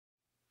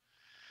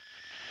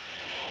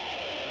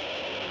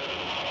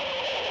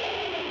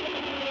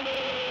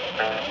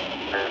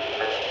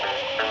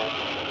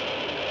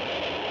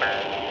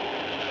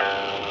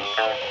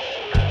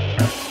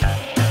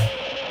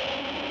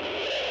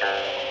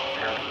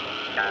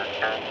Hello,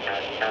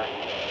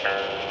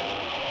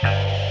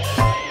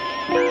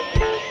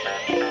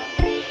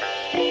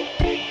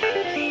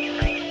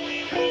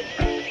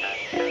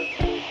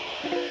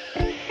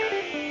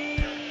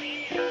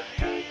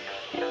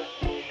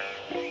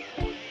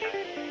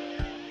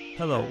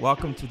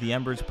 welcome to the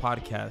Embers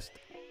podcast.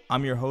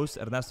 I'm your host,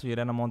 Ernesto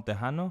Llerena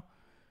Montejano,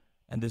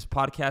 and this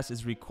podcast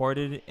is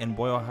recorded in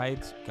Boyle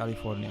Heights,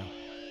 California.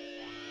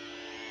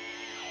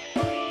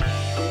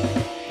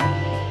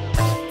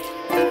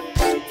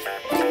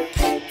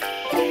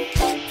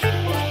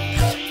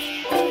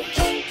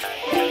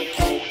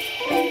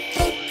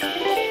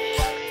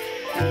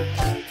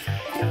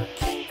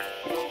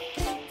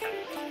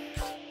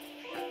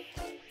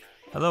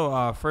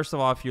 Hello, first of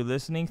all, if you're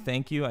listening,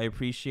 thank you. I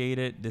appreciate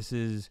it. This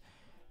is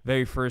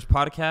very first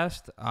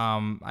podcast.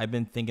 I've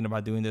been thinking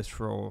about doing this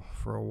for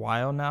a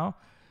while now.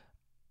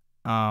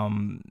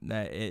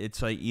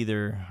 It's like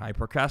either I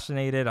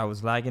procrastinated, I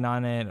was lagging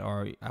on it,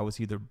 or I was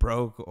either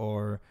broke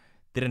or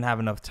didn't have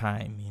enough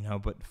time,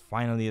 but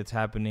finally it's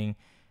happening.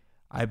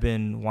 I've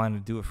been wanting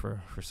to do it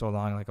for so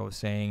long, like I was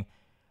saying.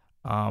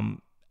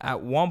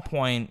 At one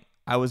point,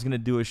 I was going to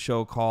do a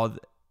show called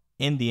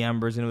In the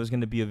Embers, and it was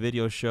going to be a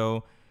video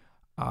show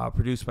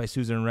produced by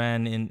Susan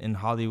Wren in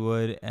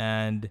Hollywood,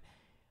 and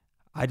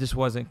I just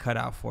wasn't cut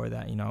out for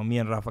that. Me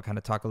and Rafa kind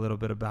of talk a little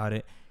bit about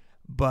it,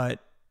 but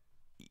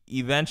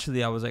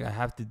eventually I was like,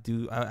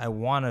 I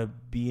want to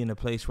be in a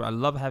place where I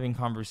love having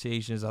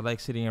conversations. I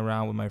like sitting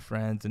around with my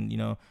friends and,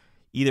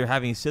 either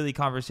having silly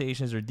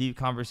conversations or deep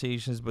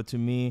conversations. But to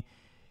me,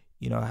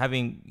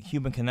 having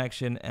human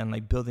connection and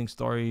like building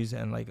stories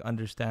and like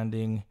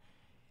understanding,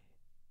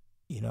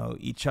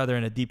 each other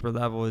in a deeper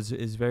level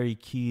is very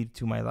key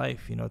to my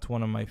life. It's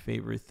one of my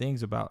favorite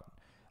things about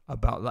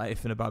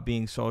life and about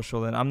being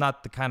social. And I'm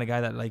not the kind of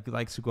guy that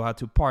likes to go out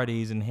to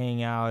parties and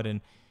hang out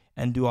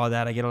and do all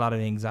that. I get a lot of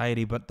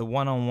anxiety, but the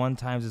one-on-one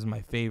times is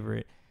my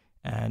favorite.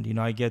 And,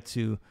 I get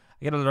to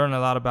learn a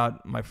lot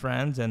about my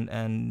friends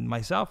and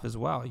myself as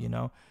well,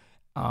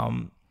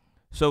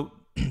 So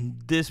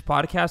this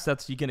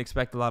podcast, you can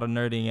expect a lot of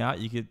nerding out.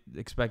 You could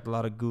expect a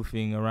lot of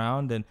goofing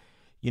around. And,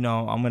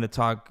 I'm going to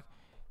talk,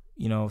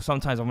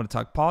 sometimes I'm going to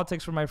talk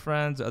politics with my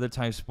friends, other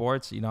times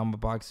sports. I'm a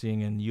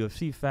boxing and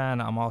UFC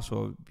fan. I'm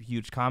also a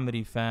huge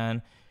comedy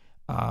fan,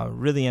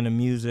 really into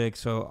music.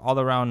 So all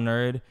around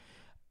nerd.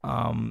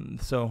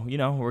 So,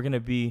 we're going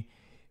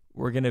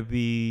to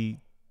be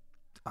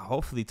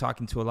hopefully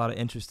talking to a lot of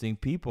interesting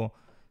people.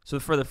 So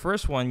for the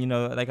first one,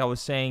 like I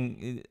was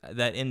saying,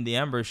 that in the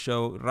Embers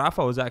show,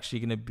 Rafa was actually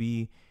going to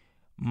be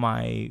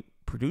my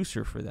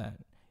producer for that.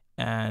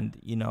 And,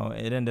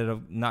 it ended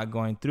up not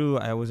going through.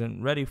 I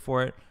wasn't ready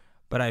for it,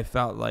 but I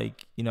felt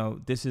like,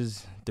 this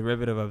is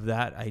derivative of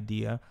that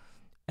idea.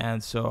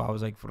 And so I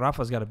was like,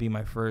 Rafa's got to be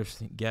my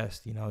first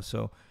guest,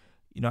 so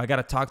I got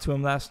to talk to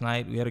him last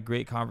night. We had a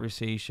great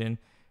conversation.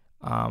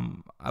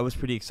 I was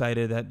pretty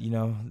excited that,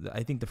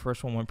 I think the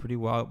first one went pretty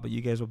well, but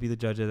you guys will be the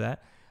judge of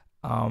that.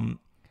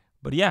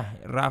 But yeah,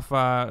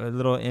 Rafa, a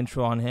little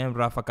intro on him.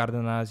 Rafa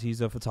Cardenas,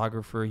 he's a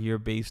photographer here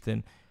based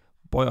in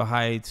Boyle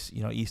Heights,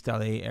 East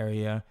LA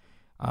area.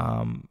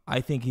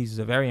 I think he's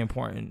a very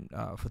important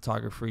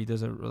photographer. He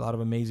does a lot of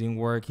amazing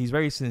work. He's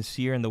very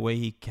sincere in the way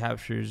he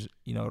captures,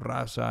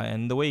 Raza,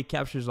 and the way he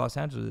captures Los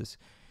Angeles.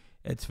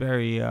 It's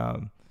very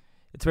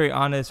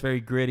honest, very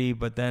gritty,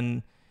 but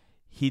then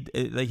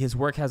his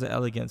work has an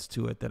elegance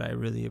to it that I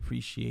really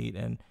appreciate.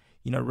 And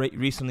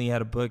recently he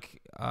had a book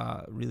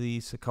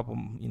released a couple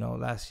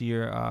last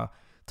year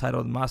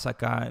titled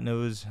Masaka, and it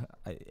was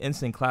an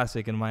instant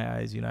classic in my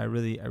eyes. I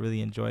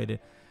really enjoyed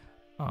it.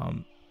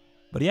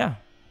 But yeah,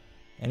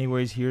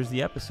 anyways, here's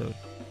the episode.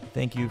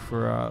 Thank you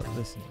for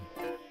listening.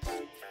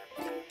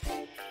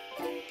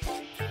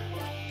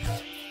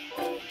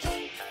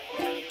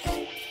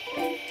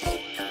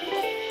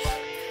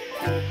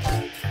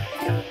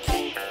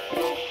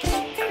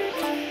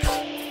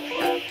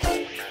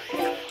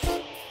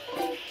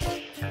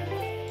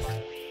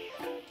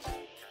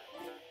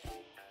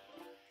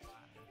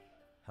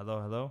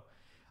 Hello.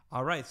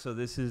 All right, so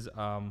this is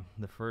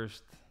the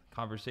first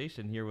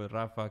conversation here with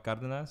Rafa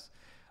Cardenas.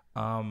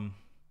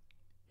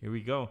 Here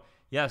we go.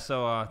 Yeah,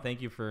 so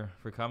thank you for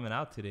coming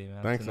out today,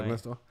 man. Thanks,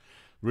 Ernesto.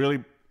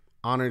 Really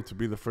honored to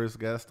be the first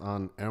guest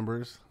on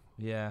Embers.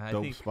 Yeah, I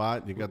Dope think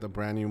spot. You got the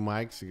brand new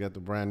mics. You got the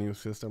brand new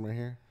system right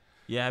here.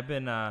 Yeah, I've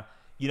been,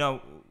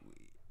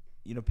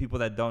 people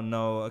that don't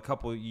know, a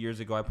couple years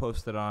ago I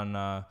posted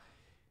on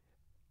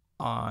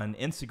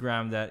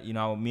Instagram that,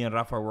 me and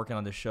Rafa are working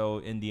on the show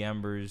In the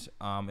Embers,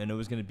 and it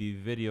was going to be a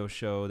video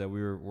show that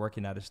we were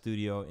working at a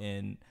studio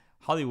in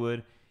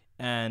Hollywood.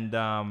 And,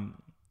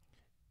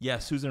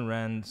 Susan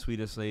Wren,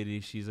 sweetest lady,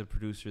 she's a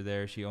producer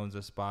there. She owns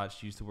a spot.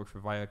 She used to work for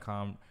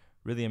Viacom.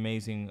 Really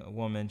amazing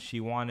woman.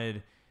 She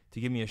wanted to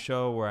give me a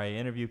show where I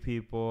interview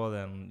people,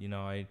 and,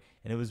 and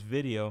it was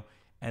video.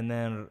 And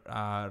then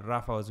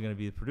Rafa was going to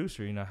be the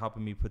producer,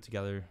 helping me put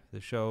together the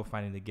show,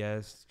 finding the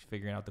guests,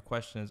 figuring out the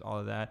questions, all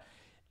of that.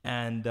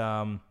 And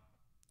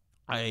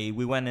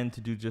we went in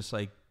to do just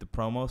like the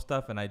promo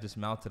stuff, and I just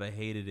melted. I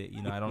hated it.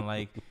 You know, I don't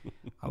like.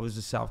 I was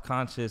just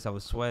self-conscious. I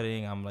was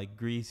sweating. I'm like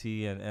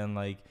greasy, and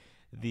like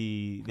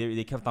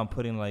they kept on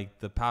putting like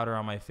the powder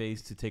on my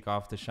face to take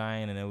off the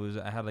shine, and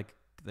I had like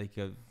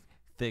a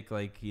thick,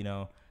 like, you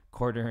know,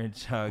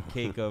 quarter-inch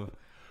cake of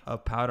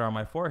powder on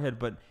my forehead.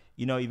 But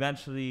you know,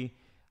 eventually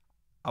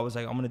I was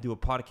like, I'm gonna do a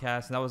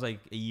podcast, and that was like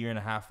a year and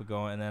a half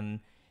ago. And then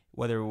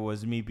whether it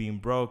was me being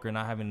broke or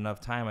not having enough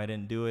time, I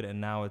didn't do it.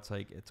 And now it's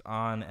like it's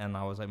on, and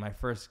I was like, my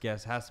first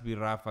guest has to be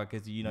Rafa,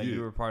 because you know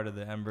you were part of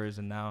the Embers,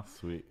 and now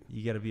sweet,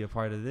 you got to be a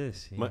part of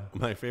this.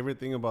 My favorite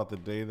thing about the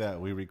day that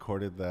we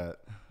recorded that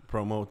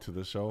promo to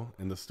the show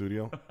in the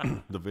studio,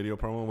 the video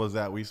promo, was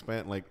that we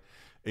spent like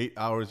 8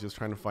 hours just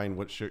trying to find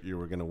what shirt you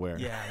were gonna wear.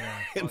 Yeah.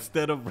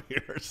 Instead of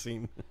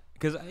rehearsing.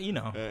 Because you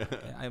know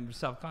I'm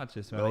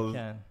self-conscious, man. I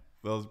can't.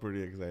 That was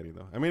pretty exciting,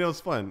 though. I mean, it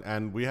was fun,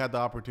 and we had the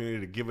opportunity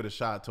to give it a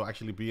shot, to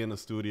actually be in the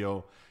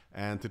studio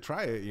and to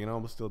try it. You know,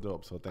 it was still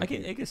dope. So thank you.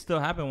 It could still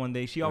happen one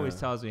day. She always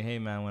tells me, "Hey,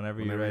 man,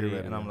 whenever you're ready,"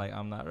 and I'm like,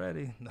 "I'm not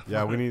ready."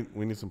 Yeah, we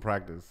need some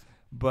practice.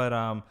 But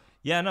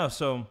no.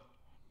 So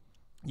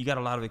you got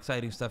a lot of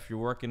exciting stuff you're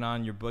working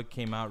on. Your book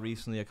came out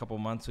recently, a couple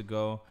months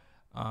ago.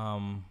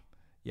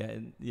 Yeah.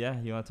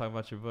 You want to talk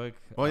about your book?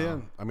 Oh yeah.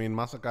 I mean,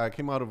 Masaka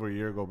came out over a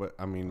year ago, but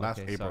I mean, last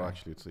April. Sorry.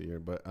 Actually, it's a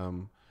year. But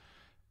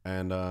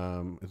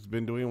it's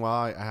been doing well.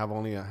 I have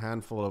only a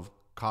handful of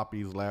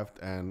copies left,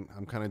 and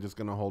I'm kind of just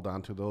gonna hold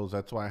on to those.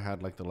 That's why I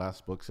had like the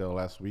last book sale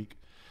last week,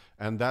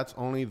 and that's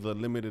only the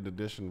limited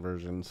edition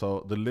version.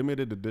 So the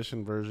limited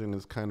edition version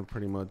is kind of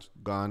pretty much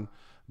gone,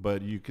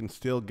 but you can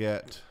still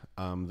get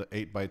the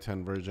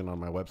 8x10 version on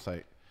my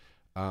website.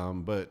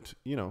 But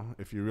you know,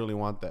 if you really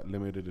want that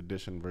limited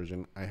edition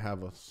version, I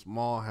have a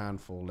small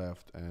handful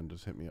left, and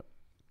just hit me up.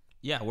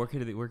 Yeah, where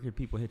could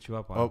people hit you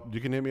up on? Oh,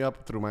 you can hit me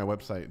up through my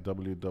website,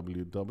 www.rafa.la.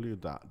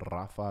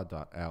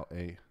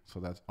 So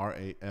that's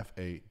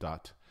RAFA.LA.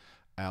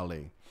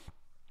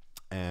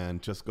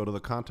 And just go to the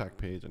contact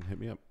page and hit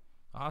me up.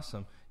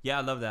 Awesome. Yeah,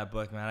 I love that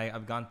book, man.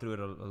 I've gone through it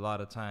a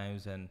lot of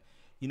times, and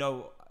you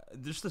know,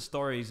 just the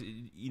stories.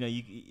 You know,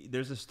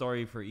 there's a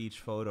story for each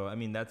photo. I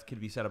mean, that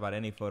could be said about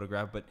any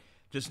photograph, but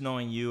just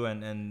knowing you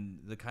and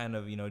the kind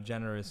of, you know,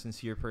 generous,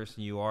 sincere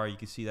person you are, you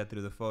can see that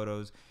through the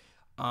photos.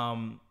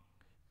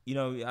 You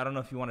know, I don't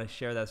know if you want to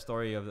share that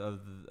story of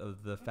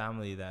the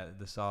family that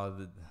saw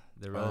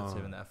the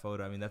relative in that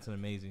photo. I mean, that's an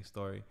amazing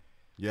story.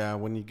 Yeah,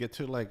 when you get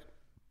to like,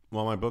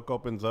 well, my book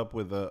opens up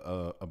with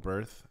a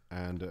birth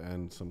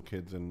and some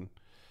kids in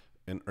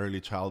early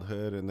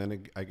childhood, and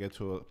then I get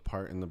to a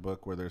part in the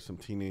book where there's some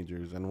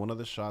teenagers, and one of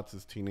the shots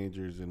is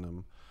teenagers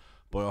in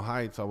Boyle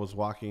Heights. I was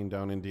walking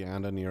down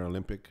Indiana near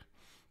Olympic,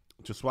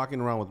 just walking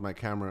around with my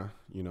camera,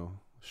 you know,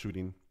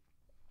 shooting,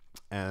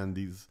 and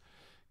these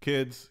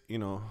kids, you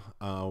know,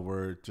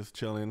 were just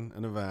chilling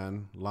in a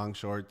van, long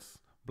shorts,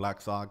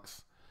 black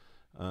socks,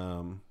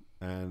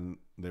 and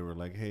they were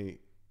like, "Hey,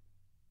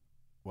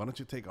 why don't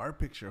you take our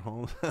picture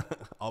home?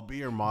 I'll be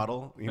your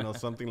model," you know,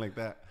 something like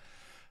that.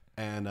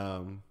 And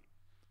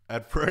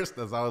at first,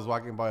 as I was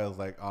walking by, I was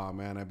like, "Oh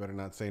man, I better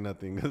not say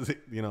nothing," because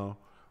you know,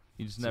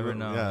 you just never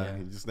know. Yeah,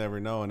 you just never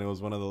know. And it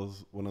was one of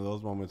those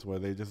moments where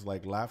they just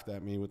like laughed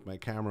at me with my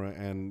camera,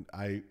 and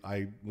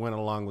I went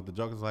along with the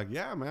joke. I was like,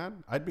 "Yeah,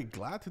 man, I'd be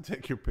glad to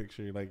take your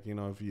picture, like, you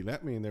know, if you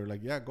let me." And they were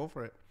like, "Yeah, go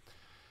for it."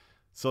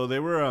 So they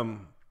were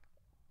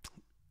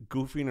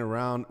goofing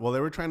around. Well, they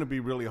were trying to be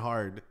really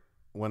hard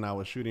when I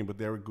was shooting, but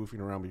they were goofing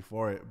around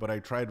before it. But I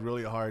tried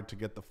really hard to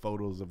get the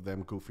photos of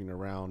them goofing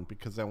around,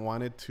 because I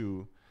wanted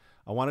to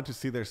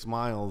see their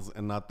smiles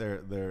and not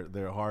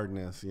their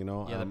hardness, you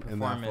know, in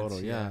that photo.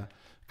 Yeah.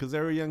 Because they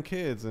were young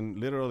kids, and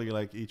literally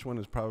like each one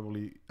is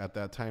probably at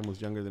that time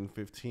was younger than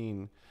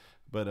 15.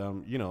 But,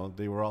 you know,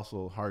 they were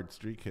also hard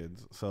street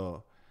kids.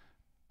 So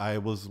I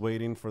was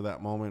waiting for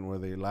that moment where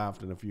they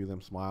laughed and a few of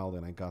them smiled,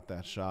 and I got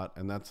that shot.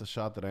 And that's a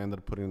shot that I ended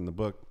up putting in the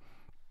book.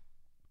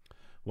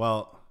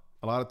 Well,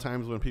 a lot of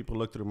times when people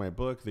look through my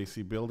book, they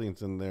see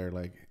buildings and they're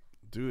like,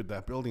 "Dude,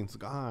 that building's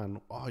gone.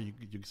 Oh, you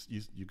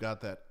got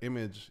that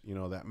image, you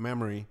know, that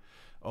memory.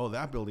 Oh,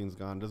 that building's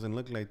gone. Doesn't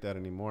look like that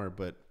anymore."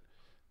 But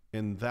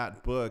in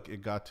that book,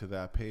 it got to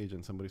that page,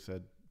 and somebody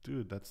said,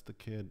 "Dude, that's the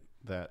kid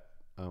that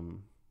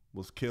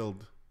was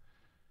killed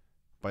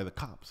by the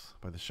cops,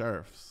 by the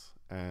sheriffs,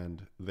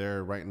 and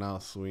they're right now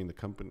suing the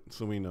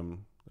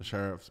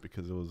sheriffs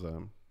because it was,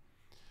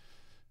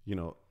 you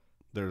know,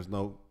 there's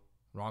no."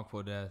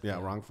 Wrongful death. Yeah,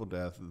 wrongful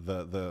death.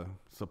 The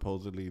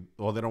supposedly,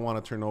 well, they don't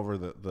want to turn over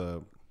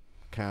the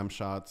cam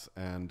shots,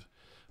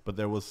 but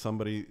there was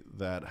somebody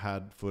that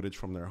had footage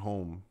from their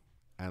home,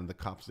 and the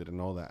cops didn't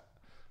know that.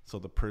 So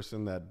the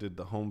person that did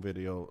the home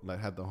video, that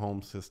had the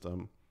home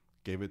system,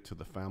 gave it to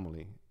the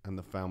family, and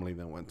the family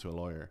then went to a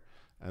lawyer,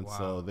 and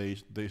so they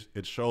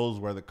it shows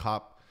where the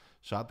cop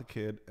shot the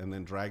kid and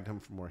then dragged him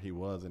from where he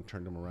was and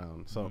turned him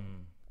around. So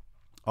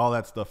all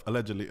that stuff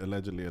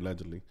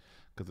allegedly.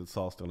 Because it's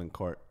all still in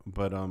court.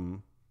 But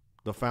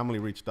the family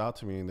reached out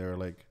to me, and they were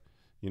like,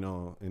 you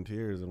know, in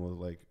tears, and was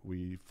like,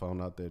 "We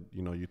found out that,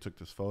 you know, you took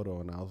this photo."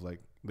 And I was like,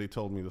 they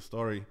told me the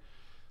story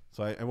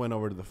So I went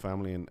over to the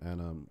family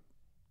and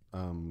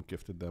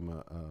gifted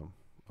them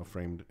a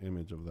framed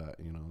image of that.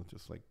 You know,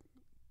 just like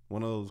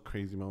one of those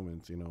crazy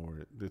moments. You know,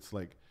 where it's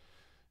like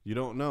you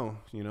don't know.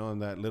 You know,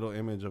 and that little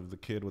image of the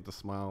kid with the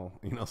smile.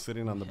 You know,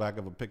 sitting on the back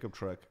of a pickup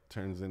truck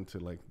turns into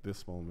like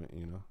this moment.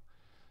 You know,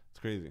 it's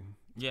crazy.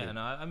 Yeah,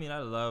 no, I mean, I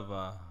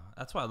love.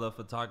 That's why I love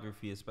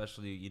photography,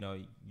 especially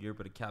you're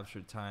able to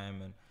capture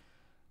time, and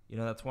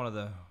that's one of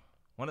the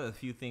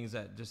few things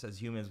that just as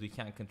humans we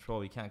can't control.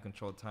 We can't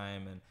control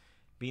time, and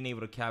being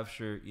able to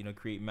capture,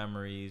 create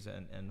memories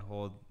and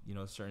hold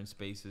certain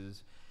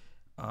spaces,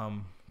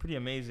 pretty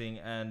amazing.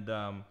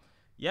 And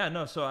yeah,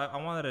 no. So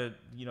I wanted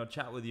to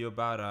chat with you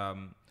about I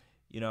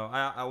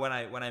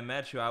when I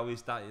met you, I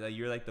always thought like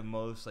you're like the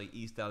most like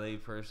East LA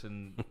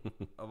person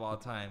of all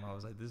time. I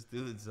was like, this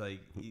dude's like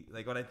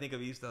when I think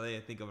of East LA, I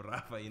think of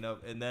Rafa,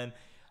 And then,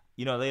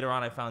 later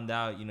on, I found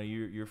out,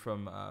 you're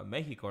from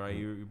Mexico, right?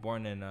 Mm-hmm. You're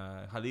born in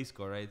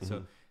Jalisco, right? Mm-hmm. So,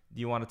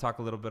 do you want to talk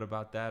a little bit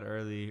about that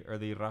early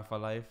Rafa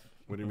life?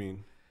 What do you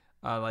mean?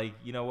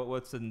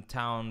 What's in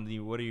town?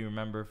 What do you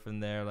remember from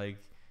there? Like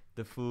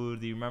the food?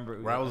 Do you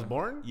remember Where I was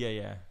born?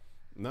 Yeah.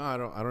 No, I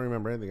don't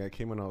remember anything. I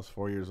came when I was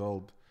 4 years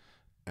old.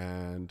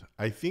 And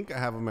I think I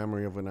have a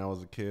memory of when I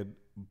was a kid,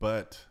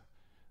 but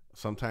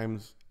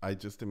sometimes I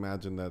just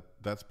imagine that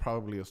that's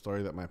probably a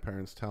story that my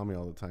parents tell me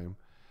all the time.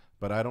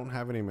 But I don't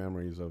have any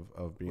memories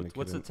of being a kid.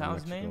 What's the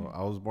town's name?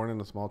 I was born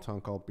in a small town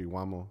called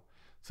Pihuamo.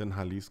 It's in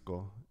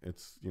Jalisco.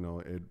 It's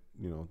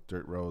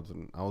dirt roads,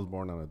 and I was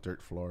born on a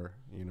dirt floor.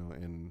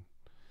 In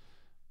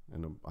I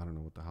don't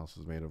know what the house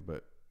is made of,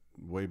 but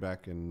way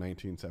back in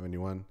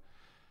 1971.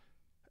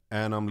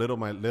 And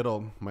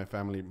my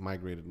family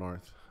migrated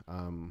north.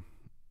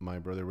 My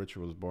brother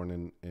Richard was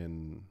born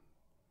in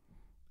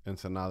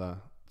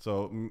Ensenada.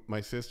 So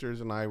my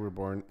sisters and I were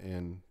born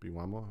in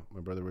Pihuamo.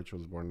 My brother Richard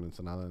was born in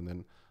Ensenada, and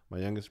then my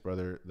youngest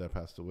brother that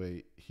passed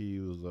away, he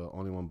was the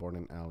only one born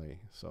in LA.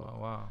 So oh,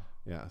 wow.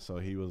 Yeah, so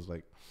he was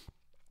like,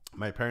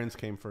 my parents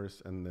came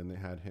first, and then they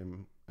had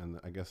him, and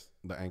I guess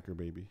the anchor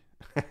baby,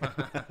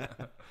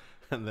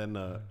 and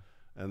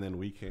then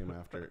we came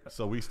after.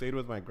 So we stayed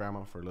with my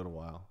grandma for a little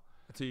while.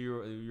 So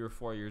you were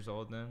 4 years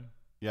old then?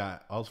 Yeah,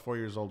 I was 4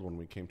 years old when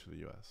we came to the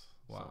U.S.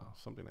 Wow,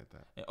 so, something like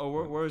that. Oh,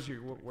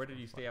 where did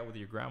you stay out with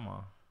your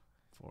grandma?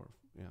 4.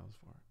 Yeah, I was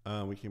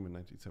 4. We came in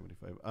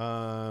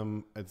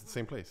 1975. It's the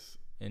same place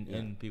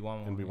in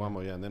Pihuamo. In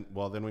Pihuamo, yeah. And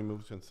then we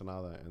moved to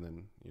Ensenada, and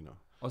then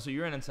Oh, so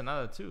you're in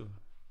Ensenada too?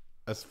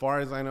 As far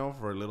as I know,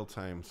 for a little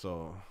time.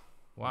 So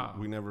wow,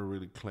 we never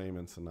really claim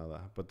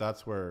Ensenada, but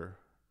that's where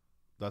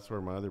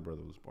my other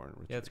brother was born.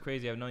 Richard. Yeah, it's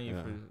crazy. I've known you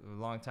for a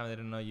long time. I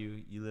didn't know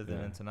you lived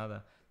in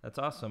Ensenada. That's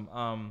awesome.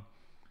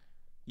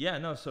 Yeah,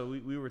 no. So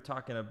we were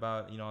talking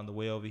about on the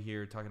way over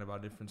here, talking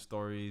about different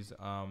stories.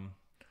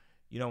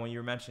 When you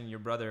were mentioning your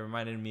brother, it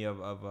reminded me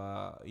of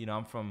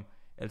I'm from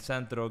El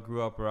Centro,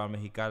 grew up around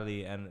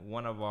Mexicali, and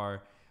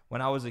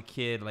when I was a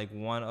kid, like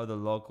one of the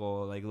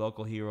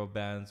local hero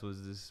bands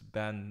was this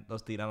band,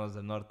 Los Tiranos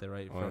del Norte,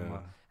 right?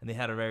 And they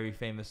had a very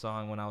famous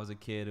song when I was a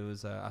kid. It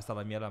was Hasta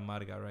la miel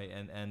amarga, right?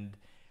 And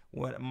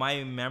what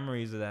my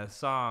memories of that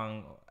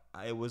song,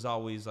 it was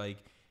always like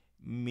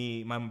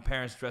my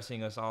parents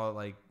dressing us all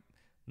like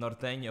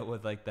norteño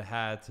with like the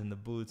hats and the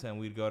boots, and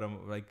we'd go to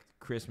like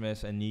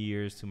Christmas and New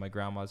Year's to my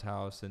grandma's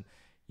house, and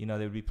they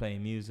would be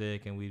playing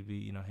music and we'd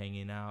be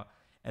hanging out.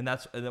 And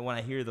then when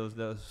I hear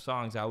those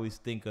songs, I always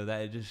think of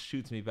that. It just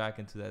shoots me back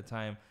into that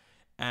time.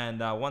 And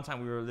one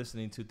time we were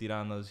listening to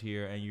Tiranos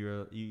here, and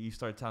you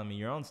started telling me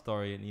your own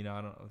story, and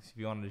I don't know if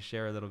you wanted to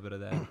share a little bit of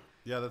that.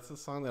 Yeah, that's the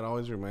song that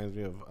always reminds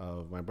me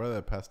of my brother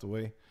that passed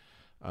away.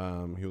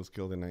 He was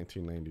killed in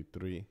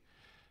 1993.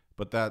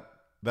 But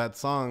that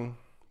song,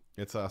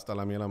 it's Hasta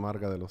la miel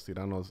amarga de los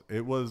Tiranos.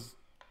 It was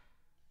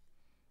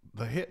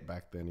the hit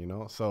back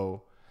then,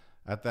 So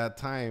at that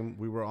time,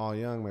 we were all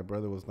young. My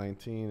brother was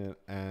 19,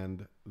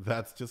 and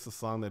that's just a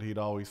song that he'd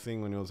always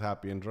sing when he was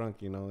happy and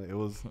drunk. It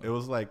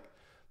was like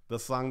the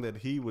song that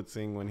he would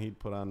sing when he'd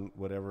put on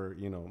whatever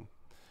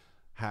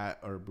hat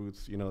or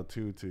boots,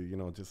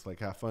 to just like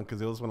have fun.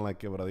 Because it was when like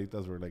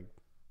quebraditas were like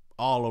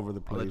all over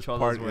the place. All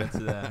the cholos were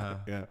into that, huh?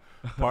 Yeah,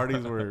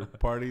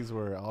 parties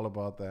were all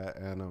about that,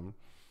 and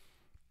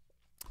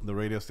the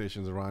radio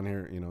stations around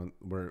here,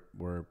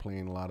 were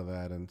playing a lot of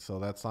that, and so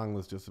that song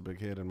was just a big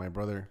hit. And my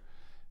brother,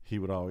 he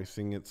would always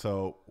sing it.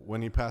 So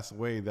when he passed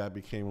away, that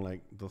became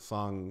like the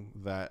song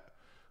that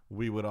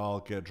we would all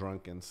get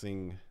drunk and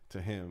sing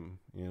to him,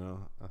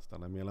 Hasta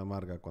la miel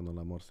amarga cuando el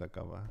amor se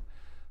acaba.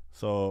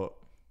 So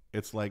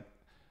it's like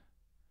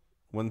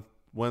when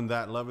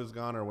that love is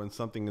gone, or when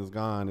something is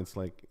gone, it's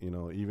like,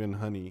 even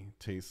honey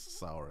tastes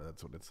sour.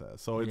 That's what it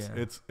says. So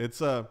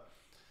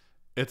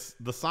it's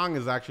the song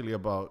is actually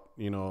about,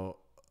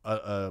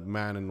 a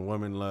man and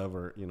woman love,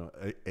 or,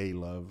 a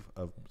love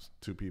of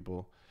two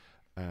people.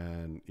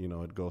 And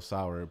it goes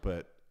sour,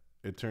 but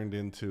it turned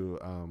into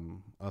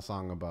a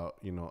song about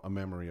a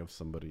memory of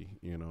somebody,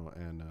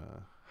 and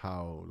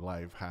how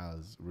life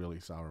has really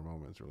sour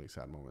moments, really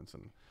sad moments,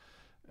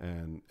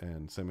 and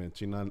se me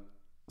enchina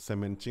Se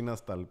me enchina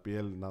hasta el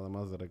piel nada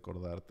más de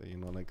recordarte, you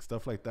know, like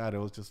stuff like that. It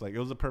was just like, it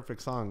was a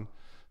perfect song.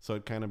 So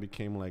it kind of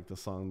became like the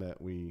song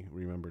that we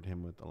remembered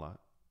him with a lot.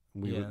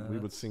 We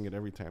would sing it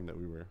every time that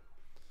we were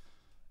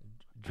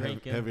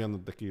drinking. Heavy on the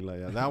tequila,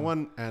 yeah. That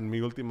one and Mi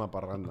Última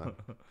Parranda.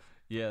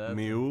 Yeah, that's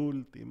Mi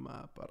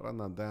Última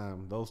Parranda.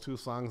 Damn. Those two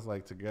songs,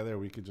 like, together,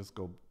 we could just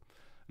go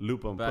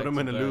loop them. Put them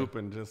in a loop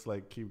and just,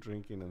 like, keep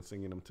drinking and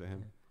singing them to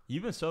him.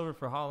 You've been sober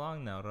for how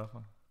long now,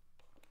 Rafa?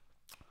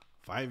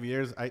 5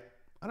 years. I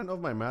don't know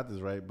if my math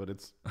is right, but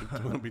it's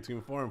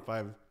between 4 and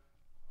 5.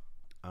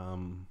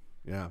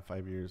 Yeah,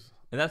 5 years.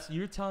 And that's,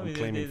 you were telling me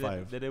the other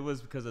day that it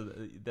was because of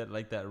that,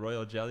 like that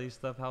royal jelly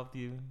stuff helped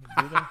you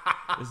do that?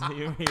 Is that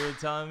you were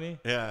telling me?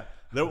 Yeah.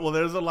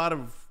 There's a lot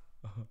of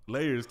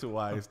layers to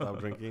why I stopped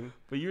drinking.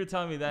 But you were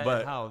telling me that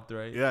it helped,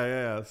 right?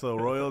 Yeah. So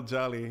royal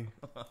jelly,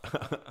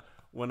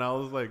 when I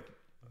was like,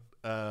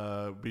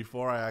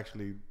 before I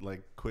actually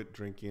like quit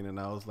drinking and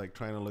I was like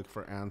trying to look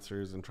for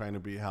answers and trying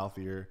to be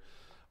healthier,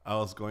 I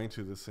was going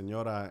to this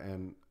señora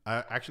and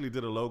I actually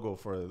did a logo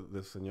for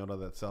this señora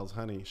that sells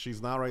honey.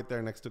 She's now right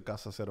there next to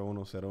Casa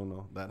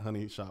 0101, that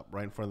honey shop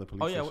right in front of the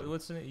police station.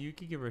 What's the name? You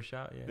could give her a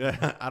shout.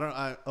 Yeah.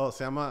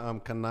 Se llama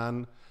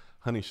Canan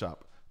Honey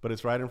Shop, but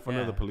it's right in front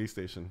of the police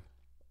station,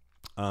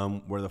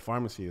 where the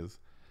pharmacy is.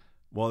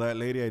 Well, that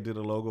lady, I did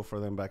a logo for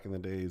them back in the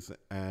days,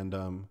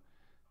 and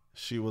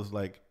she was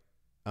like,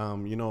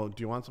 do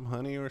you want some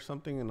honey or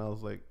something? And I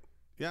was like,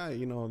 yeah,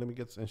 let me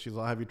get. And she's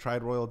like, have you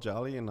tried royal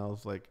jelly? And I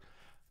was like,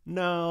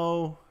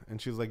 no.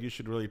 And she's like, you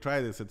should really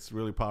try this. It's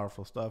really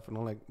powerful stuff. And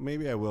I'm like,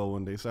 maybe I will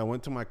one day. So I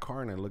went to my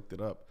car and I looked it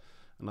up.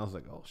 And I was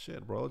like, oh,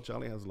 shit, royal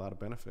jelly has a lot of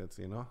benefits,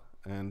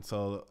 And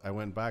so I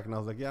went back and I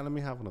was like, yeah, let me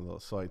have one of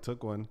those. So I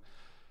took one.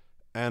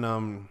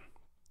 And,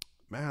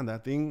 man,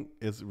 that thing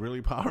is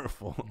really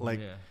powerful.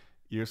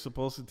 You're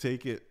supposed to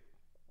take it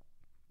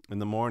in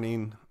the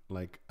morning,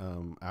 like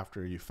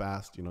after you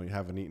fast, you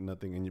haven't eaten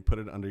nothing. And you put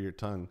it under your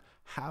tongue.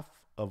 Half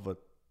of a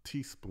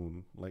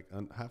teaspoon, like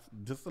half,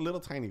 just a little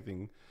tiny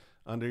thing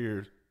under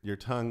your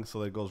tongue,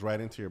 so that it goes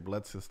right into your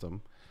blood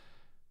system,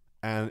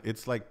 and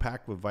it's like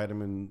packed with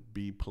vitamin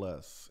B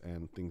plus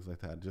and things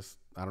like that. Just,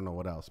 I don't know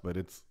what else, but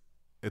it's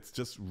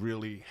just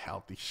really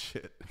healthy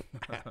shit.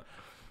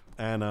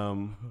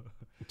 And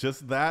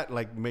just that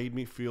like made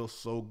me feel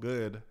so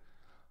good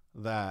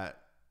that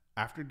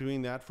after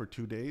doing that for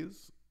 2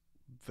 days,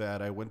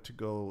 that I went to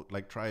go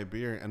like try a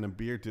beer, and the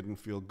beer didn't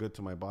feel good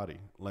to my body.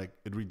 Like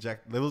it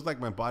was like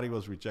my body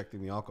was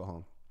rejecting the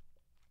alcohol.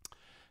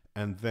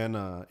 And then,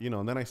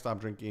 then I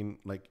stopped drinking.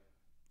 Like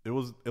it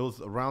was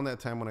around that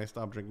time when I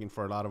stopped drinking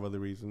for a lot of other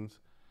reasons.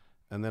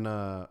 And then,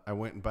 I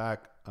went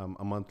back,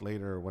 a month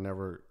later,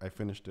 whenever I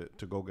finished it,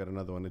 to go get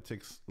another one. It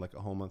takes like a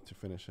whole month to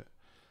finish it.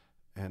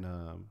 And,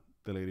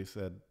 the lady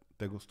said,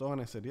 ¿Te gustó?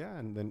 And I said, yeah.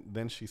 And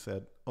then she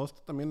said, oh,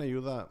 esto también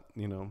ayuda,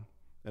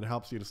 it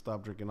helps you to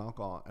stop drinking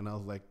alcohol. And I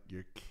was like,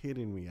 you're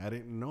kidding me. I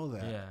didn't know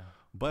that. Yeah.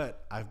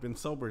 But I've been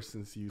sober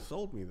since you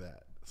sold me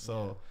that.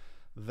 So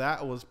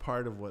that was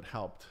part of what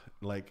helped.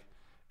 Like,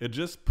 it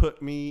just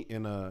put me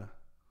in a,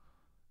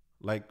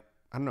 like,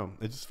 I don't know.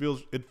 It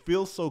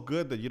feels so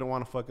good that you don't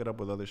want to fuck it up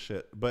with other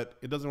shit. But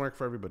it doesn't work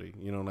for everybody.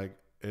 Like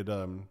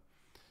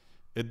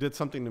it did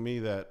something to me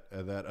that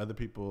other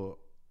people,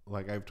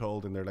 like I've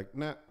told, and they're like,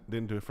 nah,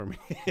 didn't do it for me.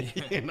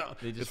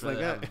 They just like,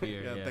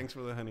 yeah, thanks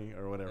for the honey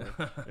or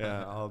whatever.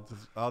 Yeah,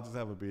 I'll just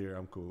have a beer.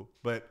 I'm cool.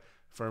 But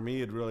for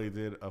me, it really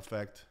did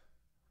affect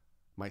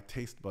my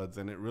taste buds,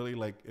 and it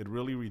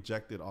really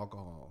rejected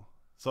alcohol.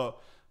 So,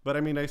 but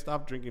I mean, I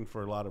stopped drinking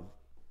for a lot of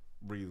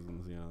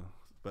reasons,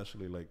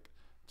 especially like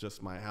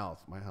just my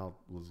health. My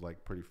health was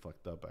like pretty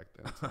fucked up back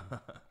then.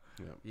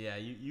 So, yeah,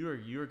 you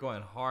were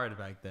going hard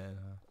back then,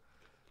 huh?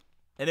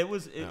 And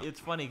it's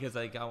funny because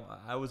like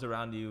I was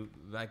around you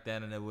back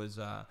then, and it was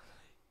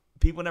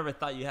people never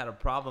thought you had a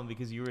problem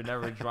because you were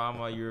never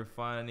drama. You were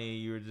funny.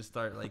 You were just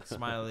start like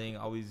smiling.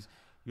 Always,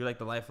 you're like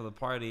the life of the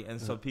party. And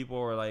so people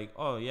were like,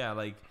 oh yeah,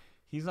 like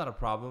he's not a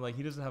problem. Like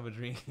he doesn't have a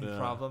drinking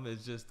problem.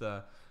 It's just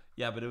but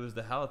it was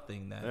the health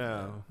thing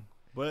that.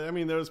 But I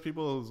mean, there was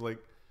people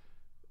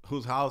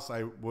whose house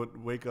I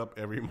would wake up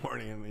every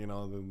morning, and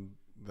then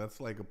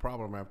that's like a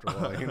problem after a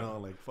while,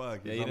 like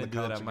fuck. Yeah, you didn't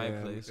do that at my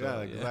place. So,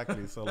 yeah,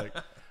 exactly. So like,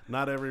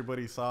 not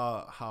everybody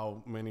saw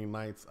how many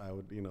nights I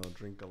would,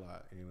 drink a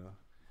lot,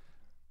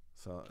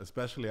 So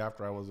especially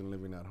after I wasn't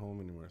living at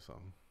home anymore.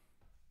 So,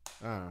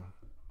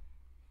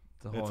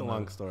 it's a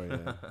long story.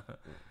 Yeah.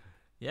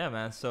 Yeah,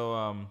 man. So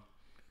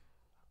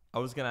I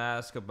wanted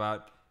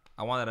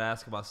to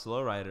ask about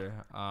Slow Rider.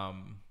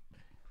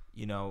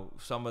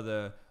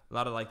 A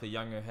lot of like the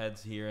younger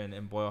heads here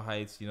in Boyle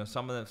Heights,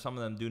 some of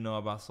them do know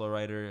about Slow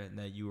Rider and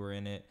that you were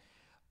in it.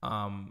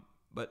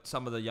 But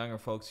some of the younger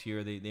folks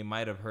here, they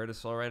might have heard of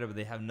Slow Rider, but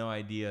they have no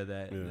idea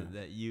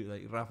that you,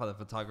 like Rafa the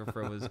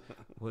photographer,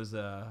 was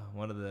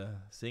one of the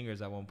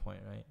singers at one point,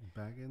 right?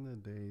 Back in the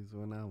days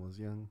when I was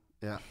young.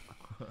 Yeah.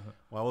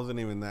 Well, I wasn't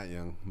even that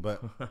young,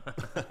 but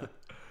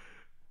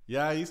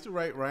yeah, I used to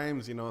write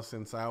rhymes,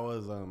 since I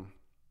was a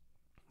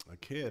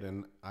kid,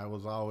 and I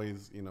was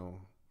always,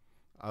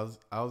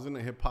 I was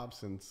into hip hop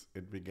since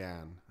it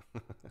began.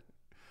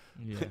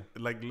 Yeah.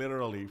 Like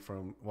literally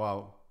from,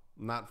 well,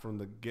 not from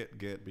the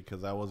get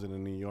because I wasn't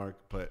in New York,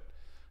 but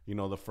you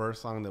know, the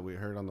first song that we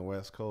heard on the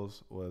West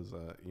Coast was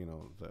you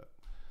know, the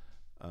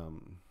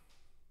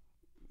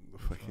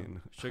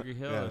fucking Sugar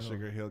Hill. yeah,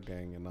 Sugar Hill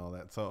Gang and all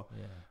that. So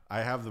Yeah.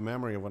 I have the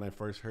memory of when I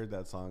first heard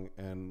that song,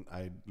 and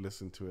I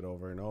listened to it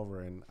over and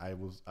over, and I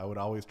would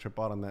always trip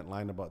out on that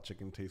line about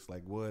chicken tastes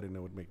like wood, and it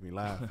would make me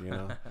laugh, you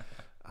know.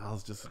 I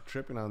was just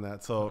tripping on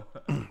that. So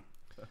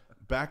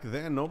back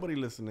then, nobody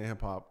listened to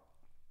hip hop,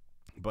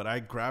 but I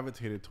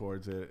gravitated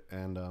towards it,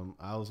 and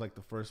I was like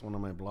the first one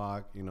on my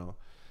block, you know,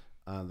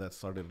 that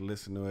started to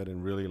listen to it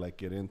and really like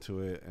get into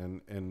it.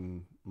 And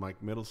in my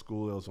middle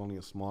school, there was only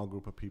a small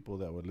group of people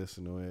that would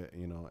listen to it,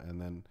 you know, and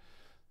then,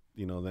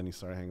 you know, then you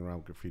started hanging around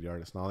with graffiti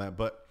artists and all that.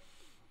 But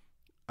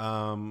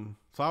so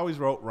I always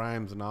wrote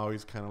rhymes, and I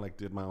always kind of like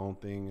did my own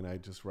thing, and I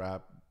just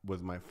rap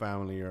with my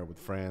family or with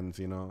friends,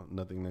 you know,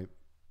 nothing like.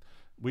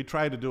 We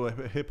tried to do a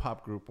hip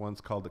hop group once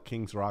called the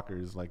Kings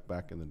Rockers, like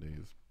back in the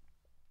days.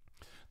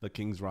 The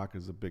Kings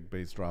Rockers, the big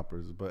bass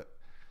droppers, but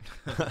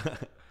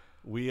it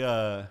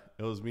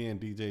was me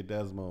and DJ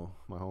Desmo,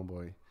 my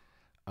homeboy.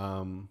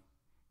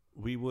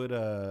 We would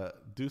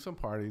do some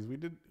parties.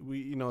 We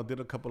you know, did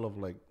a couple of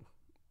like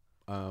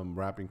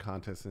rapping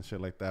contests and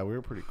shit like that. We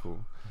were pretty cool.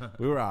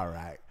 We were all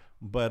right.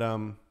 But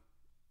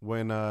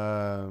when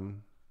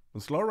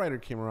Slow Rider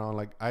came around,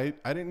 like I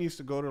didn't used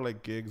to go to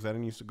like gigs. I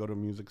didn't used to go to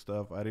music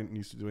stuff. I didn't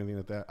used to do anything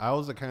like that. I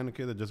was the kind of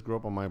kid that just grew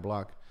up on my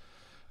block.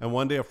 And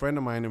one day a friend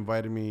of mine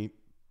invited me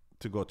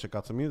to go check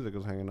out some music. I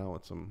was hanging out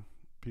with some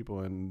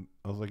people, and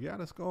I was like, yeah,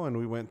 let's go. And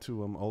we went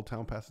to Old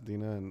Town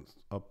Pasadena and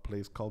a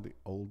place called the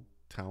Old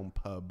Town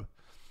Pub.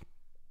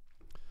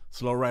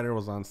 Slow Rider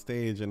was on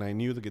stage, and I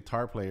knew the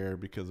guitar player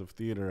because of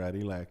theater at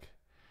ELAC.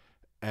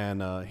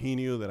 And he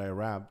knew that I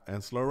rapped.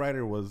 And Slow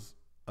Rider was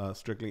a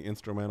strictly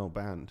instrumental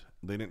band.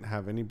 They didn't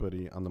have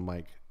anybody on the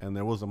mic, and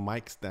there was a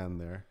mic stand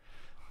there.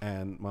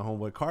 And my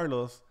homeboy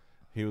Carlos,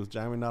 he was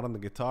jamming out on the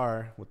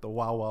guitar with the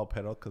wow wow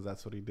pedal, because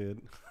that's what he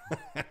did.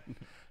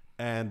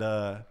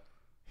 And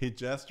he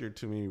gestured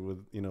to me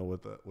with, you know,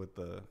 with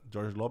the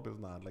George Lopez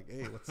nod, like,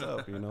 hey, what's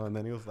up, you know. And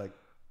then he was like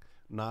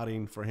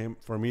nodding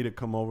for me to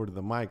come over to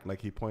the mic,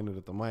 like he pointed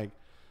at the mic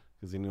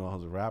because he knew I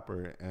was a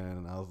rapper.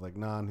 And I was like,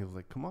 nah. And he was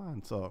like, come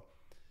on. So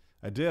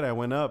I did. I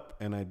went up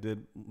and I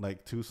did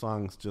like 2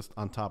 songs just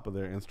on top of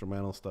their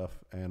instrumental stuff.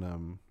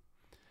 And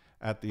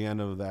at the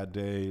end of that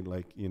day,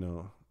 like, you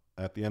know,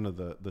 at the end of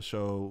the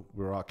show,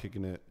 we were all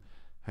kicking it,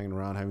 hanging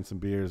around, having some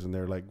beers, and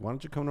they're like, why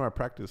don't you come to our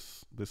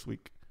practice this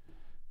week?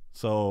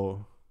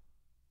 So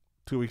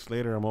 2 weeks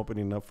later, I'm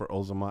opening up for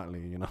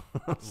Ozomatli, you know.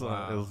 So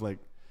wow. It was like,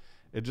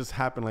 it just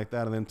happened like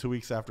that. And then 2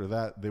 weeks after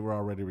that, they were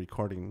already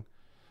recording.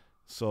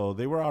 So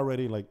they were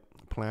already like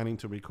planning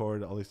to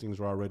record. All these things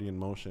were already in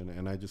motion.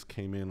 And I just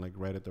came in like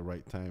right at the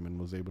right time and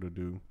was able to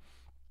do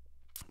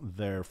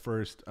their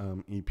first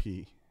EP.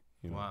 You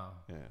know? Wow.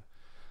 Yeah.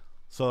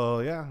 So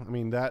yeah, I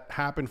mean, that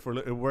happened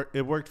it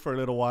worked for a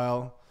little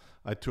while.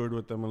 I toured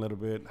with them a little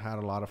bit, had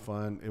a lot of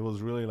fun. It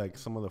was really like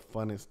some of the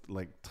funnest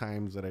like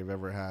times that I've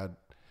ever had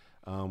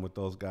with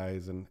those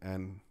guys,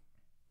 and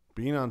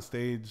being on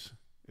stage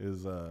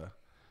is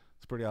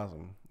it's pretty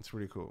awesome. It's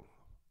pretty cool.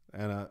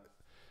 And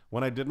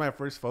when I did my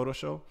first photo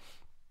show,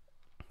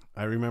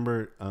 I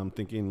remember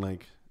thinking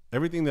like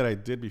everything that I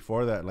did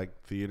before that,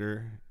 like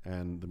theater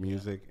and the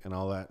music and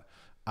all that,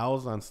 I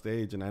was on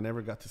stage and I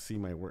never got to see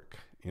my work,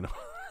 you know.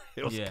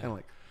 It was kind of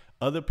like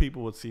other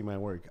people would see my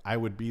work. I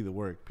would be the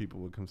work. People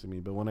would come see me.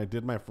 But when I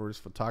did my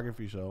first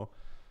photography show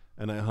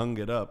and I hung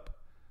it up,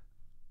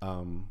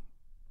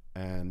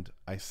 and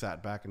I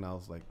sat back and I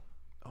was like,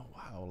 oh,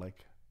 wow.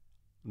 Like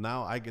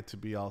now I get to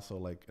be also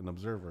like an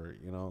observer,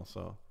 you know?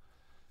 So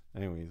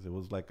anyways, it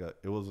was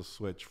a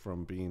switch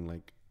from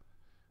being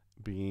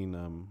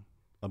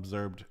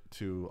observed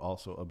to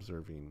also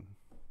observing.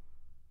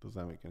 Does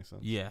that make any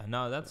sense? Yeah,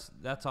 no,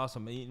 that's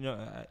awesome. You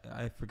know,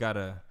 I had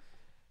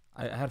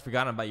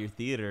forgotten about your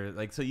theater.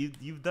 Like, so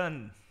you've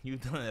done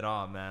it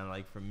all, man.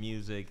 Like from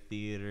music,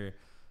 theater,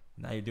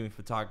 now you're doing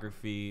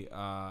photography,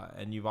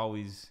 and you've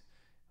always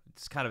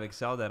just kind of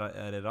excelled at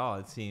it all.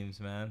 It seems,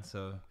 man.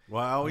 So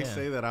well, I always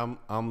say that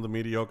I'm the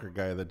mediocre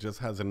guy that just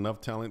has enough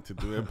talent to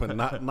do it, but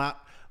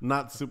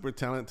not super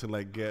talent to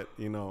like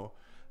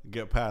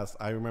get past.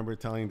 I remember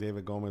telling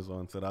David Gomez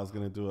once that I was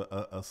gonna do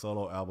a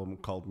solo album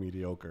called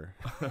Mediocre.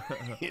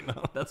 You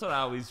know, that's what I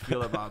always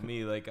feel about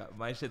me. Like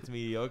my shit's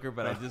mediocre,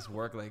 but I just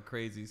work like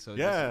crazy, so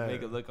just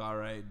make it look all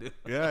right, dude.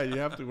 Yeah, you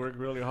have to work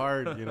really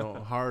hard, you know,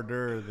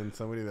 harder than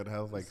somebody that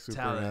has like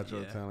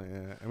supernatural talent.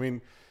 Yeah, I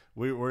mean,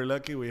 we're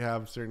lucky we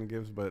have certain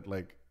gifts, but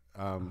like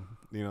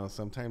you know,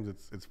 sometimes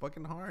it's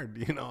fucking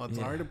hard. You know, it's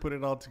hard to put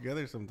it all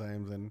together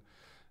sometimes, and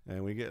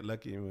we get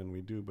lucky when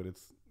we do. But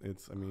it's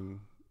I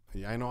mean.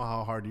 I know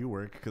how hard you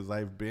work because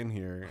I've been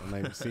here and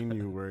I've seen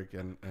you work,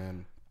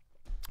 and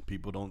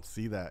people don't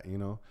see that, you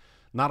know.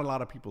 Not a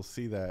lot of people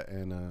see that,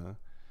 and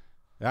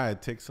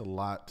it takes a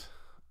lot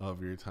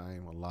of your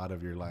time, a lot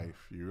of your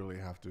life. You really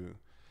have to,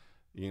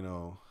 you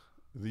know,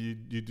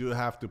 you do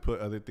have to put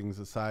other things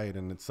aside,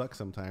 and it sucks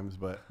sometimes,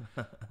 but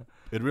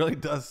it really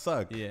does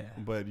suck. Yeah.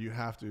 But you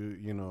have to,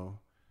 you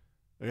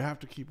have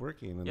to keep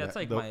working. And Yeah, it's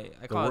like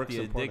I call it the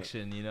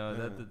addiction.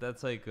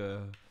 That's like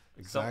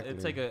exactly.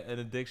 It's like an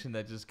addiction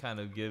that just kind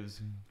of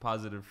gives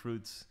positive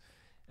fruits.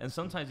 And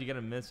sometimes you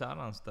gotta miss out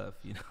on stuff,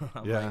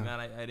 I'm like,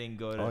 man, I didn't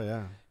go to. Oh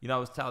yeah. I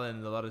was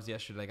telling the Lotus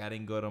yesterday, like I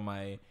didn't go to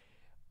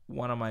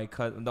one of my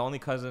the only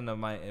cousin of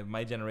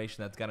my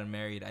generation that's gotten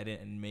married. I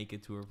didn't make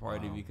it to her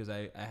party because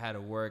I had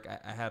to work.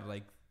 I had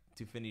like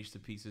to finish the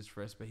pieces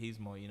for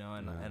Espejismo,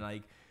 and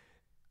like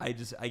I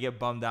get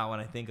bummed out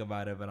when I think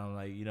about it, but I'm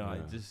like,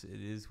 it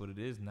is what it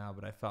is now.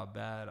 But I felt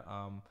bad.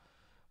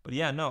 But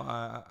yeah,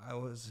 no,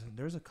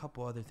 there's a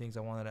couple other things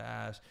I wanted to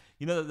ask.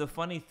 The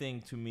funny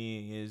thing to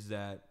me is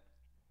that.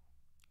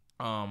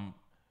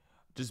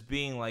 Just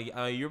being like,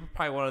 you're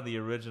probably one of the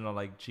original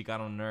like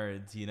Chicano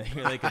nerds.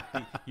 You're like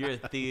you're a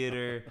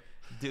theater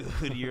dude.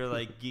 You're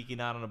like geeking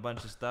out on a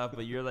bunch of stuff,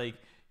 but you're like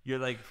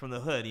from the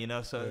hood,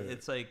 So Right.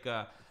 it's like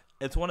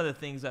it's one of the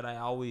things that I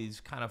always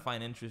kind of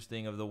find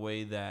interesting of the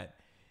way that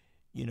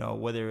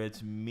whether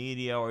it's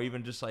media or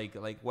even just like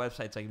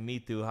websites like Me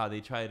Too, how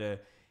they try to,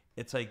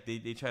 it's like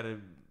they try to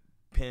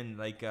pin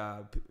like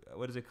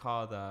what is it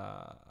called,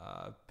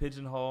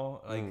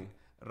 pigeonhole like.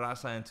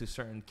 Raza into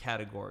certain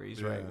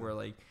categories, right? Where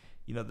like,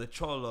 the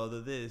cholo,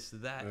 the this, the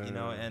that,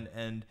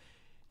 and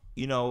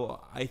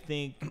I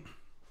think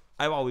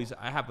I always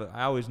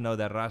know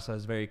that raza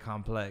is very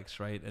complex,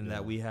 right? And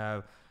that we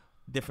have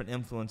different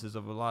influences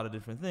of a lot of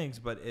different things,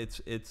 but it's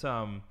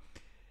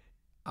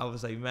I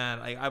was like, man,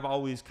 I've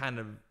always kind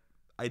of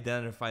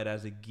identified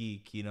as a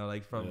geek,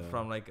 like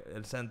from like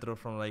El Centro,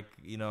 from like,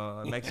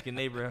 a Mexican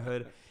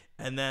neighborhood.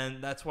 And then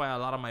that's why a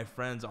lot of my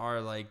friends are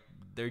like,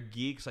 they're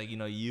geeks, like,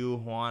 you,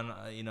 Juan,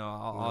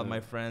 all my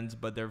friends,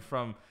 but they're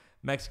from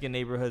Mexican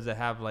neighborhoods that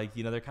have like,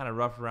 they're kind of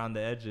rough around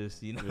the edges,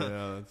 Yeah,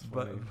 that's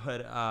funny.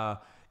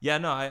 But yeah,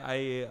 no,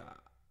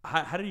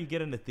 how did you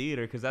get into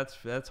theater? Because that's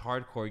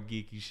hardcore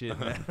geeky shit,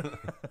 man.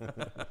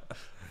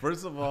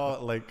 First of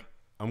all, like,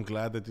 I'm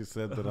glad that you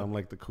said that I'm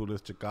like the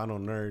coolest Chicano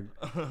nerd.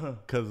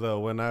 Because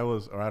when I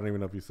was, or I don't even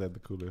know if you said the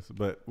coolest,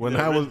 but when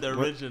I was. The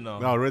original.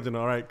 No,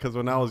 original, all right. Because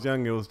when I was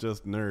young, it was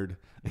just nerd.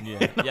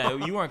 Yeah, yeah,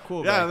 you weren't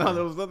cool. Yeah, no,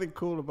 there was nothing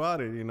cool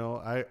about it,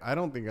 I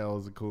don't think I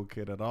was a cool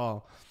kid at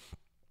all.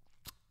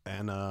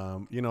 And,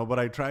 but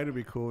I tried to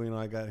be cool,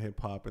 I got hip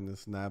hop and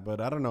this and that.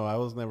 But I don't know, I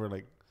was never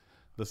like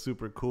the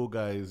super cool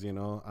guys, that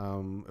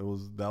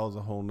was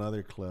a whole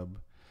nother club.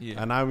 Yeah.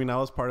 And I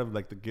was part of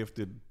like the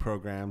gifted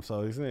program,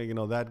 so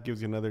that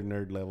gives you another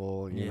nerd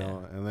level, you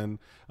know. And then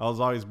I was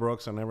always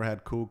broke, so I never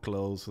had cool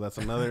clothes. So that's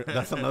another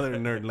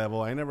nerd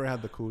level. I never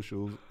had the cool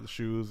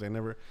shoes. I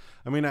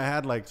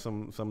had like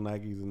some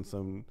Nikes and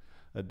some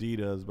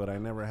Adidas, but I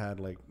never had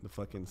like the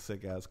fucking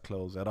sick ass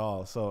clothes at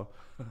all. So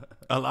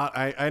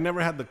I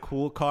never had the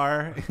cool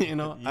car,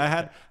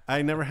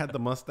 I never had the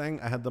Mustang.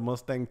 I had the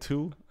Mustang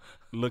 2.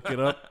 Look it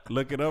up.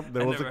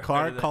 There was a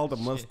car called the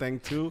Mustang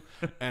 2,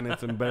 and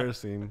it's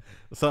embarrassing.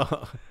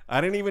 So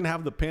I didn't even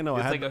have the Pinto.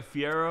 It's like a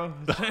Fiero,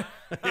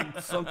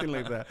 something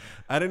like that.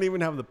 I didn't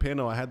even have the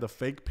Pinto. I had the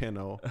fake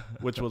Pinto,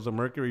 which was a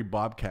Mercury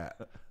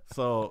Bobcat.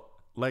 So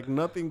like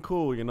nothing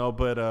cool,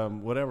 But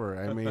whatever.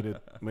 I made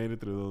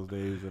it through those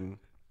days, and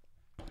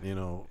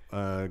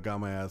got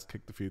my ass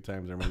kicked a few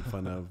times. I made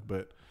fun of,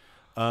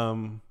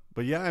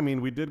 But yeah,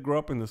 we did grow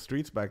up in the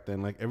streets back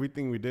then. Like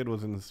everything we did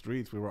was in the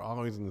streets. We were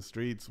always in the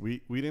streets.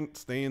 We didn't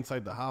stay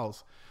inside the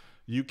house.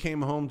 You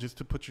came home just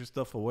to put your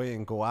stuff away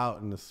and go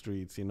out in the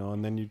streets,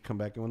 and then you'd come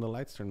back in when the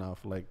lights turn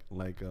off, like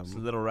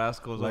Little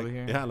Rascals over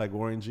here. Yeah, like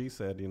Warren G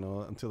said,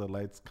 until the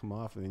lights come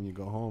off, and then you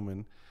go home,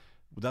 and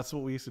that's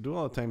what we used to do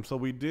all the time. So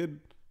we did,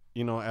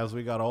 as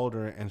we got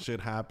older and shit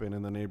happened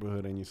in the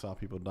neighborhood, and you saw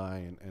people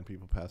die and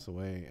people pass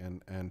away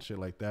and shit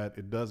like that.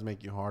 It does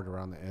make you hard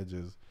around the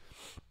edges.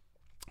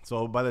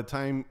 So by the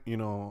time,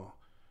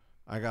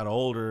 I got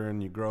older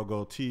and you grow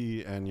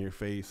goatee and your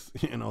face,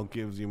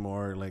 gives you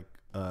more like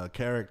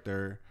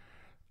character,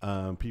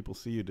 people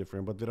see you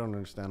different, but they don't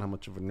understand how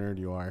much of a nerd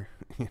you are.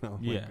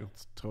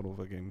 It's total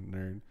fucking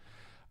nerd.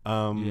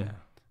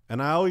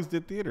 And I always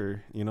did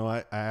theater.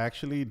 I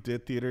actually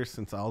did theater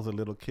since I was a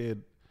little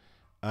kid.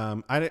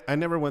 I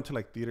never went to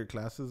like theater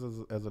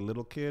classes as a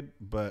little kid,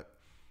 but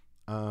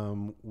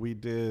we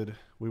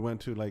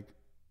went to like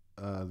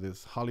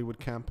this Hollywood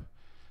camp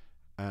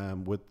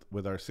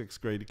with our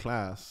 6th grade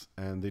class,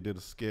 and they did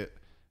a skit.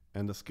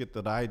 And the skit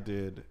that I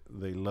did,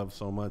 they loved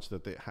so much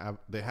that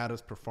they had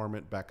us perform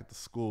it back at the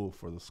school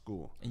for the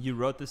school. And you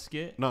wrote the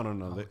skit? No.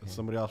 Okay.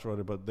 Somebody else wrote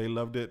it, but they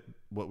loved it,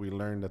 what we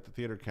learned at the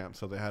theater camp.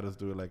 So they had us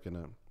do it like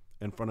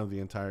in front of the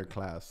entire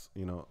class,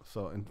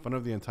 so in front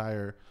of the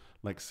entire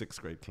like 6th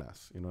grade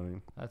class, you know what I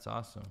mean? That's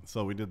awesome.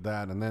 So we did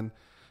that. And then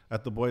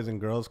at the Boys and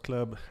Girls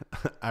Club,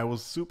 I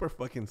was super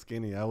fucking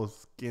skinny. I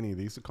was skinny.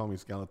 They used to call me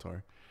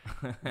Skeletor.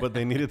 But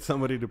they needed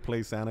somebody to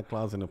play Santa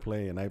Claus in a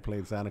play, and I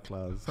played Santa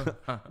Claus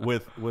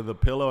with a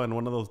pillow and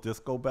one of those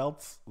disco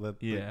belts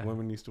that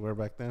women used to wear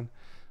back then.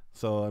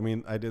 So I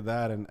mean, I did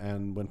that,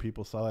 and when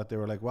people saw that, they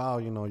were like, "Wow,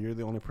 you know, you're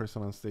the only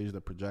person on stage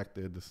that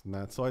projected this and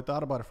that." So I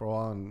thought about it for a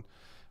while, and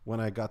when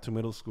I got to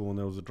middle school and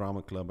there was a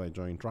drama club, I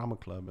joined drama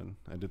club, and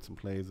I did some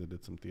plays. I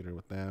did some theater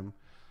with them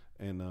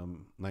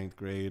in ninth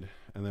grade,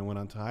 and then went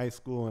on to high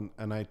school,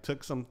 and I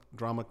took some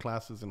drama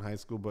classes in high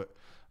school, but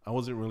I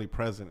wasn't really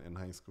present in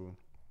high school.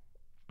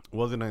 It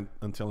wasn't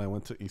until I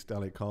went to East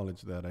LA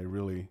College that I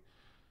really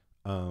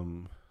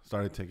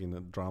started taking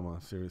the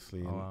drama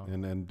seriously,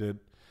 and then did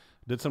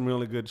some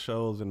really good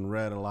shows and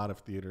read a lot of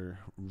theater.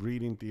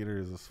 Reading theater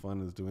is as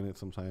fun as doing it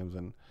sometimes.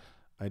 And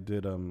I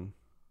did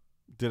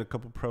a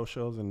couple pro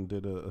shows and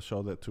did a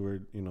show that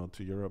toured, you know,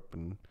 to Europe,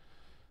 and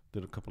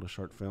did a couple of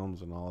short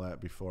films and all that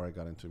before I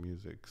got into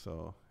music.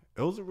 So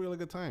it was a really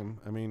good time.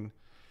 I mean,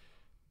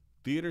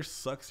 theater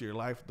sucks your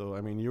life though.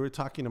 I mean, you were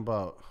talking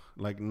about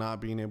like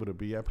not being able to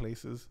be at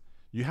places.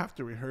 You have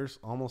to rehearse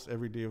almost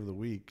every day of the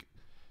week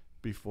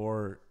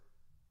before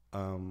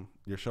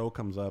your show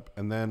comes up,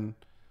 and then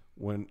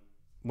when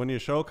your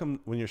show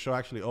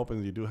actually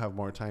opens, you do have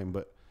more time,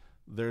 but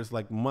there's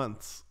like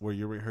months where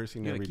you're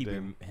rehearsing every day. You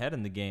gotta keep your head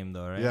in the game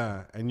though, right?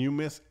 Yeah, and you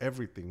miss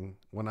everything.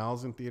 When I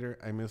was in theater,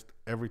 I missed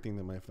everything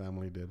that my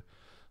family did.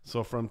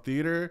 So from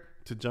theater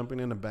to jumping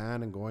in a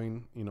band and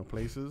going, you know,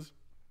 places,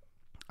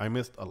 I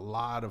missed a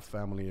lot of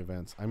family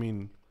events. I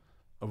mean,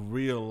 a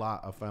real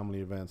lot of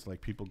family events,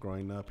 like people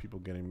growing up, people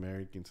getting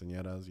married,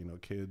 quinceañeras, you know,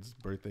 kids,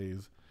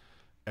 birthdays,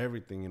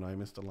 everything. You know, I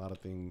missed a lot of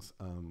things.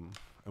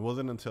 It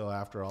wasn't until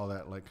after all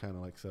that like kind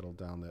of like settled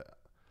down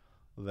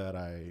that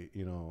I,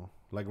 you know,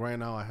 like right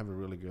now I have a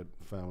really good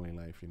family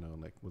life, you know,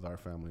 like with our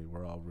family,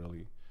 we're all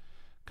really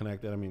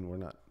connected. I mean,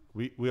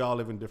 we all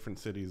live in different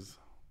cities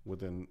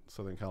within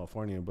Southern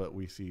California, but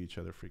we see each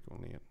other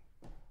frequently, and,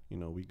 you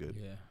know, we good.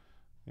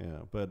 Yeah.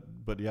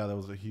 But yeah, that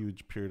was a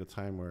huge period of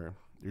time where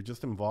you're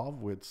just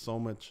involved with so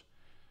much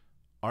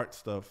art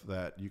stuff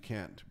that you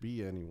can't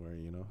be anywhere,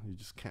 you know, you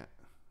just can't.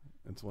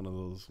 It's one of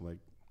those like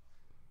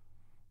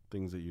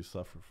things that you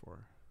suffer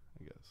for,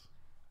 I guess.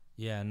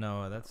 Yeah,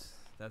 no, that's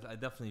I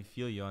definitely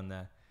feel you on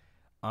that.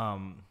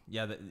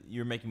 Yeah,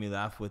 you're making me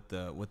laugh with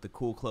the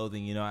cool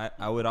clothing. You know,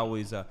 I would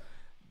always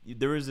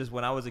there was this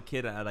when I was a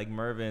kid at like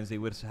Mervyn's, they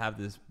would have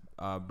this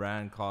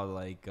brand called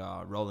like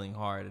Rolling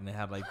Hard, and they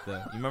had like you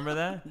remember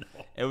that? No.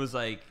 It was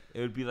like it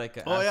would be like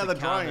the counter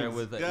drawings.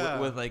 with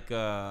like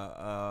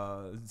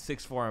a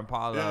 6'4"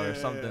 Impala or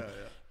something.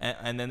 Yeah.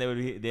 And then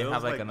they'd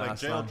have like an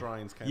jail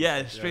drawings kind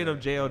of straight up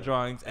jail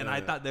drawings, and I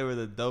thought they were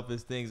the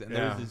dopest things. And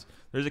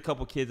there's a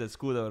couple kids at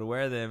school that would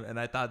wear them, and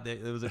I thought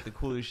it was like the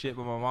coolest shit.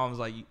 But my mom was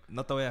like,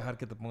 "No te voy a dejar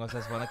que te pongas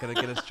eso, van a querer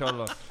que eres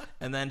cholo."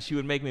 And then she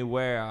would make me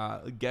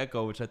wear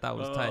Gecko, which I thought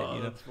was tight,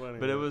 you know. Funny,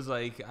 but it was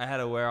like I had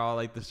to wear all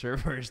like the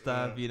surfer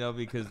stuff, you know,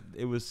 because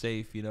it was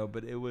safe, you know.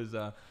 But it was.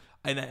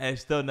 And I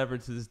still never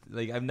to this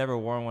like I've never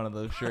worn one of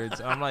those shirts.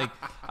 I'm like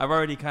I've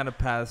already kind of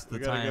passed the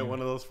time. You gotta get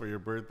one of those for your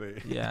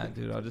birthday. Yeah,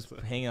 dude, I'll just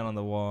hang it on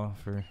the wall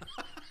for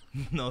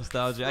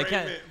nostalgia.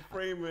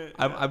 Frame it.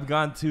 I've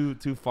gone too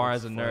far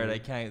as a nerd.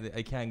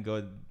 I can't go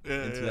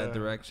into that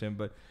direction.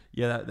 But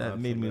yeah, that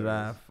made me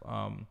laugh.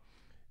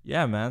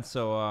 Yeah, man.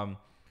 So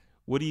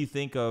what do you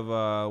think of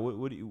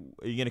what are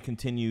you gonna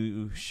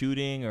continue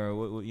shooting, or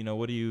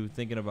what are you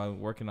thinking about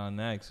working on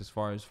next as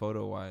far as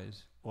photo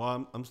wise?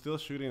 Well, I'm still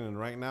shooting, and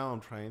right now I'm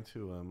trying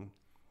to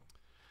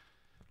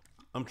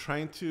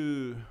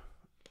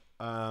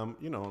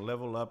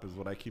level up is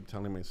what I keep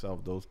telling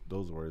myself. Those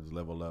words,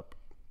 level up.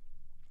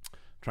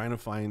 Trying to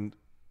find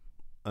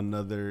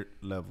another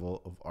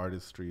level of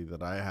artistry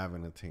that I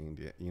haven't attained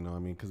yet. You know what I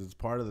mean? Because it's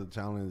part of the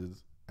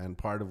challenges and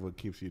part of what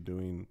keeps you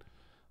doing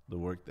the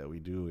work that we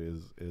do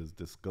is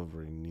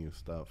discovering new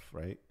stuff,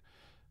 right?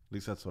 At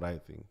least that's what I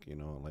think. You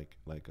know,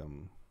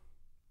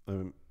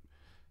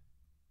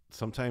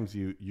 sometimes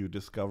you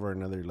discover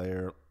another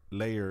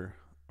layer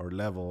or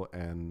level,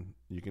 and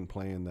you can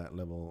play in that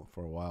level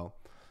for a while.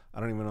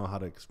 I don't even know how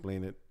to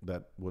explain it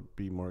that would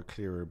be more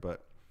clearer,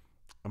 but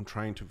I'm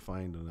trying to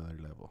find another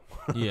level.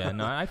 Yeah,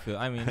 no, I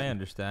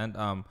understand.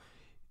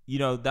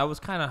 That was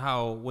kind of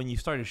how when you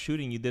started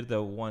shooting, you did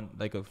the one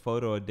like a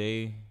photo a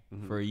day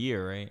for a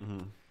year, right?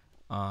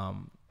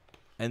 Mm-hmm.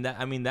 And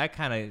that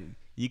kind of,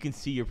 you can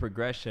see your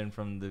progression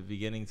from the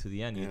beginning to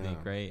the end, you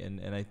think, right?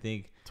 And I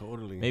think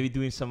totally maybe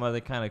doing some other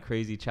kind of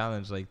crazy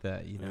challenge like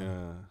that, you know.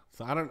 Yeah.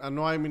 So I don't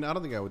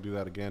think I would do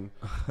that again,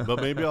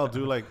 but maybe I'll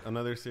do like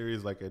another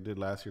series like I did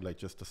last year, like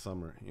just a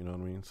summer, you know what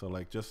I mean? So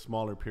like just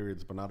smaller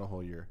periods, but not a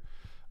whole year.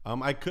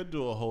 I could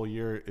do a whole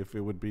year if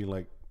it would be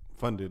like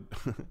funded,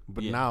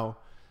 but now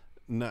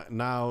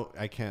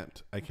I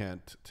can't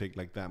take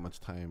like that much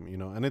time, you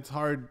know. And it's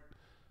hard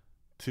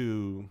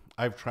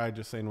I've tried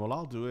just saying, well,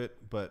 I'll do it,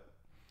 but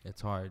it's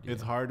hard.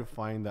 It's hard to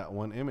find that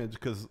one image,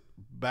 because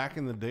back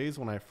in the days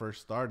when I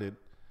first started,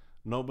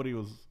 nobody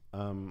was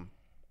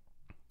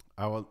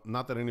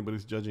not that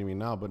anybody's judging me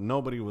now, but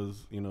nobody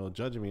was,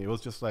 judging me. It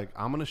was just like,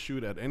 I'm gonna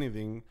shoot at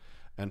anything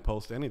and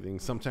post anything.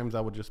 Sometimes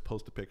I would just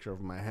post a picture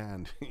of my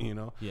hand,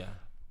 Yeah.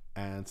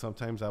 And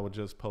sometimes I would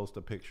just post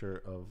a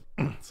picture of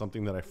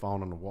something that I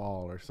found on the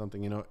wall or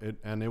something,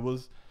 and it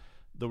was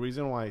the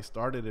reason why I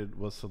started it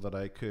was so that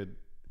I could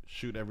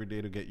shoot every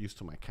day to get used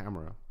to my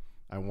camera.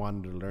 I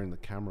wanted to learn the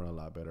camera a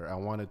lot better. I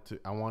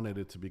wanted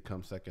it to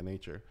become second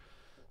nature.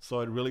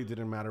 So it really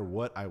didn't matter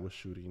what I was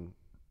shooting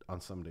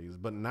on some days.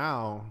 But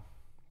now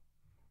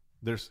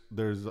there's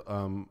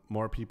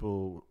more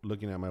people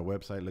looking at my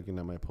website, looking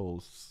at my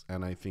posts,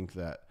 and I think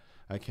that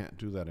I can't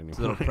do that anymore. It's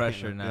a little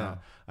pressure now. Yeah,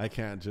 I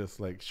can't just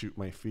like shoot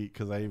my feet,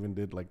 because I even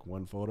did like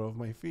one photo of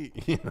my feet,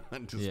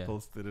 and just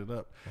posted it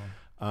up.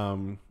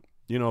 Wow.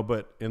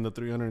 But in the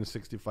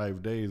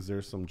 365 days,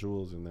 there's some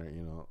jewels in there,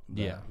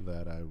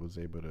 that I was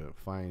able to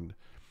find.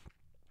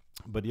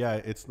 But yeah,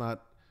 it's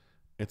not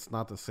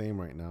the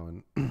same right now.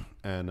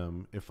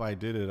 And if I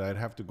did it, I'd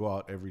have to go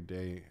out every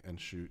day and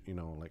shoot,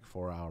 like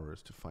 4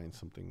 hours to find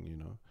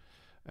something,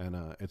 and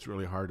it's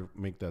really hard to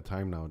make that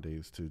time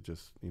nowadays to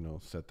just,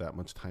 set that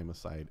much time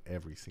aside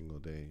every single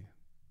day.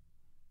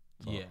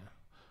 So yeah.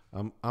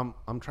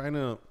 I'm trying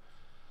to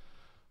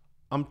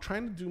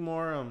do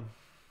more,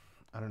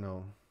 I don't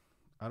know.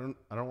 I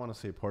don't want to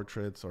say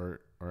portraits or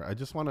I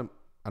just want to,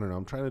 I don't know.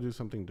 I'm trying to do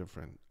something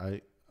different.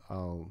 I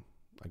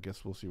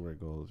guess we'll see where it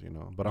goes,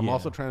 but I'm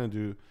also trying to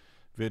do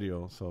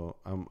video. So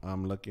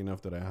I'm lucky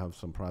enough that I have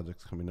some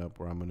projects coming up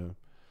where I'm going to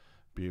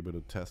be able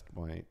to test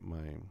my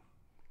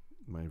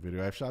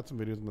video. I've shot some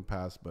videos in the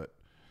past, but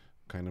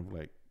kind of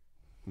like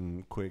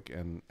quick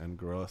and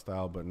guerrilla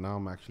style. But now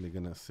I'm actually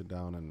going to sit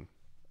down and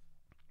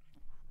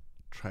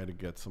try to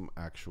get some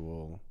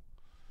actual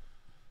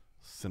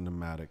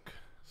cinematic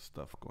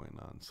stuff going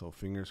on. So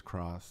fingers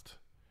crossed.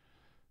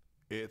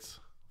 It's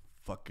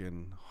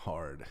fucking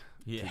hard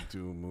to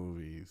do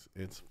movies.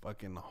 It's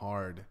fucking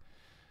hard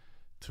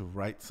to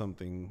write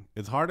something.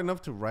 It's hard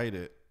enough to write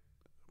it,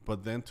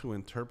 but then to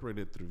interpret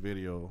it through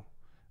video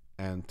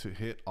and to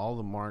hit all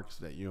the marks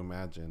that you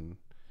imagine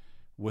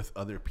with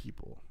other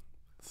people.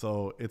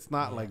 So it's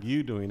not like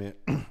you doing it.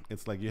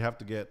 It's like you have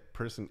to get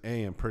person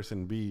A and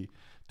person B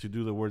to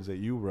do the words that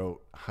you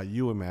wrote, how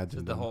you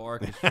imagined them. The whole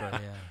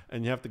orchestra,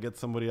 And you have to get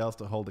somebody else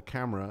to hold the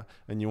camera,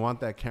 and you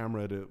want that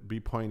camera to be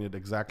pointed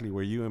exactly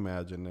where you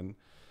imagine. And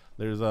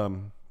there's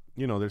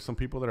there's some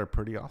people that are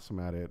pretty awesome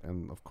at it,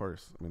 and of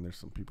course, I mean, there's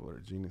some people that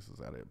are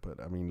geniuses at it.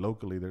 But I mean,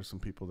 locally, there's some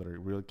people that are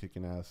really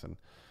kicking ass, and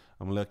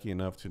I'm lucky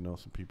enough to know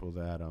some people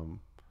that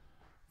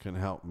can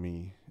help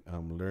me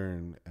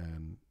learn.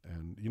 And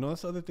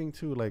that's the other thing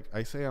too. Like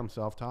I say, I'm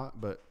self-taught,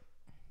 but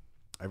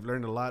I've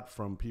learned a lot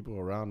from people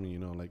around me,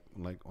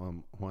 like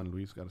Juan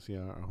Luis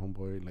Garcia, our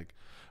homeboy, like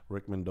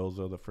Rick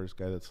Mendoza, the first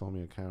guy that sold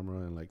me a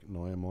camera, and like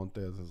Noé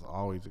Montes is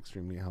always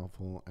extremely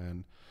helpful.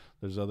 And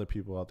there's other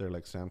people out there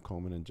like Sam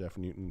Coleman and Jeff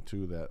Newton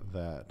too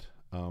that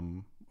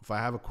if I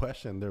have a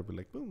question, they'll be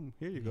like, boom,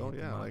 here you go.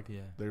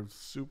 They're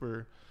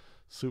super,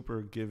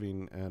 super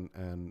giving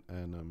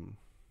and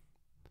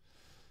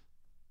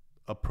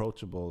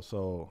approachable.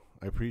 So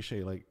I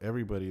appreciate like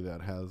everybody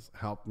that has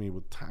helped me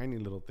with tiny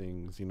little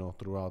things,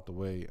 throughout the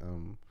way.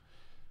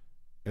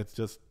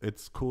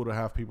 It's cool to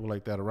have people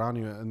like that around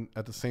you, and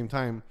at the same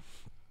time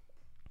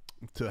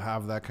to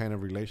have that kind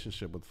of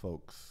relationship with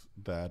folks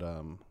that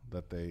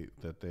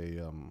they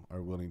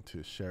are willing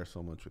to share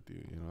so much with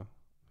you,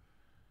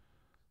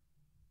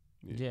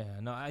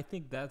 No, I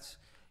think that's,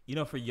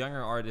 for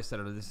younger artists that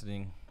are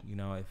listening,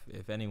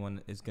 if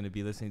anyone is going to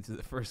be listening to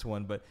the first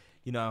one, but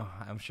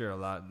I'm sure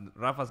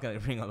Rafa's going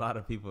to bring a lot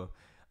of people.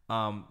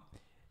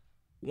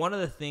 One of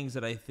the things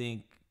that I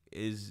think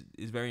is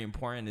very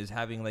important is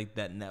having like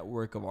that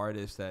network of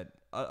artists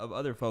of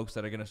other folks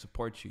that are going to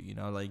support you.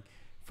 Like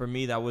for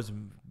me, that was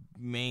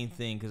main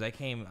thing, because I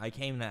came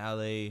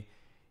to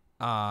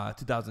LA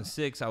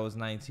 2006. I was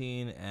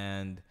 19,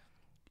 and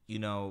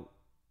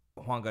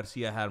Juan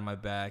Garcia had my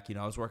back.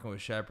 I was working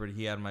with Shepard.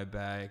 He had my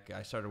back.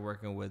 I started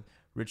working with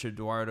Richard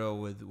Eduardo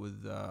with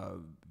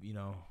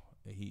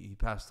he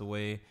passed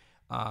away,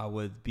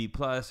 with B+,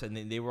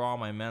 and they were all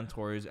my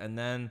mentors. And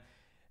then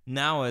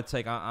now it's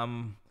like I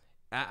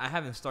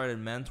haven't started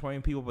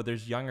mentoring people, but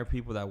there's younger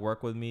people that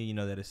work with me,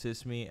 that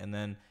assist me. And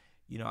then,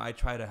 I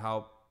try to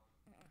help,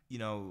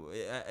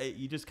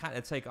 you just kind of,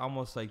 it's like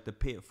almost like the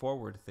pay it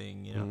forward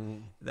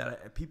thing,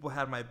 that people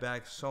had my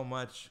back so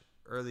much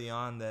early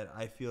on that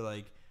I feel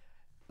like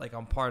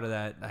I'm part of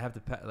that. I have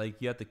to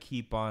you have to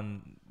keep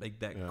on like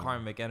that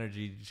karmic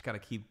energy. You just got to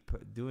keep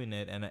doing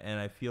it. And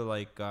I feel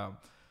like,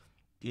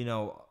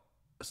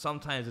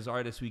 sometimes as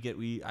artists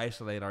we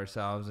isolate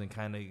ourselves and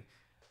kind of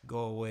go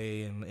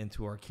away and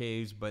into our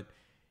caves, but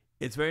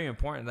it's very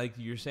important. Like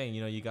you're saying,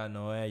 you got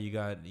Noé, you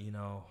got,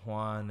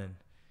 Juan and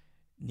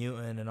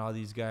Newton and all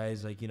these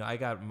guys. Like, I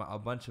got a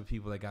bunch of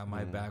people that got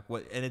my back.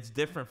 And it's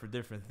different for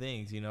different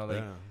things,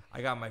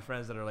 I got my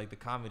friends that are like the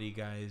comedy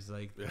guys,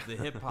 like the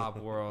hip hop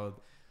world,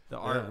 the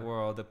art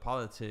world, the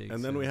politics.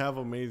 And then we have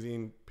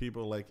amazing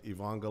people like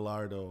Yvonne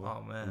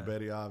Gallardo, and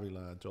Betty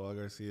Avila, Joel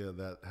Garcia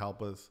that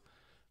help us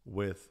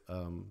with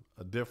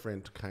a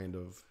different kind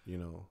of,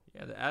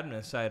 the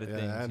admin side of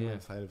things.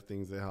 Admin side of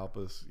things. They help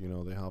us,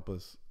 they help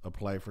us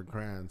apply for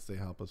grants. They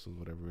help us with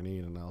whatever we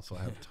need. And I also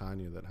have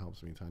Tanya that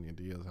helps me. Tanya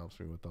Diaz helps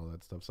me with all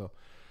that stuff. So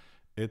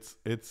it's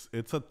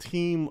a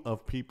team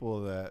of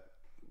people that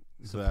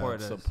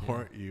support us,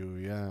 support you.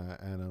 Yeah.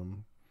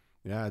 And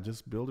yeah,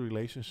 just build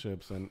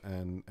relationships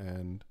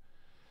and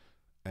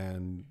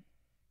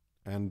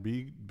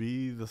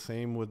be the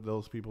same with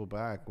those people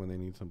back when they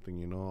need something,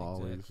 you know.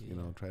 Always, you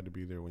know, try to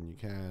be there when you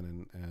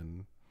can,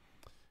 and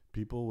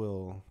people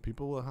will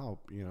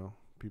help, you know.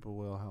 People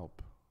will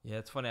help. Yeah,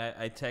 it's funny.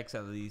 I text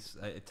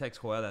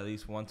Joel at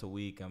least once a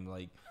week. I'm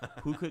like,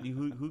 who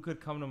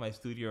could come to my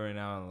studio right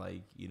now and,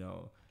 like, you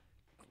know,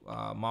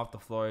 mop the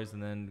floors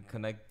and then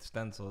connect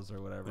stencils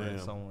or whatever.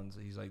 And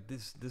he's like,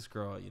 this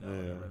girl, you know,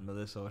 whatever,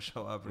 Melissa will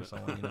show up or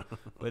someone, you know.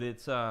 But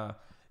it's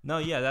no,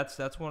 yeah,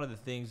 that's one of the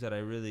things that I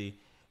really,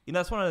 you know,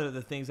 that's one of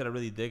the things that I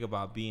really dig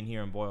about being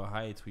here in Boyle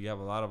Heights, where you have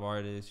a lot of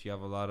artists, you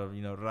have a lot of,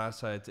 you know,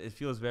 raza. It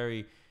feels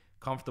very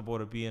comfortable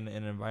to be in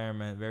an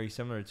environment very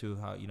similar to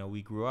how, you know,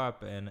 we grew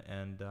up, and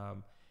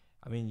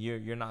I mean,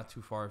 you're not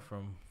too far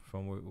from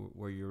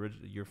where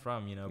you're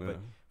from, you know. But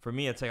for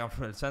me, it's like I'm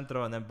from El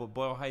Centro, and then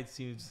Boyle Heights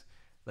seems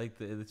like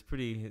it's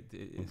pretty,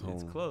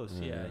 it's close,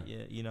 yeah,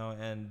 you know.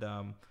 And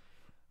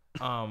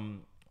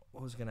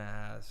what was I gonna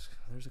ask?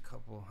 There's a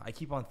couple. I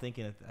keep on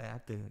thinking. I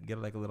have to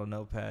get like a little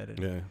notepad.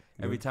 And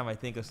every time I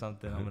think of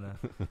something, I'm gonna.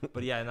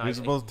 But yeah, no. We're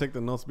supposed to take the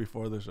notes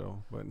before the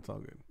show, but it's all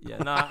good. Yeah,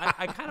 no.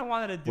 I kind of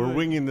wanted to do. We're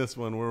winging this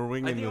one. We're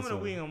winging this one. I think I'm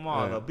gonna wing them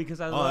all though, because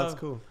I love. Oh, that's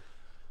cool.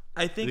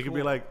 I think it could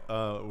be like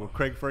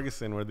Craig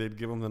Ferguson, where they'd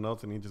give him the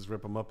notes and he'd just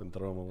rip them up and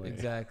throw them away.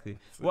 Exactly.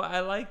 Well,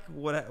 I like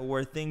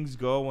where things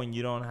go when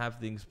you don't have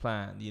things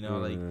planned. You know,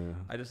 like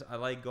I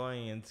like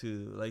going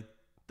into like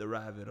the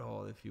rabbit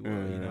hole, if you will.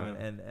 You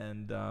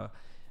know,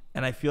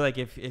 and I feel like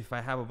if I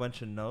have a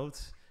bunch of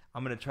notes,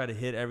 I'm gonna try to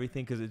hit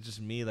everything, because it's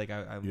just me. Like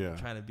I'm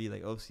trying to be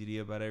like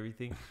OCD about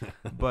everything.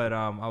 But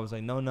I was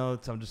like, no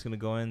notes. I'm just gonna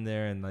go in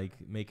there and like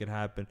make it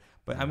happen.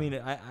 But I mean,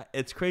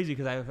 it's crazy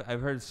because I've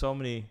heard so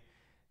many.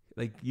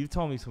 Like, you've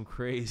told me some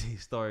crazy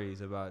stories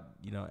about,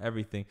 you know,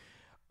 everything.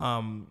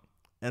 And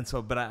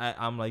so, but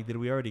I'm like, did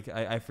we already,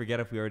 I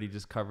forget if we already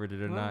just covered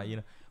it or not, you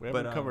know. We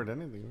haven't covered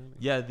anything, really.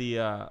 Yeah,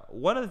 the,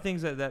 one of the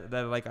things that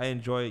like, I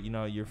enjoy, you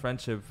know, your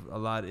friendship a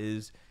lot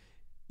is,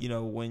 you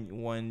know,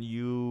 when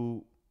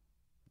you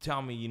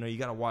tell me, you know, you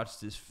got to watch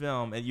this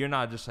film, and you're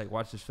not just like,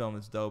 watch this film,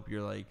 it's dope.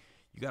 You're like,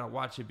 you got to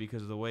watch it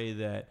because of the way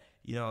that,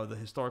 you know, the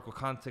historical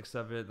context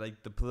of it,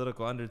 like the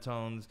political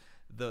undertones,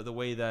 the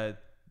way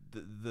that,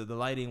 the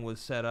lighting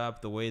was set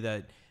up, the way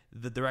that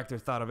the director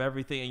thought of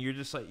everything, and you're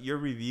just like, your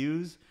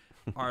reviews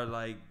are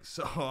like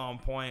so on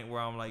point,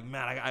 where I'm like,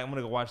 man, I'm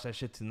gonna go watch that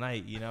shit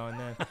tonight, you know. And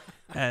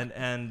then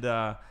and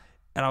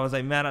I was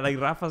like, man,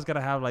 like Rafa's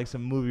gotta have like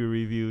some movie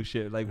review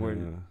shit, like where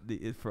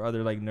for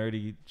other like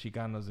nerdy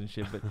Chicanos and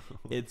shit. But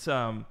it's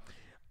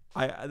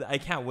I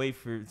can't wait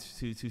to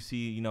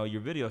see, you know,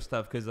 your video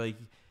stuff, because like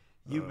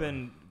you've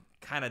been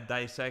kind of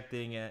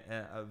dissecting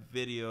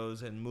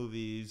videos and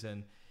movies,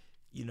 and,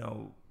 you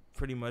know,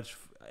 pretty much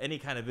any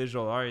kind of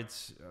visual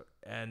arts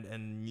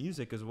and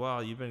music as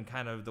well. You've been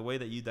kind of, the way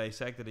that you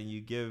dissect it and you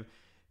give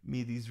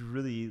me these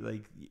really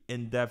like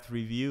in-depth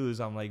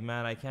reviews, I'm like,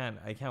 man, I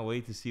can't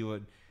wait to see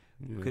what,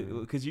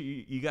 because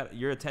you got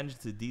your attention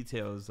to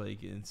detail is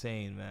like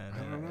insane, man. I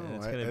don't know.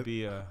 It's gonna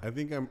be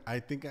I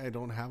think I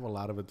don't have a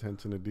lot of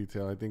attention to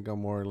detail. I think I'm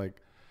more like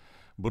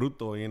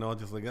bruto, you know,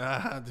 just like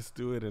just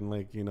do it, and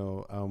like, you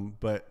know,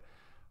 but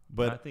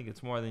I think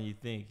it's more than you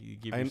think. You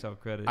give yourself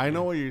credit. I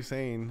know what you're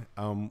saying.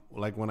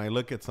 Like when I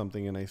look at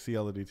something and I see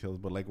all the details,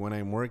 but like when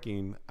I'm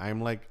working, I'm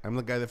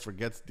the guy that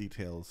forgets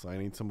details. So I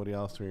need somebody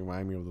else to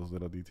remind me of those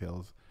little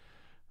details.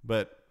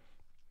 But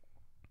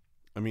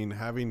I mean,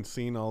 having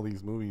seen all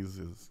these movies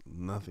is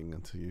nothing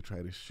until you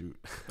try to shoot.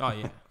 Oh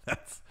yeah,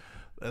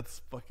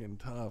 that's fucking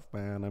tough,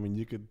 man. I mean,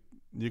 you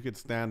could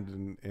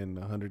stand in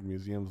 100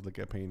 museums, look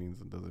at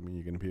paintings, and doesn't mean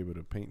you're gonna be able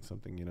to paint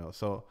something, you know.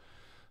 So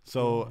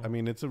I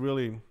mean, it's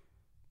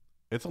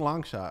a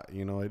long shot,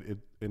 you know.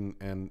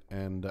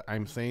 And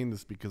I'm saying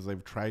this because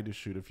I've tried to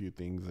shoot a few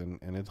things,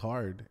 and it's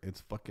hard.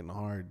 It's fucking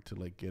hard to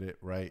like get it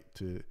right,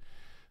 to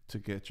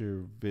get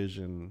your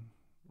vision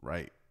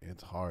right.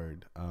 It's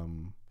hard.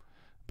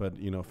 But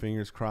you know,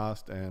 fingers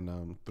crossed,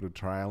 and through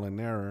trial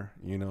and error,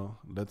 you know,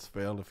 let's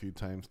fail a few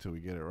times till we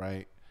get it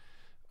right.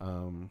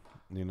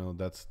 You know,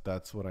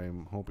 that's what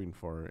I'm hoping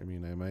for. I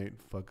mean, I might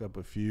fuck up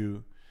a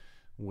few,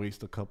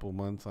 waste a couple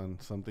months on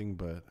something,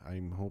 but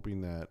I'm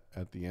hoping that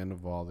at the end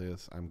of all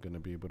this, I'm going to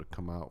be able to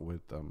come out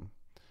with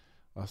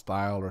a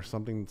style or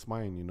something that's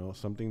mine, you know,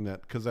 something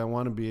that, because I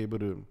want to be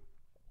able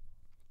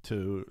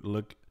to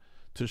look,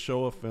 to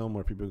show a film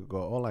where people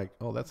go,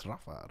 oh, that's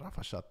Rafa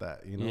shot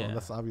that, you know.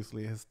 That's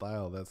obviously his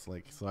style. That's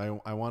like,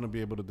 so I want to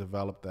be able to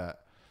develop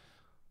that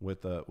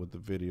with the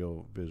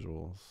video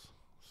visuals.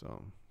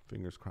 So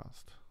fingers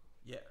crossed.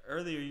 Yeah,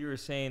 earlier you were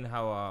saying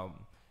how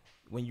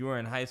when you were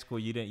in high school,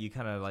 you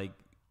kind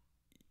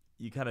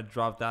of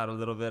dropped out a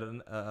little bit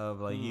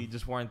of like you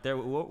just weren't there.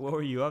 What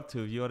were you up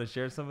to? If you want to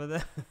share some of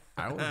that,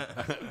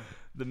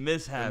 the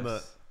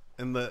mishaps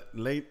in the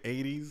late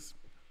 '80s.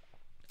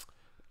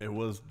 It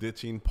was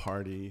ditching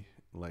party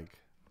like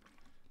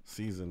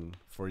season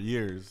for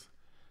years,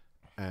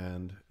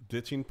 and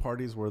ditching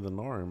parties were the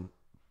norm.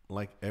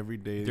 like every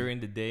day during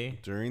the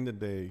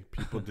day,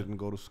 people didn't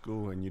go to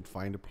school, and you'd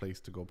find a place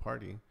to go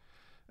party.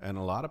 And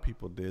a lot of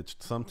people did.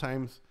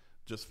 Sometimes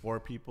just 4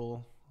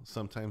 people,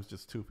 sometimes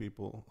just 2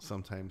 people,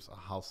 sometimes a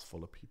house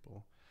full of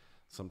people.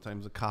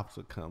 Sometimes the cops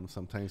would come.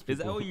 Sometimes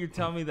people... Is that what you're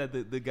telling me, that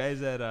the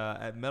guys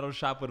at Metal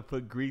Shop would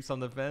put grease on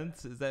the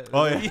fence? Is that...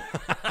 Oh,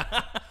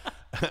 yeah.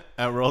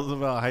 At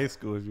Roosevelt High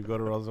School, if you go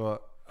to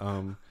Roosevelt,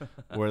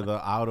 where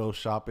the auto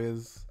shop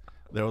is,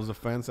 there was a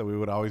fence that we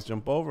would always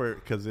jump over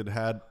because it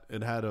had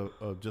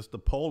just a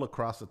pole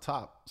across the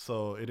top,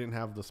 so it didn't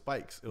have the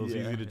spikes. It was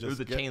easy to just... It was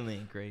a chain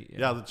link, right?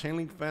 Yeah, the chain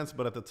link fence,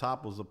 but at the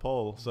top was a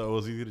pole, so it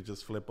was easy to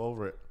just flip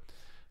over it.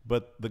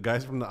 But the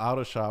guys from the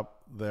auto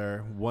shop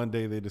there, one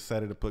day they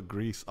decided to put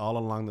grease all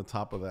along the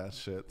top of that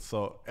shit.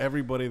 So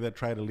everybody that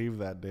tried to leave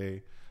that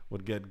day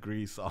would get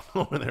grease all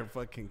over their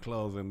fucking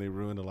clothes, and they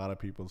ruined a lot of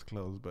people's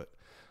clothes. But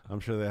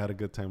I'm sure they had a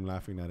good time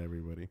laughing at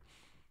everybody.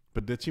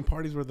 But ditching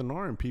parties were the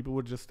norm. People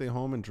would just stay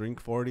home and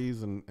drink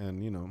 40s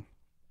and you know,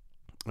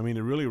 I mean,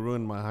 it really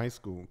ruined my high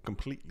school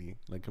completely,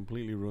 like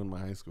completely ruined my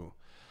high school.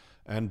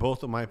 And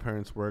both of my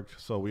parents worked,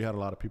 so we had a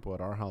lot of people at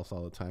our house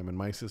all the time. And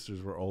my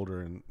sisters were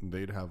older, and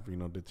they'd have, you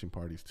know, ditching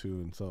parties too.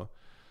 And so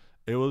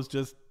it was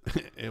just,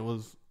 it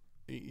was,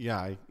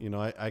 yeah,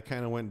 I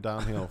kind of went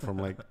downhill from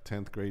like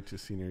 10th grade to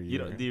senior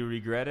year. Do you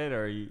regret it,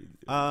 or you?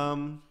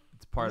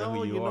 It's part of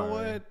who you are. No, you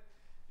know what?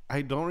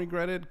 I don't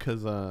regret it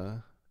because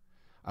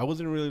I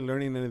wasn't really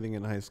learning anything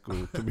in high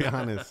school, to be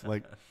honest.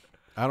 Like,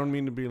 I don't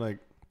mean to be like,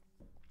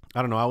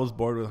 I don't know. I was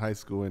bored with high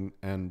school,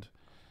 and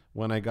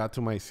when I got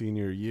to my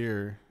senior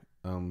year,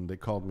 they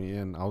called me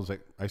in. I was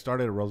like, I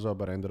started at Roosevelt,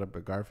 but I ended up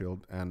at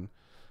Garfield. And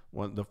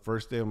the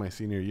first day of my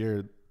senior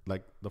year,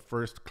 like the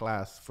first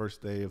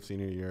day of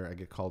senior year, I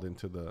get called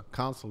into the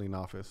counseling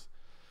office,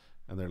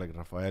 and they're like,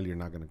 Rafael, you're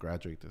not going to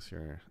graduate this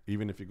year.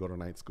 Even if you go to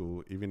night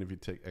school, even if you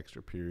take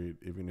extra period,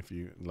 even if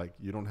you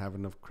you don't have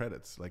enough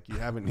credits, like you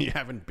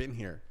haven't been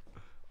here.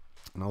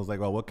 And I was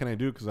like, well, what can I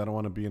do? Because I don't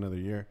want to be another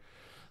year.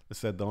 They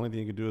said the only thing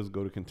you can do is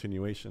go to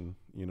continuation.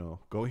 You know,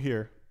 go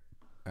here.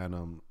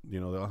 And, you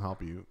know, they'll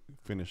help you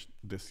finish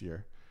this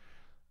year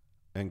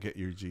and get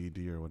your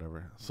GED or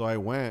whatever. So I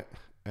went,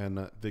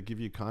 and they give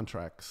you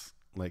contracts.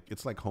 Like,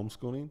 it's like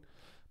homeschooling,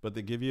 but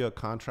they give you a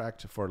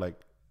contract for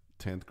like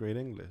 10th grade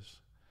English,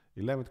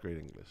 11th grade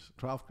English,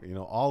 12th grade, you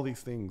know, all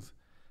these things.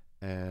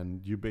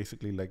 And you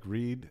basically like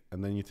read,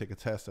 and then you take a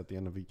test at the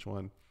end of each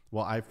one.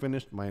 Well, I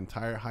finished my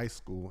entire high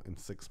school in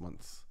 6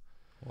 months.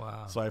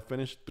 Wow. So I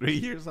finished 3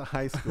 years of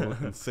high school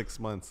in 6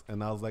 months,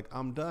 and I was like,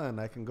 I'm done.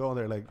 I can go. And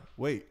they're like,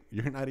 wait,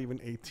 you're not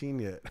even 18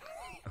 yet.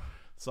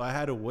 So I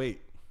had to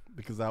wait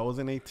because I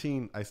wasn't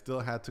 18. I still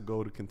had to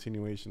go to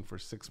continuation for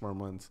 6 more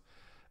months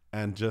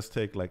and just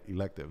take like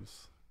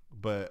electives.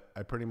 But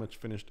I pretty much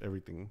finished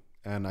everything,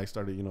 and I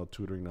started, you know,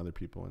 tutoring other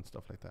people and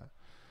stuff like that.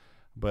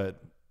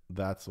 But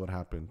that's what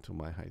happened to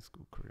my high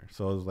school career.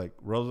 So it was like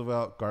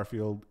Roosevelt,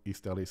 Garfield,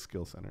 East LA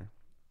Skill Center,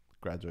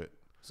 graduate.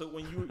 So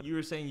when you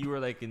were saying you were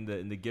like in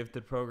the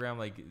gifted program,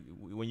 like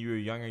when you were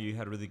younger, you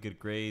had really good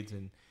grades,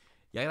 and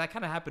yeah, that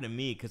kind of happened to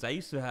me because I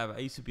used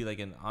to be like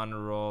an honor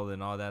roll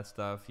and all that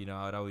stuff. You know,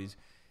 I'd always,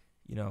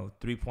 you know,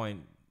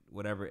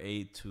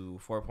 3.8 to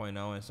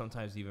 4.0, and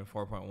sometimes even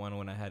 4.1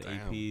 when I had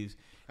APs,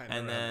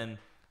 and then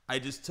I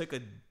just took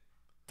a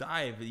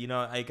dive. You know,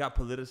 I got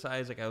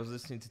politicized. Like I was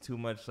listening to too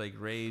much like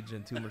Rage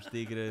and Too Much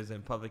Tigres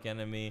and Public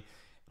Enemy,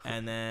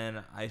 and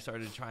then I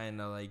started trying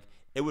to like.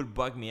 It would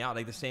bug me out,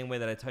 like the same way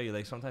that I tell you,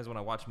 like sometimes when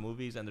I watch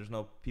movies and there's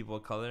no people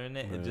of color in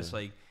it, it just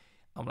like,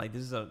 I'm like,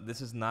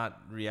 this is not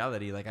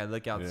reality. Like I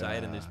look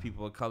outside and there's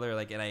people of color,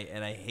 like, and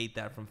I hate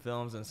that from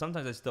films. And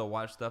sometimes I still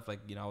watch stuff like,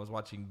 you know, I was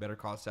watching Better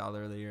Call Saul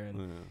earlier,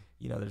 and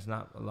you know, there's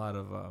not a lot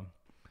of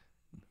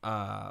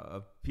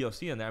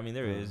POC in there. I mean,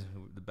 there is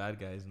the bad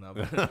guys now,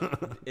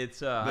 but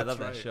it's I love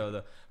that show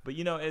though. But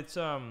you know, it's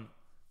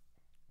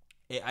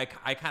I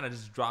kind of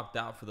just dropped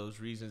out for those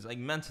reasons, like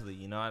mentally,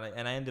 you know,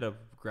 and I ended up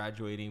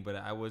graduating, but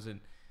I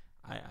wasn't,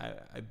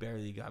 I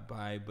barely got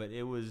by, but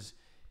it was,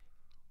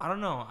 I don't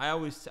know. I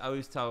always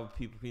tell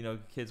people, you know,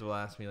 kids will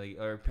ask me like,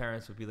 or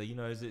parents would be like, you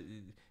know, is it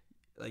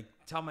like,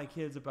 tell my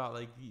kids about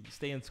like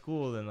stay in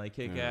school and like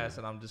kick ass.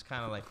 And I'm just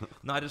kind of like,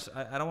 no,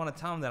 I don't want to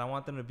tell them that. I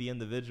want them to be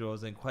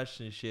individuals and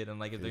question shit. And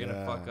like, if they're going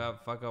to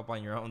fuck up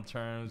on your own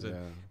terms.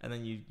 And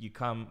then you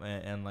come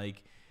and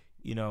like,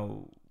 you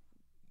know,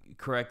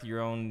 correct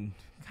your own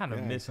kind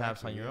of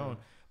mishaps on your own.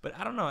 But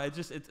I don't know.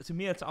 To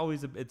me, it's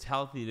always it's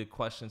healthy to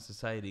question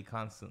society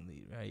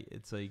constantly, right?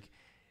 It's like,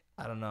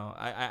 I don't know.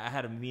 I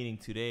had a meeting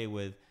today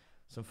with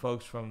some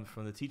folks from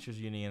the teachers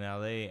union in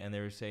LA, and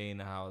they were saying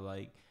how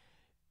like,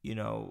 you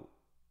know,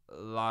 a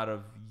lot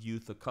of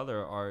youth of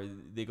color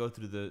they go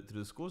through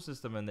the school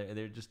system and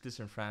they're just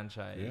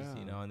disenfranchised,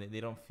 you know, and they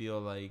don't feel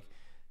like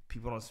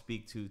people don't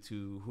speak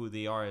to who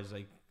they are as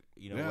like,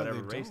 you know,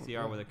 whatever race they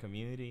are with a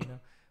community, you know.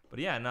 But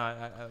yeah,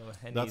 no,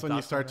 that's when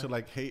you start to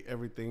like hate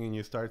everything, and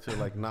you start to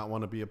like not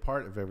want to be a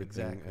part of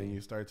everything. Exactly. And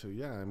you start to,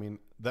 I mean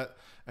that.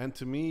 And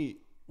to me,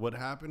 what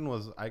happened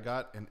was I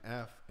got an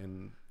F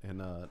in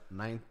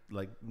ninth,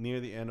 like near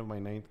the end of my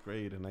ninth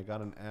grade, and I got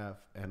an F,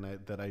 and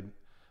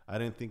I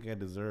didn't think I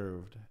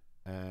deserved.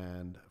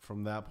 And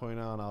from that point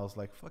on, I was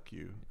like, fuck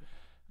you.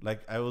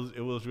 Like it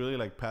was really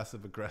like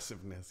passive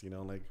aggressiveness, you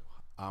know, like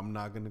I'm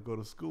not going to go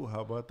to school.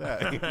 How about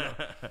that? You know?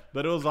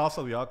 But it was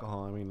also the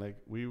alcohol. I mean, like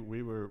we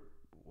were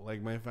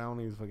like my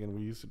family's fucking,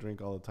 we used to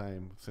drink all the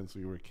time since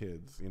we were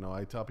kids. You know,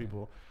 I tell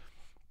people,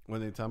 when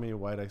they tell me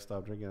why'd I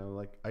stop drinking, I'm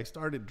like, I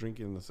started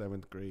drinking in the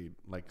 7th grade.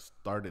 Like,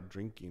 started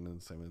drinking in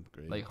 7th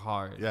grade. Like,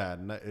 hard. Yeah,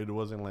 it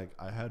wasn't like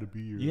I had a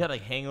beer. You had,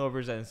 like,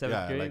 hangovers in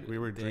 7th grade? Yeah, like, we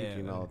were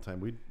drinking all the time.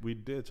 We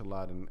did a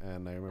lot,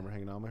 and I remember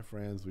hanging out with my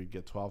friends. We'd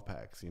get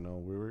 12-packs, you know.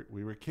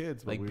 We were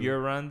kids. But like, beer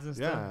runs and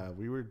stuff? Yeah,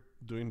 we were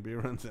doing beer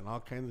runs and all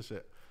kinds of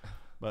shit.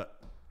 But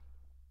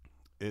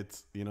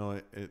it's, you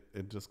know,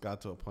 it just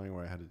got to a point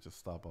where I had to just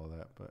stop all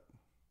that. But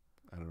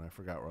I don't know. I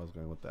forgot where I was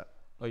going with that.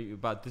 Oh,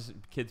 about this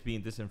kids being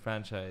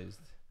disenfranchised.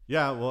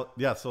 Yeah, well,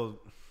 yeah.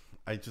 So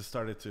I just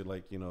started to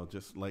like, you know,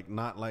 just like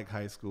not like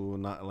high school,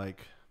 not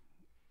like,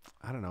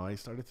 I don't know. I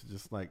started to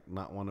just like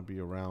not want to be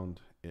around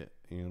it,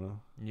 you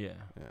know? Yeah.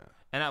 Yeah.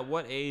 And at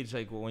what age,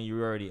 like when you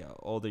were already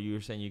older, you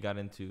were saying you got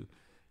into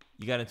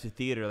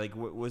theater. Like,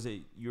 was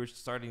it you were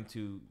starting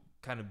to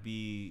kind of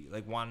be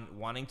like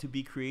wanting to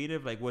be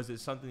creative? Like, was it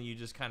something you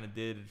just kind of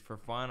did for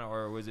fun,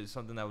 or was it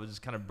something that was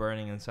just kind of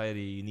burning inside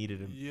you? You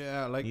needed to.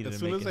 Yeah, like as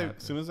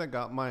soon as I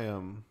got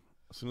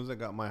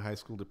my high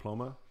school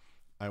diploma,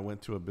 I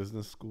went to a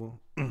business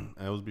school. And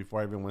it was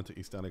before I even went to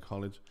East LA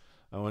College.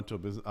 I went to a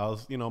business. I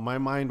was, you know, my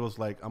mind was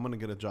like, I'm gonna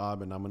get a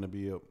job and I'm gonna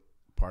be a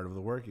part of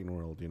the working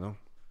world. You know,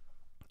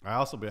 I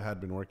also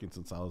had been working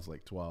since I was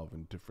like 12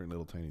 in different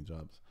little tiny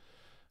jobs.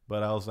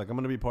 But I was like, I'm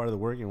gonna be part of the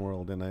working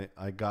world, and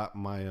I got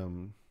my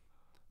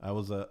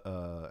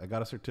I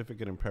got a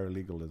certificate in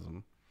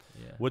paralegalism,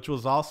 which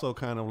was also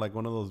kind of like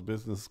one of those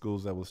business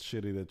schools that was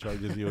shitty that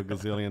charges you $1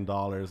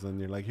 gazillion, and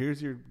you're like,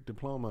 here's your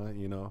diploma,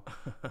 you know.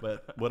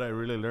 But what I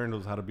really learned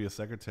was how to be a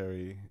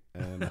secretary,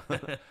 and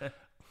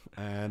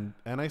and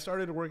I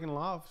started working in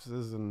law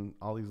offices and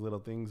all these little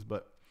things,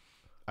 but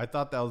I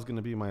thought that was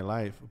gonna be my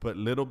life. But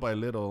little by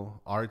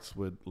little, arts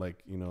would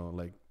like, you know,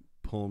 like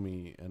pull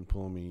me, and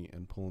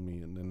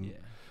then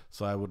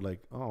so I would like,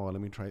 oh, well,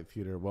 let me try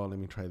theater, well, let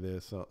me try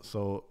this,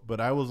 so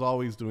but I was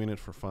always doing it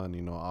for fun,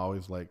 you know,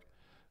 always like,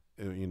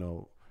 you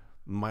know,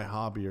 my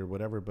hobby or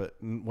whatever. But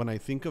when I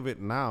think of it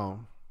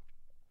now,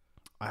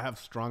 I have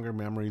stronger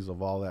memories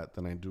of all that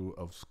than I do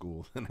of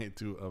school, than I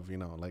do of, you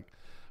know,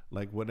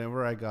 like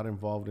whenever I got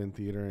involved in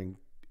theater,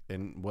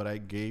 and what I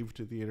gave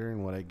to theater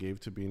and what I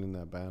gave to being in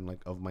that band, like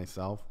of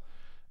myself,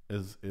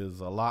 is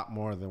a lot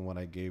more than what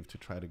I gave to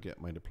try to get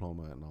my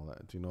diploma and all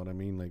that. Do you know what I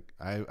mean? Like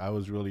I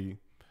was really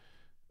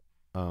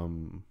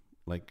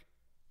like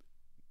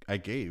I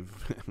gave.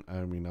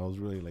 I mean, I was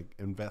really like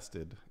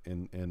invested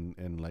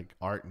in like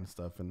art and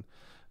stuff, and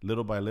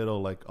little by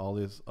little, like all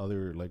this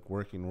other like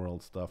working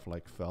world stuff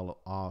like fell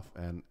off,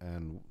 and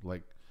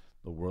like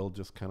the world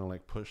just kind of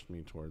like pushed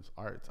me towards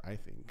arts, I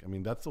think. I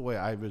mean, that's the way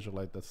I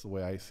visualize, that's the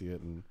way I see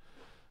it. And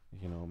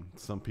you know,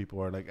 some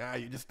people are like,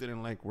 you just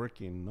didn't like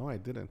working. No, I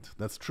didn't.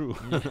 That's true.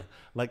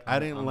 Like I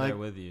didn't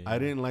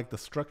like the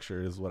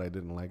structure is what I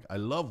didn't like. I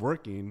love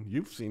working.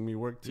 You've seen me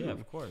work too. Yeah,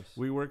 of course.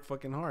 We work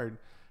fucking hard.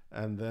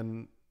 And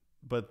then,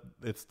 but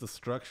it's the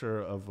structure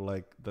of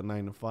like the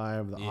 9 to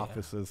 5, the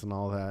offices and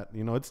all that.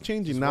 You know, it's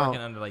changing now.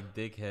 Working under like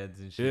dickheads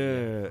and shit.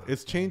 Yeah,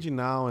 it's changing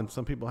now, and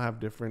some people have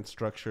different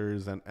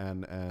structures,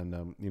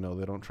 and you know,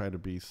 they don't try to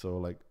be so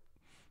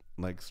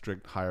like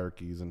strict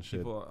hierarchies and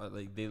shit. People are,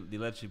 like they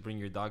let you bring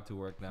your dog to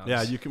work now.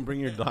 Yeah, you can bring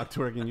your dog to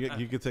work, and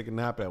you can take a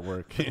nap at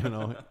work. You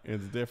know,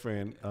 it's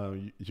different.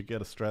 You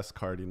get a stress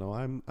card. You know,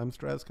 I'm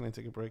stressed. Can I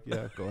take a break?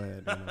 Yeah, go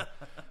ahead. You know?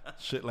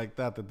 Shit like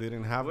that they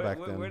didn't have back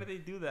then. Where did they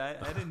do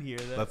that? I didn't hear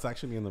that. That's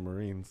actually in the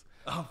Marines.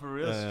 Oh, for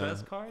real?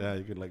 Stress card? Yeah,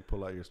 you could like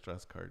pull out your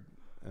stress card.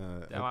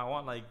 Damn, I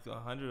want like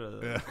 100 of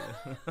those.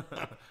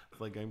 Yeah.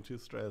 It's like, I'm too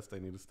stressed, I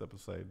need to step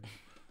aside.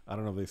 I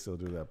don't know if they still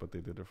do that, but they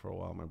did it for a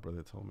while. My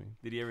brother told me.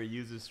 Did he ever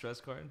use his stress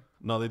card?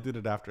 No, they did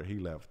it after he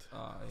left.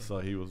 Oh, yeah. So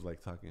he was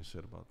like talking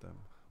shit about them.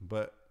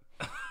 But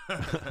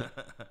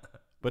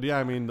but yeah,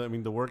 I mean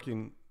the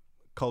working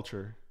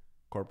culture,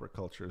 corporate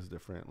culture is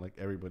different. Like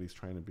everybody's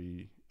trying to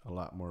be a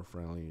lot more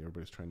friendly.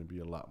 Everybody's trying to be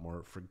a lot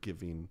more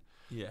forgiving.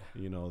 Yeah.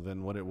 You know,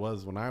 than what it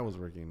was when I was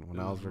working. When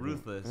I was working,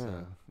 ruthless.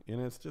 Yeah.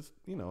 And it's just,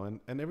 you know,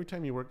 and every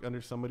time you work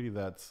under somebody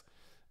that's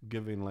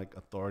giving like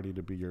authority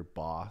to be your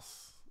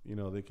boss, you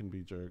know, they can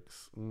be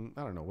jerks.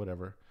 I don't know,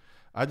 whatever.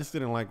 I just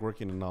didn't like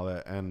working and all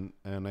that. And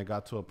I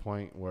got to a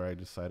point where I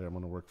decided I'm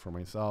going to work for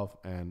myself.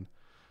 And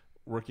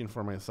working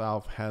for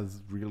myself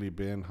has really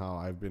been how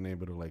I've been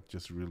able to like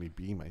just really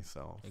be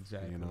myself.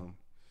 Exactly. You know,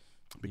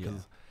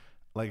 because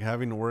like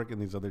having to work in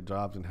these other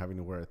jobs and having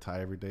to wear a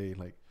tie every day,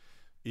 like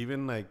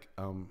even like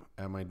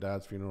at my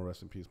dad's funeral,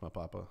 rest in peace, my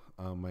papa,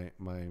 my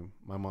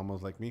mom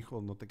was like,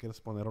 mijo, no te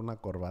quieres poner una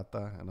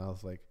corbata? And I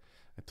was like,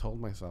 I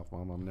told myself,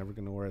 Mom, I'm never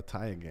going to wear a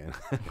tie again.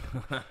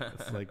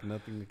 It's like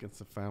nothing against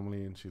the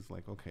family. And she's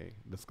like, okay,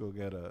 let's go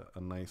get a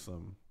nice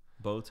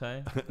Bow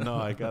tie? No,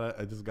 I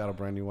just got a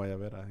brand new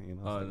guayabera. You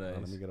know. Oh, So, nice.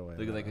 let me get a guayabera.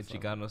 Looking like a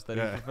Chicano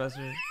studies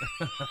professor.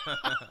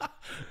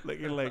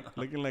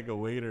 looking like a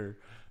waiter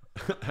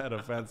at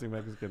a fancy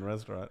Mexican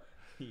restaurant.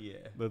 Yeah.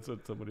 That's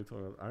what somebody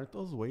told me. Aren't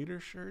those waiter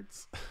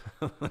shirts?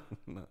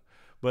 No.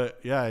 But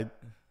yeah,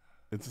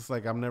 it's just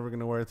like I'm never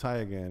gonna wear a tie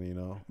again. You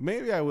know,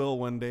 maybe I will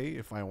one day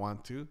if I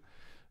want to.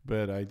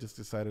 But I just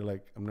decided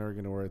like I'm never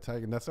gonna wear a tie,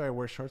 and that's why I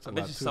wear shorts a lot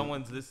too. I bet you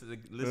someone's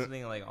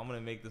listening like I'm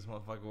gonna make this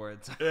motherfucker wear a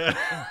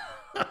tie.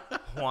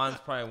 Juan's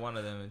probably one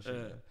of them and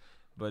shit.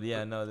 But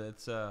yeah, no,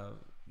 that's no,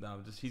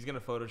 just he's gonna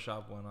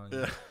Photoshop one on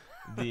you.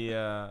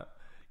 The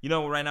you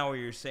know, right now what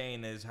you're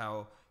saying is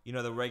how, you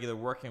know, the regular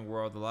working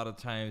world, a lot of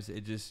times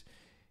it just,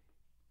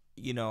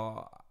 you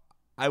know,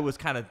 I was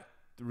kind of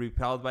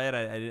repelled by it.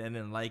 I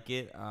didn't like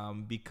it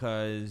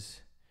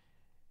because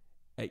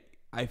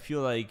I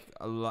feel like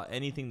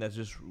anything that's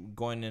just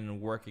going in and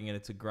working and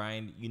it's a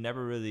grind, you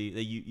never really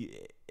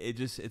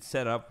it's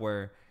set up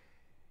where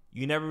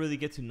you never really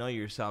get to know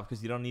yourself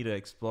because you don't need to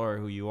explore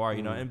who you are,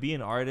 you know. And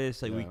being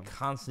artists, like we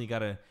constantly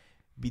gotta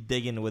be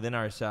digging within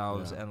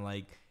ourselves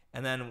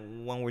and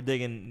then when we're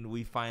digging,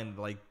 we find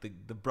like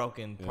the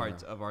broken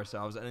parts of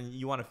ourselves, and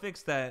you want to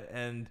fix that.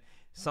 And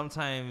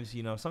sometimes,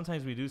 you know,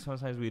 sometimes we do,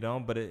 sometimes we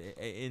don't. But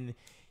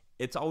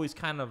it's always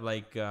kind of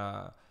like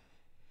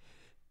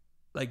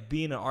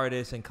being an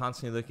artist and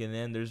constantly looking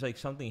in, there's like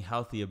something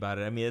healthy about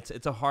it. I mean, it's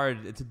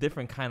a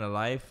different kind of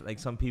life. Like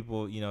some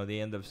people, you know, they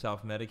end up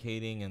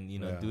self-medicating and, you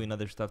know, doing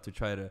other stuff to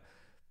try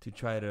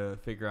to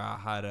figure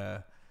out how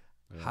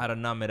to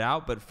numb it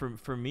out. But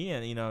for me,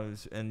 and, you know,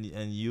 and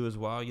you as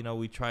well, you know,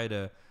 we try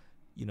to,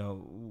 you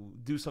know,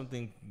 do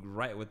something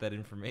right with that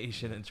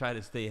information and try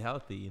to stay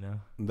healthy, you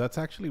know. That's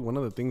actually one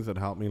of the things that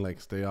helped me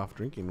like stay off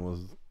drinking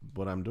was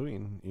what I'm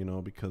doing, you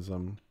know, because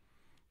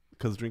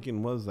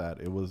drinking was that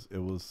it was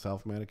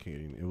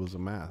self-medicating. It was a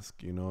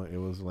mask, you know. It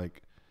was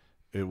like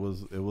it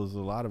was a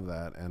lot of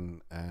that,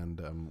 and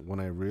when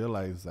I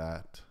realized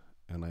that,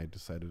 and I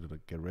decided to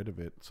get rid of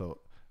it, so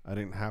I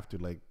didn't have to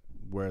like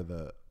wear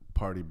the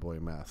party boy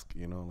mask,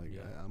 you know, like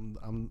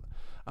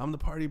I'm the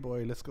party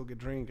boy, let's go get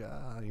drink,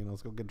 you know,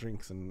 let's go get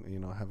drinks and, you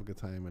know, have a good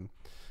time. And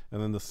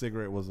then the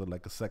cigarette was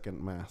like a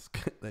second mask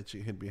that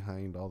you hid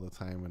behind all the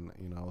time, and,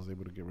 you know, I was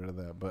able to get rid of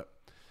that.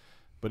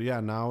 But yeah,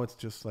 now it's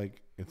just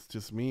like, it's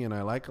just me. And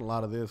I like a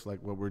lot of this,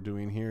 like what we're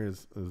doing here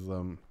is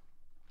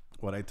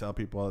what I tell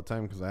people all the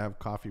time, because I have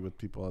coffee with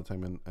people all the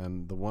time,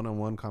 and the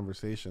one-on-one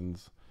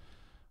conversations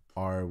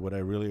are what I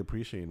really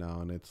appreciate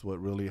now. And it's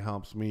what really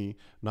helps me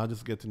not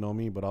just get to know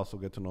me, but also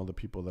get to know the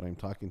people that I'm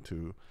talking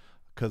to.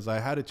 Because I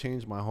had to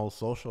change my whole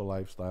social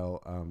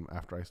lifestyle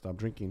after I stopped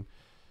drinking,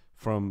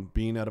 from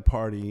being at a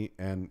party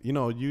and, you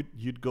know,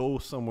 you'd go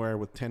somewhere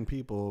with 10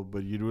 people,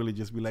 but you'd really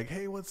just be like,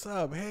 hey, what's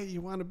up? Hey, you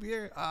want a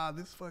beer?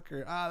 This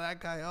fucker. That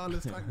guy.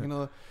 Let's talk. You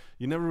know,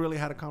 you never really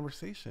had a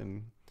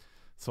conversation.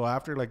 So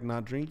after like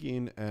not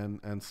drinking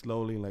and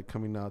slowly like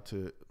coming out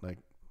to like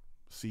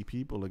see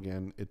people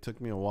again, it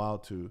took me a while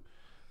to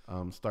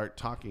start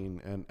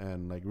talking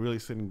and like really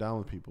sitting down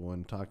with people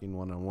and talking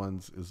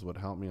one-on-ones is what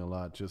helped me a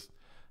lot. Just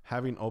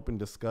having open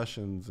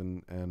discussions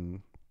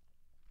and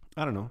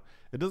I don't know,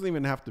 it doesn't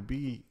even have to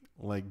be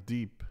like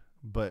deep,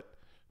 but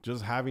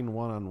just having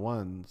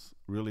one-on-ones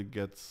really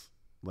gets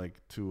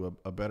like to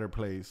a better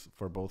place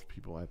for both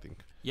people, I think.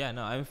 Yeah,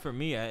 no, I mean, for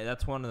me,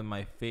 that's one of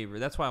my favorite.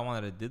 That's why I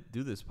wanted to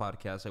do this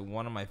podcast. Like,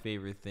 one of my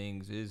favorite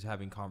things is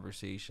having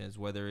conversations,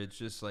 whether it's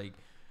just like,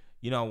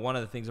 you know, one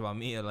of the things about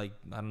me, like,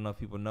 I don't know if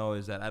people know,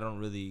 is that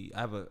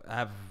I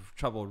have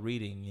trouble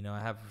reading, you know, I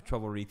have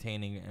trouble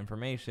retaining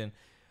information.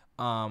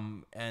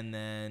 And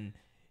then,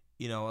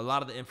 you know, a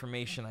lot of the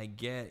information I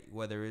get,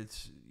 whether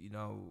it's, you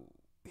know,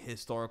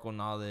 historical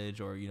knowledge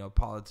or, you know,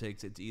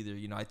 politics, it's either,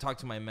 you know, I talk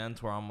to my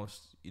mentor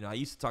almost, you know, I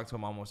used to talk to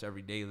him almost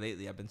every day.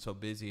 Lately, I've been so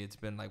busy, it's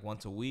been like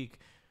once a week.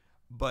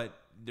 But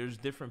there's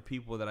different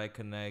people that I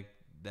connect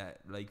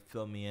that like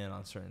fill me in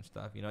on certain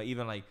stuff, you know,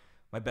 even like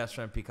my best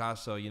friend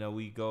Picasso, you know,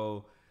 we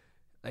go,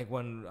 like,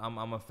 when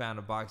I'm a fan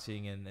of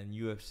boxing and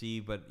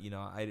UFC, but, you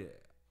know,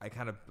 I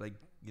kind of like,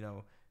 you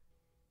know,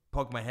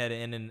 poke my head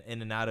in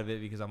and out of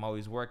it because I'm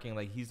always working.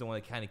 Like, he's the one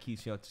that kind of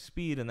keeps me up to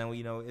speed. And then,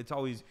 you know, it's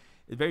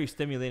very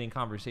stimulating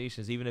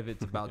conversations, even if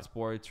it's about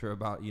sports or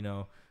about, you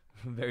know,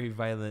 very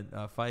violent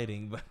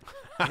fighting. But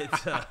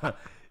I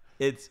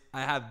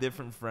have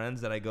different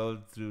friends that I go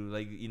through,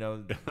 like, you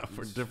know,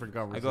 for different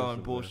conversations. I go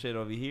on bullshit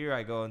over here.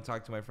 I go and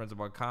talk to my friends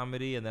about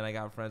comedy. And then I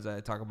got friends that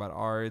I talk about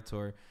art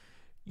or,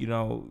 you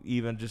know,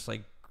 even just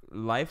like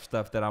life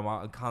stuff that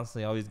I'm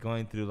constantly always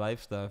going through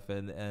life stuff.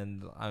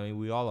 And I mean,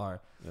 we all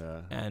are.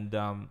 Yeah. And,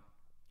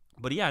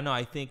 but yeah, no,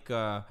 I think,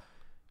 yeah,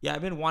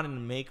 I've been wanting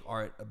to make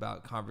art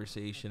about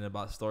conversation,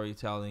 about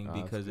storytelling,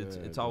 because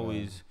it's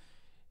always,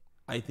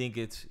 I think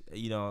it's,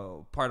 you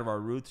know, part of our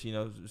roots, you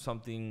know,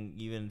 something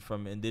even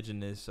from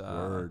indigenous,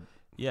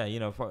 yeah, you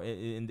know, for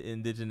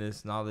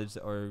indigenous knowledge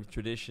or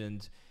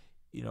traditions,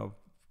 you know,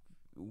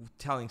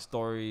 telling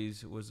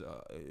stories was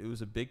it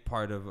was a big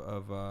part of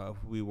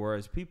who we were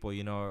as people,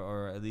 you know,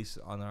 or at least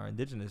on our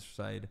indigenous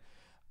side.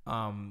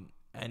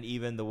 And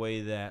even the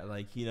way that,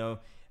 like,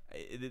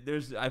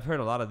 I've heard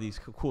a lot of these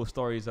cool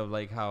stories of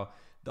like how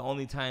the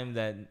only time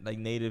that like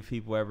native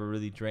people ever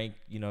really drank,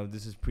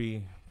 this is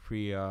pre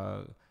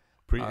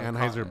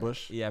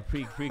Anheuser-Busch.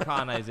 Pre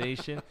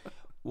colonization,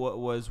 what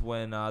was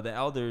when the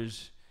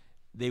elders,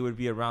 they would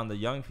be around the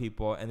young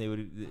people, and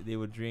they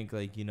would drink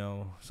like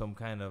some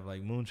kind of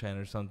like moonshine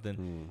or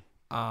something,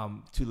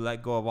 to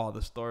let go of all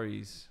the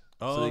stories,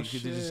 so they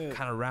could just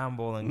kind of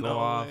ramble and go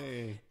off,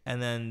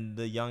 and then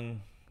the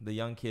young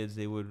kids,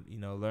 they would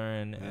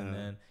learn,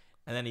 and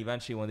then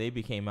eventually when they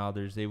became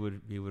elders, they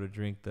would be able to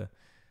drink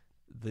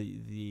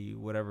the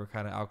whatever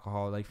kind of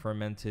alcohol, like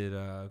fermented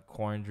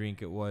corn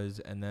drink it was,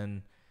 and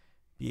then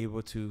be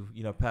able to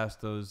pass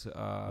those.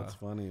 That's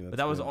funny. But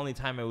that was the only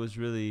time it was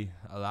really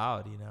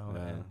allowed,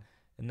 and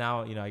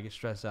now I get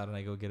stressed out and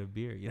I go get a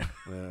beer.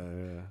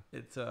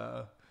 It's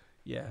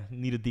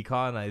need to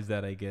decolonize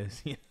that, I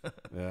guess.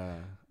 Yeah.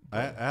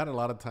 I had a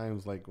lot of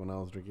times like when I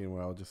was drinking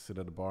where I would just sit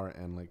at a bar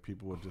and like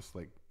people would just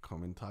like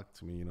come and talk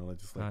to me,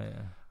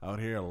 I would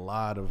hear a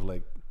lot of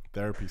like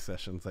therapy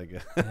sessions, I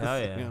guess. Hell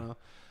yeah.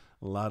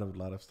 A lot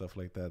of stuff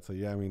like that. So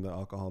yeah, I mean the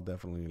alcohol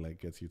definitely like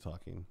gets you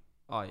talking.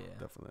 Oh yeah.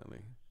 Definitely.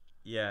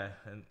 Yeah,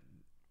 and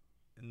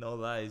no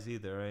lies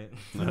either, right?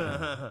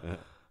 Yeah.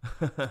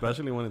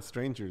 Especially when it's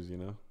strangers,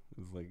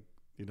 it's like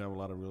you'd have a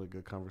lot of really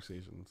good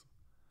conversations.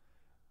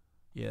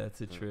 Yeah, it's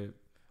a trip.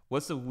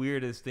 What's the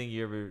weirdest thing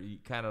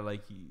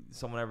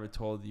someone ever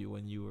told you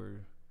when you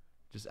were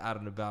just out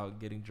and about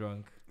getting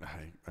drunk?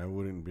 I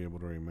wouldn't be able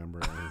to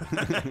remember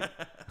anything.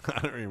 I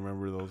don't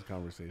remember those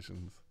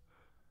conversations.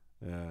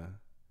 Yeah,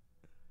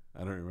 I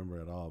don't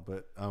remember at all.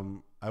 But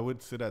I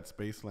would sit at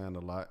Spaceland a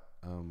lot.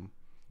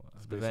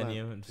 The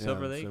venue in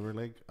Silver Lake. Silver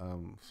Lake.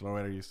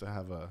 Slowrider used to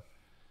have a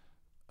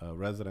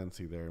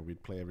residency there.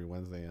 We'd play every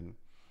Wednesday,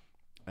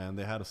 and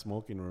they had a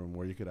smoking room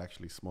where you could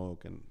actually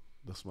smoke, and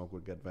the smoke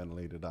would get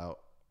ventilated out,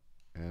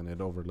 and it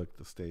overlooked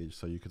the stage,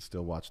 so you could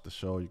still watch the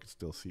show. You could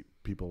still see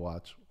people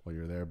watch while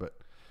you're there. But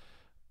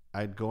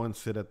I'd go and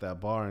sit at that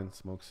bar and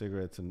smoke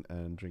cigarettes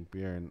and drink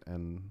beer,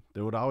 and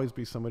there would always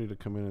be somebody to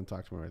come in and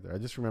talk to me right there. I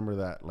just remember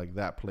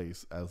that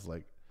place as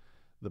like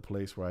the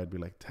place where I'd be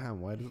like,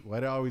 damn, why do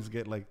I always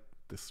get like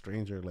this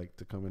stranger like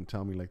to come and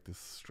tell me like this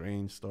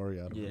strange story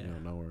out of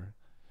nowhere.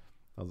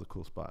 That was a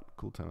cool spot,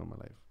 cool time in my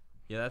life.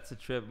 Yeah, that's a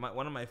trip.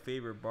 One of my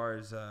favorite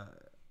bars, I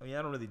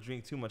don't really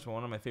drink too much, but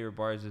one of my favorite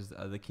bars is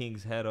the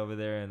King's Head over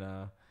there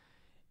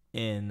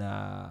in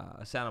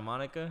Santa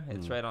Monica.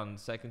 It's right on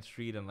 2nd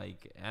Street and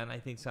I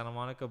think Santa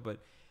Monica. But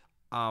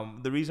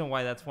the reason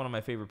why that's one of my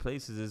favorite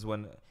places is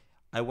when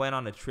I went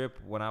on a trip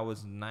when I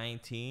was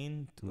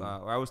 19,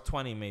 or I was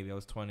 20 maybe. I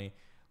was 20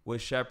 with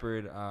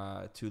Shepard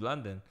to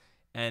London.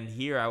 And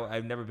here,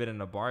 I've never been in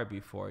a bar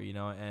before,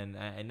 and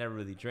I never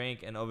really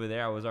drank. And over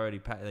there, I was already,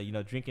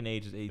 drinking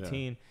age is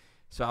 18. Yeah.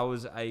 So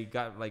I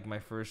got like my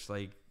first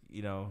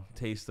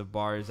taste of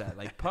bars at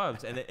like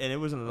pubs, and it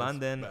was in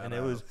London, and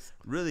it was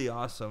really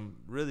awesome,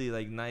 really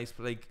like nice,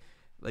 like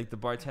the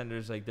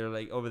bartenders, like they're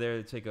like over there,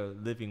 it's like a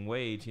living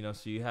wage,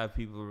 so you have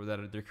people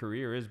that their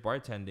career is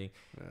bartending.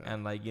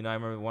 And I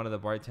remember one of the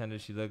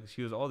bartenders,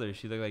 she was older,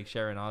 she looked like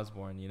Sharon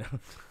Osbourne,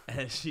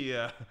 and she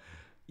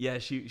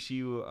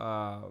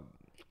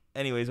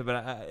anyways,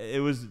 but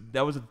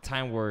that was a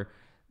time where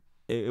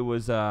it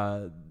was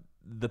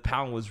the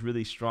pound was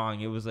really strong.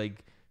 It was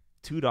like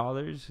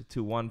 $2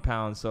 to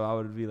 £1, so I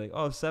would be like,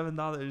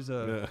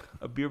 $7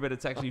 a beer, but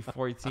it's actually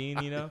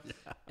 14,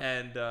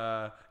 And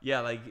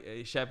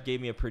Shep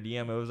gave me a per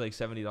diem. It was like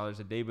 $70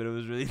 a day, but it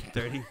was really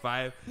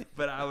 35.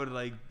 But I would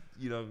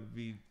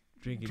be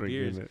drinking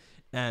beers,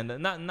 and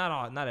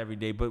not every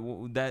day, but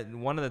that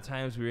one of the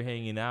times we were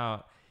hanging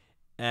out,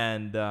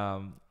 and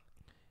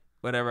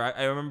whatever.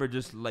 I remember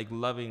just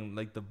loving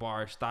the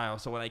bar style.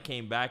 So when I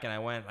came back and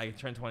I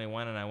turned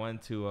 21 and I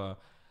went to a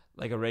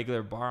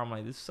regular bar, I'm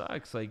like, this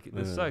sucks.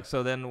 This sucks.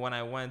 So then when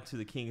I went to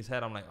the King's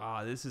Head, I'm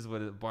like, this is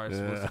what a bar is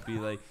supposed to be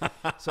like.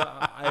 So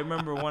I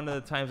remember one of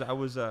the times I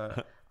was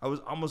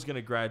almost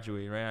gonna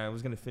graduate, right? I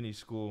was gonna finish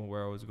school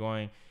where I was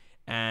going,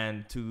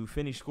 and to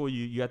finish school,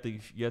 you have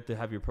to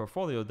have your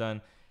portfolio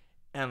done.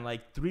 And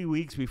 3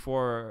 weeks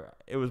before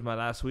it was my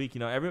last week,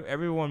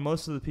 everyone,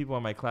 most of the people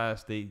in my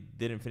class, they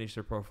didn't finish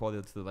their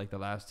portfolio to the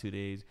last 2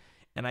 days.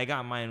 And I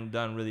got mine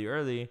done really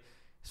early.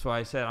 So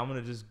I said, I'm going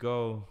to just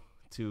go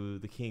to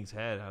the King's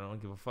Head. I don't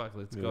give a fuck.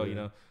 Let's go,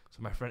 So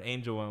my friend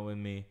Angel went with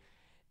me.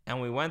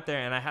 And we went there,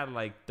 and I had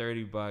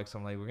 $30.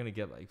 I'm like, we're going to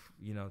get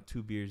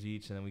 2 beers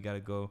each, and then we got to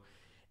go.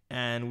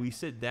 And we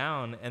sit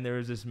down, and there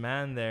was this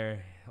man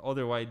there,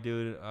 older white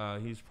dude.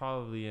 He's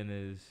probably in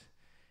his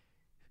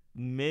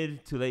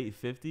mid to late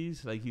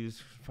 50s, he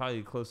was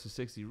probably close to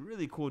 60.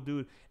 Really cool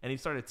dude. And he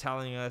started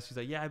telling us, he's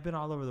like, yeah, I've been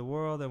all over the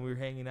world, and we were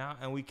hanging out,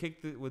 and we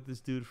kicked it with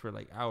this dude for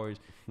hours.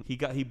 He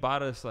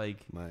bought us nice.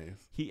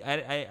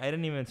 I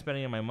didn't even spend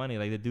any of my money.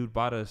 The dude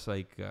bought us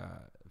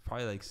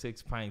probably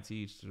 6 pints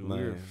each. So nice.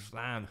 We were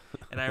slammed.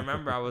 And I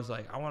remember I was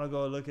like, I want to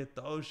go look at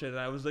the ocean. And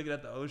I was looking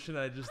at the ocean,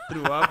 and I just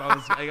threw up.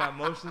 I got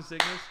motion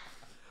sickness.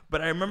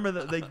 But I remember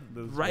that like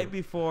right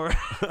before,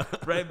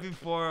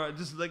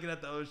 just looking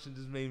at the ocean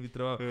just made me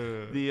throw up.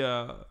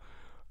 The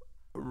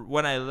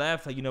when I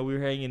left, like, we were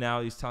hanging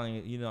out. He's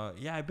telling,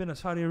 yeah, I've been to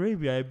Saudi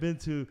Arabia. I've been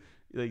to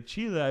like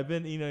Chile. I've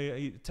been,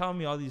 he telling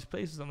me all these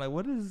places. I'm like,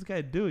 what does this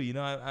guy do?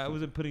 I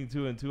wasn't putting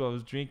two and two. I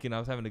was drinking. I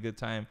was having a good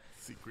time.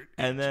 Secret.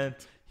 And then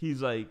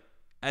he's like,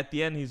 at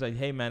the end, he's like,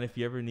 hey man, if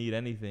you ever need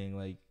anything,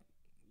 like,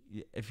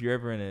 if you're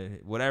ever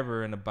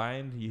in a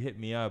bind, you hit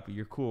me up.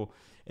 You're cool.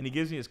 And he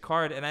gives me his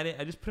card, and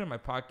I just put it in my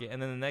pocket.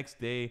 And then the next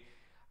day,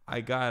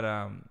 I got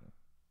home.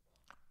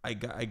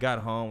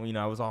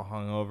 I was all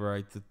hungover.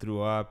 I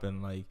threw up,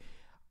 and like,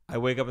 I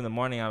wake up in the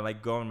morning. I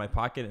like go in my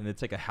pocket, and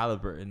it's like a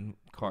Halliburton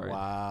card.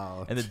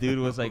 Wow. And the dude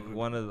was like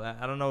one of the,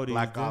 I don't know what he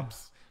was doing. Black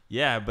Ops.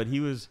 Yeah, but he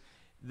was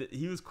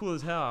cool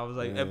as hell. I was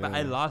like, but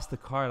I lost the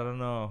card. I don't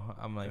know.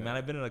 I'm like, man,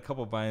 I've been in a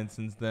couple binds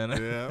since then.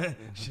 Yeah.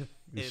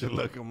 You should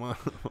look him up.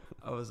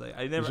 I was like,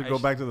 you should go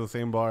back to the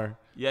same bar.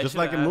 Yeah, just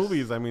like in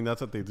movies. I mean,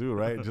 that's what they do,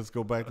 right? Just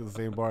go back to the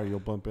same bar. You'll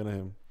bump into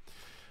him.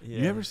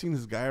 Yeah. You ever seen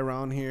this guy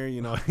around here?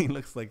 He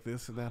looks like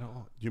this and that.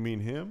 Oh, you mean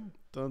him?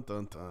 Dun,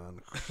 dun,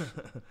 dun.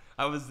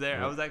 I was there.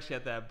 Yeah. I was actually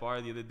at that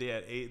bar the other day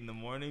at 8 in the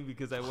morning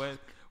because I went.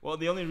 Well,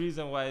 the only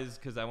reason why is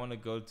because I want to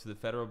go to the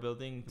federal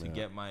building to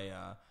get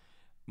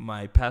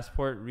my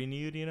passport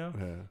renewed,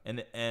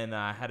 Yeah. And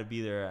I had to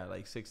be there at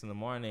like 6 in the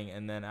morning.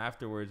 And then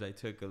afterwards, I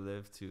took a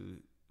lift to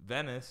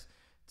Venice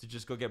to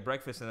just go get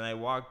breakfast. And then I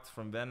walked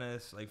from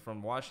Venice, like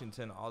from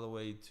Washington all the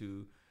way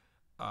to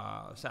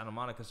Santa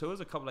Monica. So it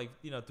was a couple,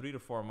 3 to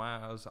 4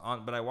 miles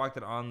but I walked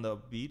it on the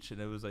beach,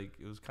 and it was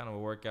kind of a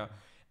workout.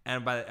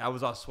 And I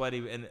was all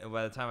sweaty, and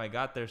by the time I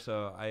got there,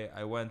 so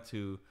I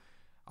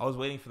was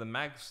waiting for the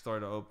Mac store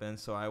to open,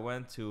 so I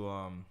went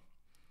to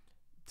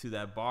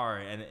that bar,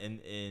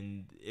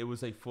 and it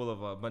was like full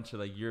of a bunch of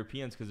like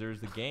Europeans because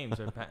there's the games,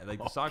 or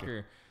like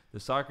the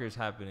soccer is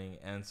happening,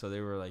 and so they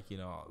were like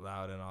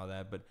loud and all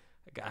that. But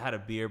I had a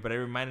beer, but it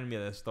reminded me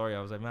of that story.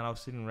 I was like, man, I was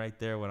sitting right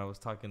there when I was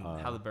talking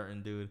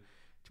Halliburton, dude,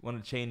 one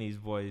of Cheney's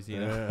boys,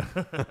 Yeah.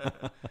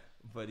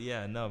 But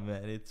yeah, no,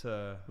 man, it's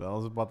that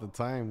was about the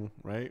time,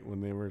 right, when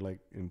they were like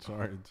in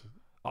charge.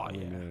 Oh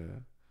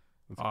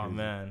yeah.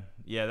 Man,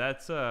 yeah,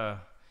 that's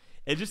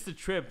it's just a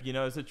trip,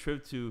 It's a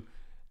trip to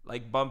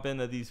like bump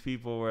into these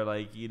people where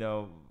like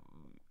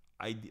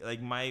I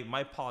like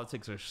my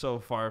politics are so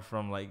far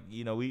from like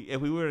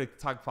if we were to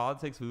talk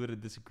politics, we would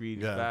have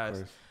disagreed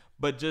fast,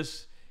 but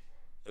just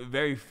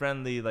very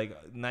friendly,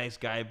 like nice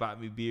guy,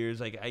 bought me beers,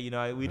 like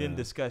we didn't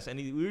discuss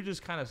any. We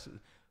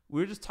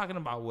were just talking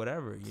about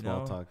whatever,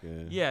 Small talk,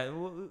 yeah.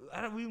 Well,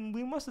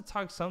 we must have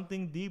talked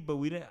something deep, but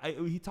we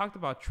didn't. He talked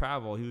about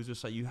travel. He was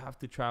just like, you have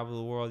to travel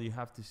the world, you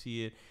have to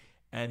see it,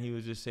 and he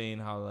was just saying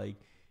how like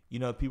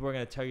people are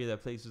gonna tell you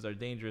that places are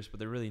dangerous, but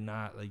they're really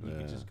not. Like you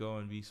can just go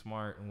and be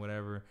smart and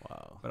whatever.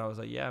 Wow. But I was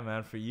like, yeah,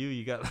 man, for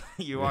you got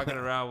you're walking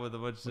around with a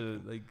bunch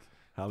of like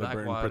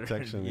Halliburton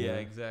protection. Yeah,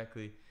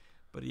 exactly.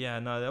 But yeah,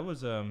 no, that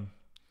was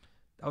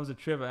a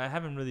trip. I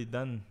haven't really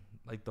done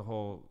like the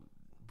whole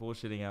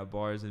bullshitting at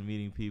bars and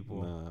meeting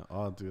people. Nah.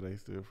 Oh, dude, I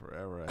used to do it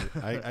forever.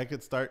 I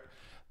could start.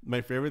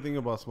 My favorite thing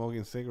about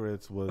smoking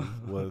cigarettes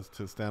was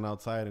to stand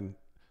outside and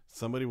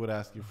somebody would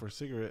ask you for a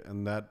cigarette,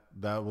 and that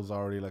was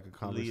already like a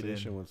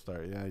conversation would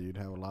start. Yeah, you'd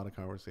have a lot of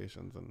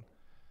conversations, and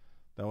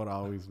that would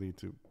always lead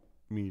to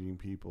meeting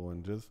people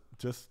and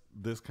just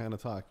this kind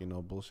of talk,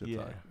 bullshit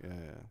talk.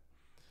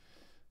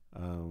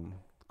 Yeah.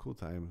 Cool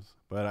times.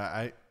 But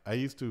I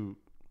used to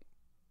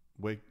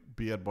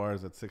be at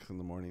bars at 6 in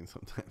the morning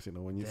sometimes.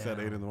 When you said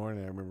 8 in the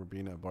morning, I remember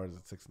being at bars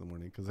at 6 in the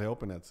morning because they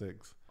open at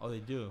 6. Oh, they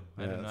do?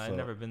 I don't know. I've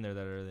never been there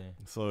that early.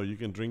 So you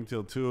can drink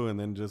till 2 and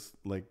then just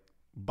like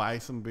buy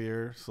some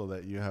beer so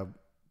that you have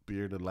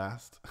beer to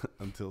last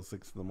until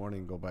 6 in the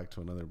morning and go back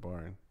to another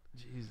bar.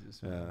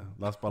 Jesus, man. Yeah.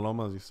 Las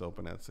Palomas used to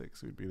open at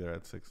 6. We'd be there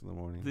at 6 in the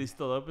morning. Do they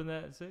still open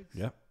that at 6?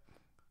 Yep.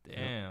 Damn.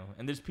 Yep.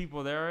 And there's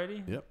people there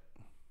already? Yep.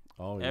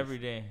 Always. Every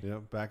day.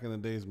 Yep. Back in the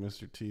days,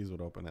 Mr. T's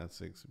would open at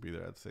 6. We'd be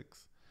there at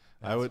 6.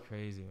 That's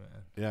crazy,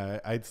 man. Yeah,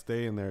 I'd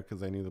stay in there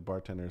because I knew the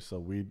bartender. So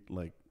we'd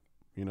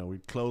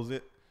we'd close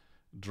it,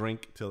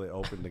 drink till they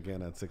opened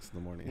again at 6 in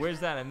the morning. Where's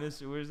that?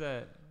 Where's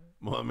that?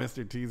 Well,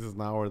 Mr. T's is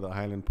now where the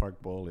Highland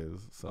Park Bowl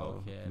is.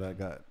 So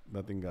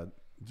that thing got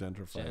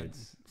gentrified,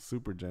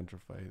 super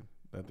gentrified.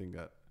 That thing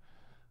got.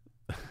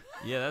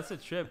 Yeah, that's a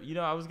trip.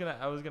 I was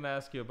gonna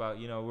ask you about.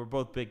 We're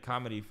both big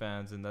comedy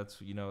fans, and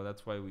that's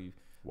why we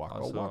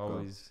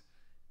always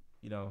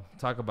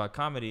talk about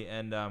comedy.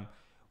 And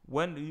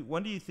when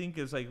do you think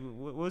is like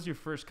what was your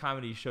first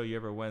comedy show you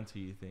ever went to?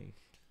 You think?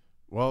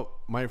 Well,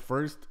 my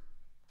first,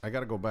 I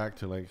got to go back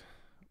to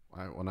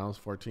when I was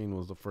 14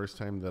 was the first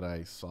time that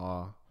I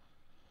saw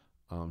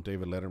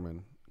David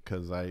Letterman,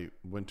 because I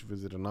went to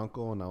visit an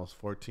uncle and I was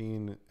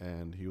 14,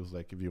 and he was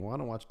like, if you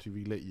want to watch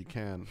TV late, you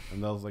can.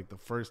 And that was like the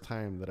first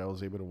time that I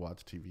was able to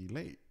watch TV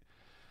late.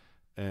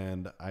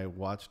 And I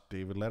watched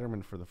David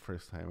Letterman for the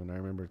first time, and I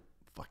remember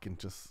fucking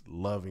just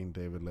loving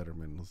David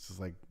Letterman. It was just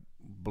like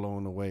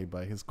blown away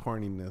by his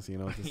corniness,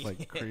 just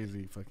like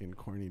crazy fucking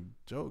corny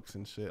jokes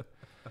and shit.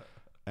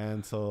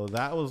 And so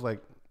that was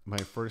like my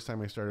first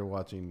time I started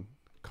watching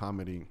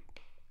comedy,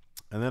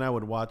 and then I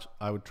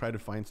would try to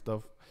find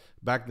stuff.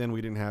 Back then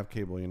we didn't have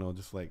cable, you know,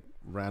 just like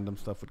random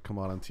stuff would come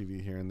out on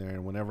TV here and there.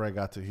 And whenever I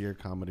got to hear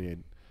comedy,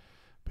 I'd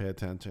pay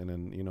attention.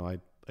 And, you know, I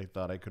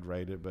thought I could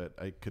write it, but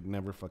I could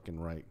never fucking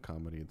write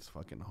comedy. It's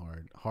fucking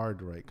hard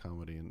to write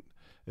comedy. And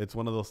it's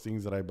one of those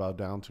things that I bow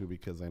down to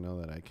because I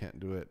know that I can't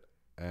do it.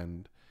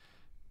 And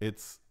yeah.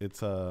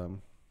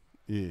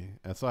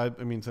 And so I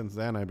mean, since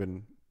then I've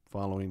been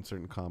following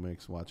certain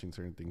comics, watching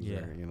certain things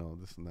there, you know,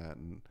 this and that.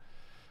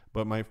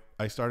 But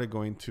I started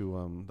going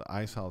to the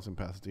Ice House in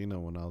Pasadena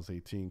when I was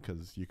 18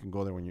 because you can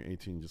go there when you're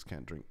 18, you just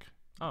can't drink.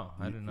 Oh,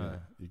 I didn't know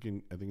that. You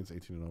can. I think it's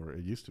 18 and over.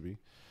 It used to be,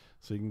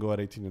 so you can go at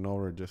 18 and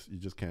over. You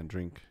just can't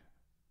drink.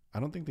 I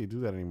don't think they do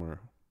that anymore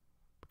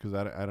because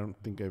I don't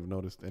think I've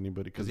noticed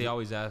anybody because they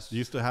always ask. You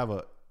used to have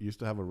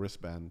a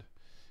wristband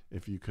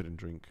if you couldn't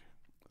drink,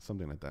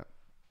 something like that.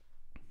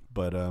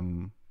 But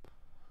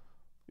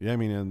yeah, I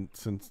mean, and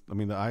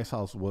the Ice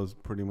House was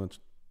pretty much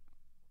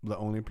the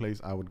only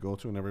place I would go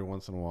to, and every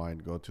once in a while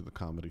I'd go to the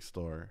Comedy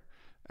Store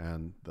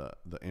and the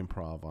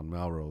Improv on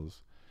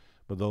Melrose.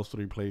 But those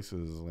three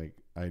places, like,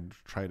 I'd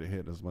try to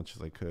hit as much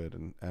as I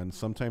could. And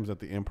sometimes at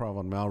the Improv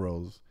on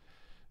Melrose,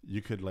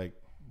 you could, like,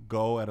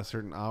 go at a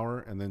certain hour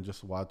and then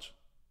just watch,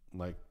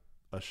 like,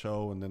 a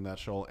show, and then that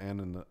show will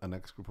end and the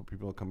next group of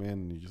people will come in,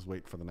 and you just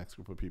wait for the next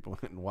group of people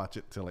and watch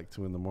it till, like,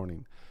 2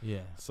 a.m. Yeah.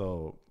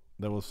 So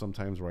there was some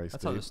times where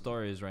That's how the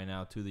story is right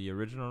now, too. The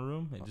original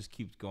room, it just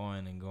keeps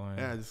going and going.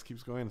 Yeah, it just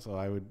keeps going. So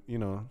I would, you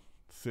know,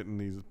 sit in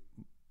these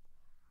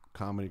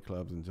comedy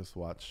clubs and just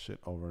watch shit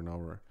over and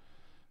over.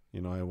 You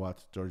know, I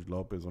watched George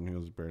Lopez when he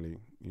was barely,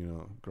 you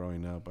know,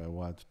 growing up. I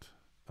watched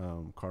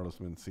Carlos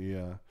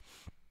Mencia.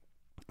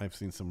 I've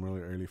seen some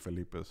really early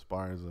Felipe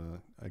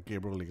Esparza.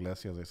 Gabriel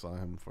Iglesias, I saw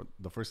him for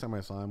the first time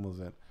I saw him was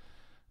at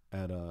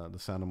the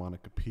Santa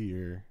Monica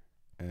Pier,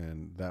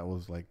 and that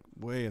was like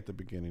way at the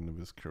beginning of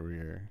his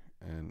career.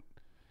 And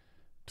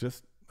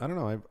just, I don't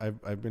know,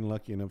 I've been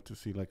lucky enough to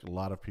see like a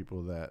lot of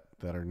people that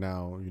are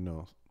now, you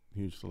know,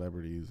 huge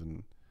celebrities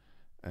and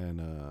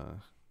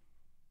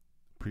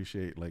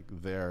appreciate like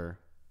their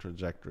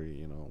trajectory,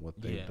 you know, what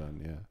they've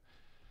done.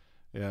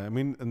 Yeah, I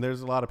mean, and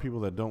there's a lot of people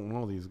that don't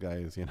know these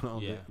guys, you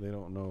know. They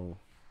don't know,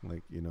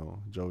 like, you know,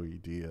 Joey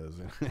Diaz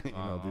and you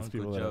know, these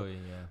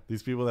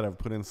people that have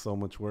put in so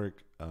much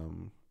work.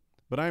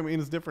 But I mean,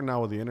 it's different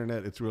now with the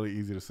internet. It's really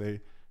easy to say,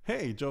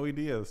 hey, Joey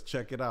Diaz,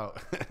 check it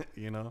out.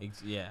 You know? You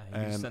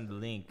just send the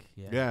link.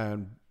 Yeah,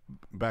 and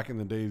back in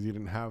the days, you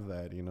didn't have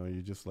that. You know,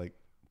 you just like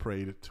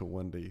prayed to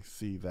one day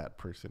see that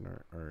person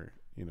or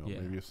you know,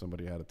 maybe if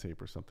somebody had a tape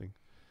or something.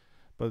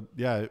 But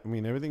yeah, I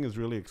mean, everything is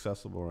really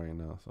accessible right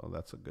now, so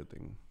that's a good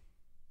thing.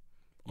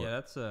 Yeah,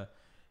 that's a.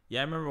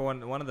 Yeah, I remember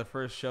one of the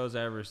first shows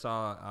I ever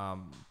saw.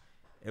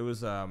 It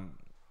was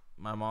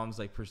my mom's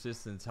like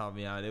persistence helped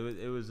me out.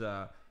 It was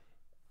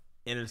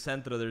in El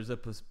Centro. There's a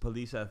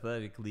police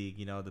athletic league,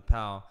 you know, the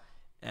PAL,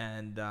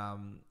 and I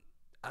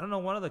don't know,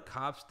 one of the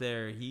cops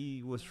there.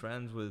 He was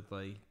friends with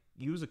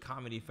he was a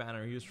comedy fan,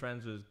 or he was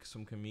friends with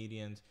some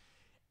comedians,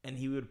 and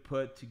he would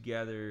put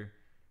together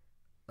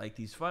like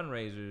these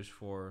fundraisers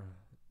for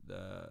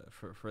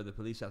the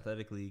police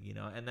athletic league, you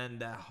know. And then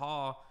that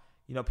hall,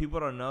 you know, people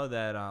don't know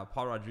that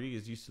Paul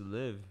Rodriguez used to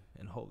live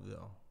in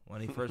Hopeville when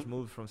he first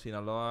moved from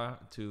Sinaloa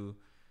to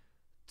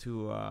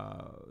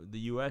the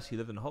U.S. He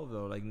lived in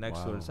Hopeville, like next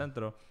to El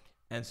Centro,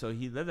 and so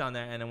he lived down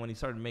there. And then when he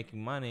started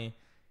making money,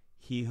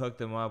 he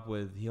hooked up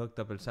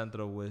El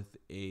Centro with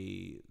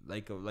a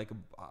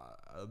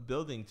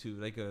building to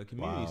like a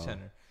community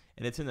center.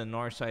 And it's in the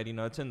north side, you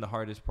know, it's in the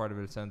hardest part of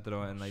El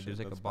Centro, and like there's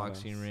like a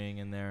boxing ring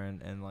in there,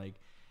 and like,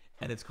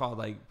 and it's called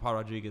like Paul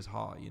Rodriguez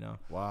Hall, you know.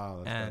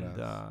 Wow, that's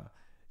badass.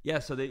 Yeah,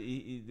 so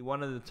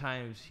one of the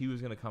times he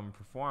was gonna come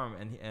perform,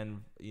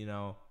 and you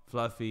know,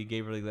 Fluffy,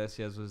 Gabriel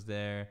Iglesias was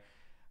there.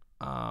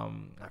 I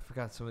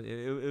forgot some.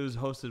 It was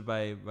hosted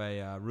by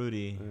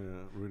Rudy.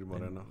 Yeah, Rudy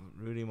Moreno.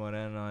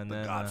 And the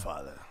then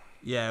Godfather.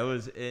 Yeah, it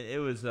was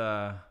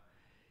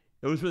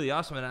really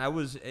awesome, and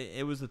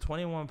it was the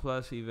 21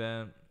 plus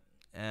event.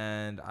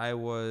 And I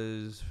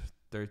was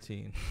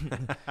 13.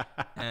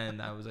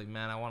 And I was like,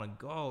 man, I want to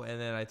go. And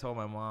then I told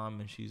my mom,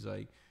 and she's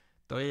like,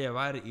 te voy a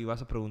llevar y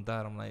vas a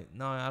preguntar. I'm like,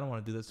 no, I don't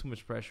want to do that. It's too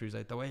much pressure. He's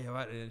like, te voy a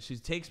llevar. And she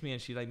takes me,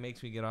 and she like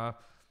makes me get off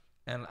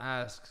and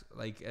asks,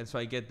 like, and so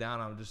I get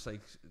down. I'm just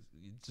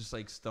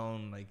like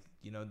stoned, like,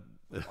 you know,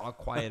 all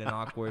quiet and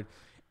awkward.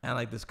 And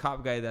like this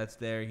cop guy that's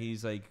there,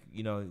 he's like,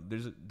 you know,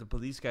 the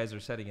police guys are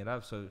setting it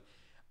up. So,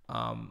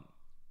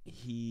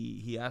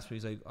 he asked me,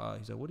 he's like,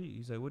 what do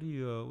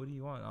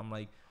you want? I'm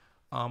like,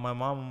 my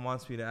mom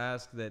wants me to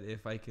ask that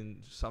if I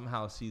can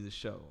somehow see the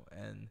show.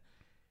 And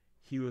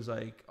he was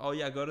like, oh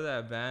yeah, go to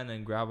that van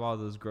and grab all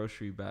those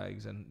grocery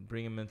bags and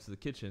bring them into the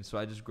kitchen. So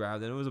I just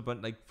grabbed it. It was a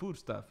bunch like food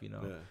stuff, you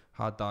know,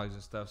 hot dogs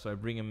and stuff. So I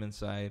bring him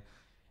inside,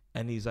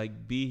 and he's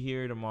like, be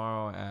here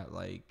tomorrow at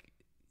like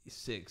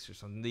 6 or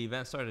something. The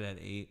event started at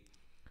 8.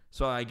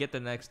 So I get the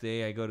next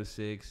day, I go to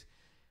 6,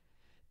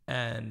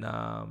 and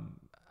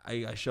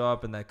I show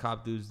up and that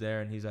cop dude's there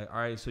and he's like, all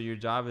right, so your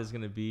job is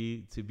going to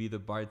be the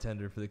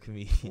bartender for the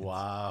comedians.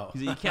 Wow.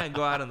 He's like, you can't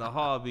go out in the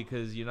hall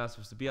because you're not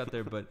supposed to be out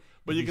there, but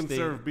you can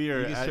serve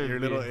beer at your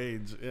little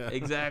age. Yeah.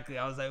 Exactly.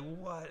 I was like,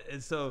 what?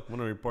 And so I'm going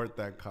to report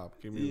that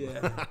cop. Give me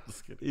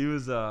just kidding. He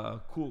was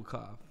a cool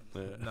cop.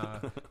 Yeah. Nah.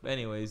 But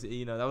anyways,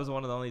 that was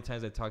one of the only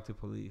times I talked to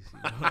police.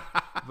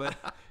 But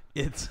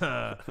it's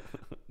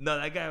no,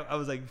 that guy. I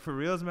was like, for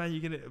reals, man. You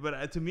can.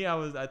 But to me,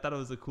 I thought it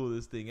was the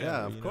coolest thing ever.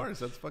 Yeah, of course.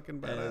 That's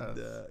fucking badass.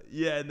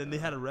 And, and then they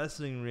had a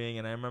wrestling ring,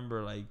 and I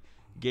remember like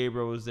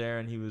Gabriel was there,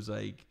 and he was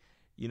like,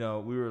 we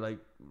were like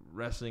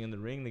wrestling in the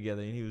ring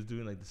together, and he was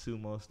doing like the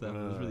sumo stuff.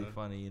 It was really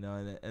funny,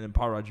 And then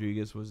Paul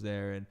Rodriguez was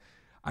there, and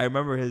I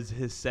remember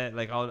his set.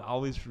 Like I'll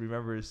always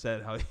remember his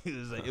set. How he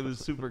was like, it was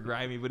super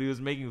grimy, but he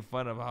was making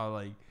fun of how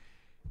like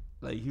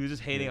he was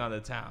just hating on the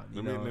town.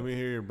 Let me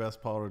hear your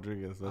best Paul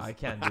Rodriguez. I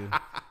can't do.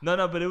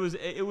 No, but it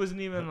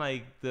wasn't even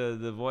like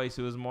the voice.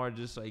 It was more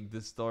just like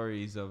the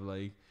stories of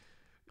like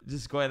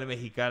just going to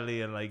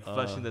Mexicali and like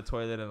flushing the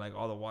toilet and like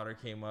all the water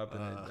came up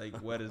and it,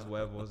 like wet his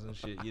huevos and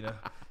shit.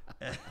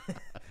 And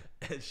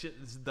shit,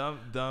 it's dumb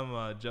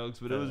jokes,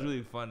 but it was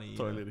really funny.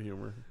 Toilet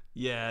humor.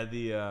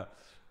 Yeah,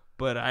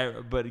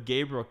 but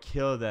Gabriel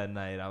killed that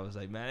night. I was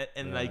like, man,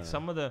 and like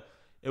some of the.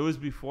 It was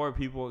before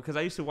people, because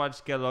I used to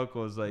watch Get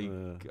Locos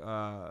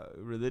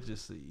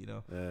religiously,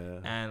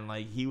 and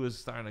like he was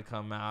starting to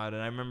come out,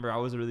 and I remember I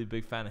was a really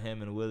big fan of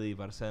him and Willie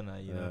Barcena,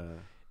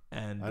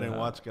 and I didn't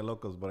watch Get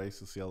Locos, but I used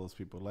to see all those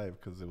people live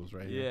because it was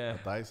right here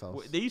at Dice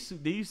House. They used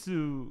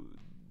to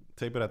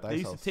tape it at Dice House. They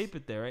used to tape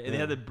it there, right? And they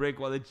had the brick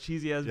wall, the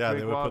cheesy ass brick wall. Yeah,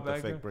 they would put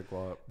the fake brick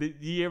wall up. Did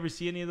you ever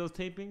see any of those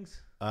tapings?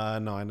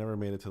 No, I never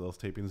made it to those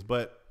tapings,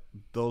 but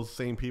those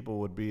same people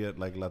would be at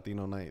like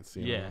Latino nights,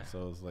 so it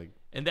was like.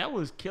 And that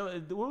was killer.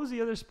 What was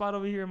the other spot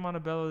over here in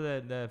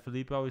Montebello that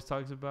Felipe always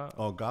talks about?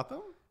 Oh,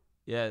 Gotham?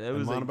 Yeah, it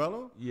was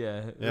Montebello.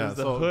 It was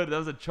the hood. That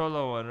was a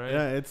cholo one, right?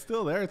 Yeah, it's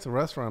still there. It's a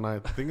restaurant. I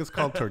think it's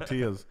called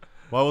Tortillas.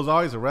 Well, it was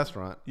always a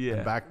restaurant. Yeah.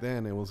 And back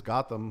then, it was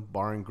Gotham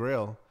Bar and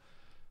Grill.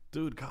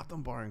 Dude,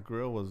 Gotham Bar and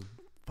Grill was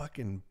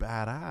fucking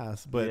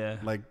badass.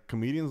 But like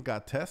comedians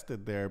got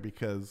tested there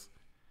because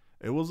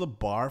it was a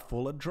bar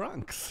full of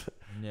drunks.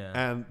 Yeah.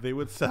 And they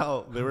were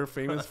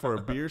famous for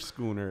a beer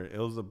schooner. It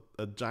was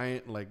a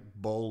giant like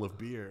bowl of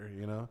beer,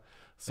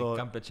 So like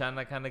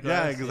Campechana kind of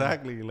glass. Yeah,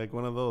 exactly. Like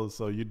one of those.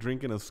 So you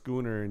drink in a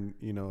schooner and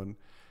and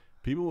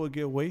people would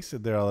get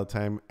wasted there all the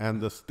time.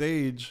 And the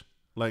stage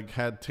like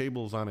had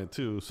tables on it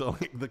too. So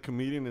like the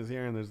comedian is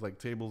here and there's like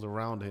tables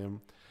around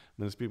him. And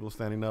there's people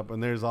standing up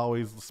and there's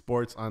always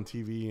sports on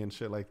TV and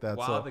shit like that.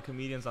 Wow, the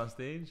comedians on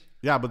stage?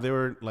 Yeah, but they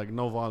were like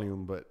no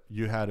volume, but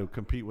you had to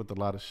compete with a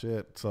lot of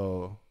shit.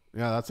 So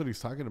yeah, that's what he's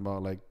talking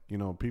about. Like,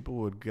 people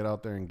would get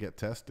out there and get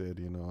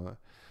tested,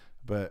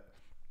 but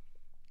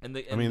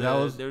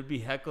there would be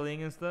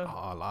heckling and stuff.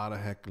 Oh, a lot of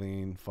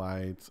heckling,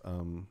 fights. There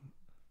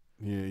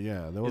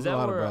was Is that a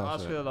lot where of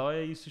Oscar De La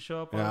Hoya used to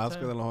show up? Yeah,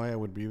 Oscar De La Hoya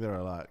would be there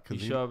a lot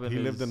because he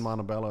lived in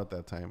Montebello at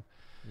that time.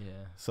 Yeah.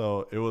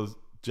 So it was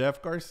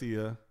Jeff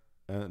Garcia.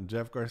 And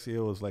Jeff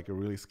Garcia was like a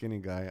really skinny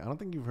guy. I don't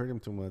think you've heard him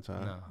too much, huh?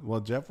 No.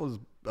 Well, Jeff was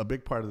a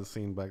big part of the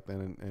scene back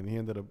then, and he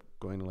ended up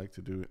going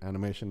to do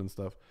animation and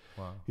stuff.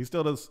 Wow. He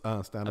still does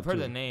stand-up. I've heard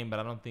the name, but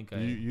I don't think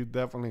You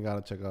definitely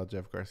got to check out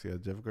Jeff Garcia.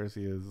 Jeff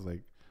Garcia is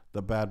like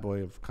the bad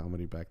boy of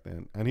comedy back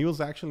then. And he was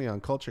actually on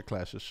Culture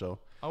Clash's show.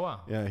 Oh, wow.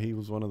 Yeah, he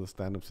was one of the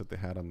stand-ups that they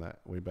had on that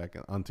way back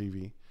on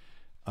TV.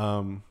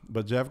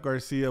 But Jeff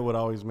Garcia would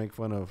always make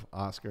fun of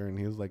Oscar, and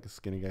he was like a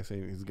skinny guy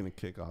saying he's going to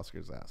kick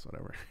Oscar's ass,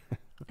 whatever.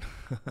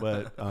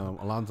 But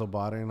Alonzo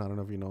Barren, I don't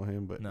know if you know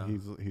him, but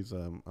he's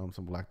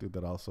some black dude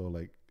that also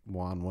like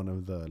won one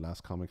of the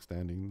last comic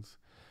standings.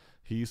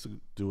 He used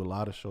to do a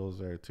lot of shows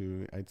there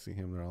too. I'd see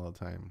him there all the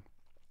time.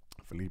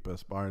 Felipe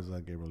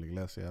Esparza, Gabriel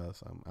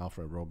Iglesias,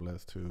 Alfred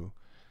Robles too.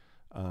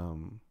 I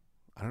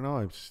don't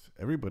know.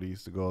 Everybody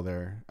used to go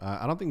there.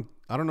 I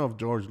don't know if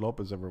George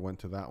Lopez ever went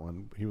to that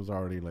one. He was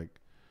already like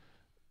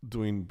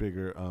doing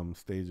bigger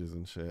stages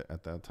and shit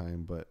at that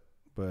time, but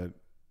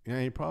yeah,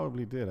 he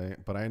probably did.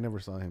 But I never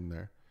saw him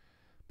there.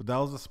 But that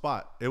was the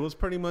spot. It was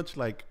pretty much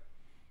like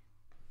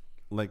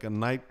a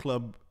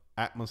nightclub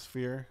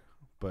atmosphere,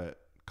 but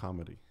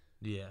comedy.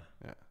 Yeah.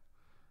 That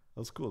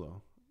was cool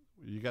though.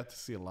 You got to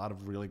see a lot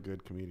of really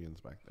good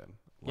comedians back then.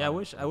 Yeah, I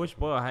wish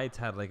Boyle Heights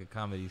had like a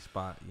comedy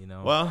spot,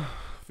 Well,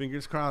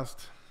 fingers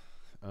crossed.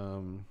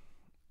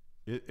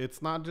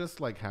 It's not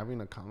just like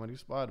having a comedy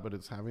spot, but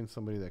it's having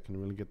somebody that can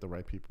really get the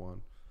right people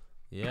on.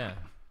 Yeah.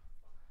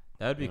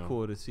 That would be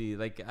cool to see.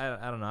 Like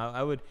I don't know.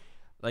 I would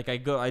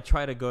I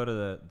try to go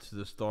to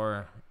the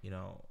store,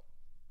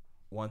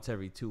 once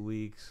every 2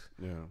 weeks.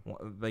 Yeah.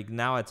 Like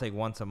now it's like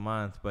once a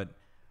month, but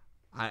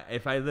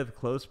if I lived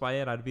close by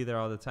it, I'd be there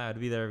all the time. I'd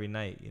be there every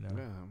night,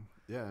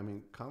 Yeah, I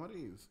mean,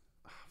 comedy is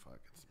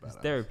it's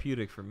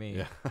therapeutic for me.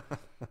 Yeah.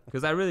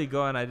 Because I really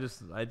go and I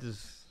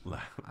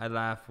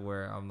laugh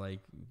where I'm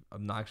like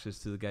obnoxious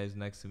to the guys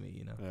next to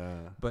me,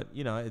 Yeah. But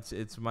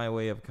it's my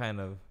way of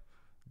kind of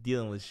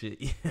dealing with shit.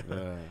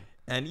 Yeah.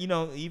 And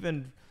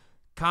even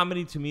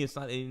comedy to me, it's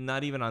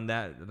not even on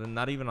that,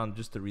 not even on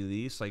just the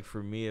release. Like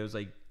for me, it was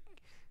like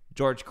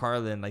George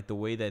Carlin, like the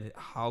way that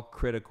how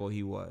critical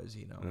he was,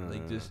 you know,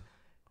 like just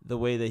the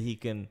way that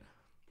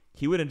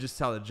he wouldn't just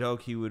tell a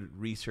joke, he would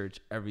research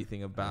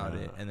everything about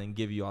it and then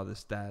give you all the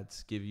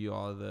stats, give you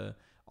all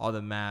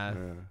the math,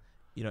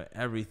 you know,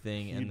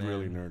 everything. He'd and then,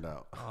 really nerd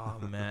out. Oh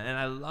man, and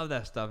I love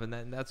that stuff,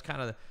 and that's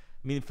kind of,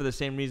 I mean, for the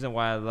same reason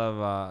why I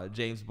love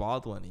James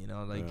Baldwin, you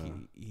know, like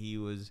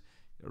he's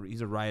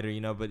a writer,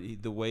 you know, but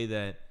the way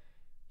that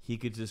he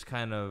could just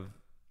kind of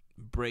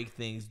break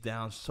things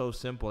down so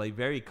simple, like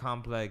very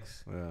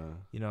complex,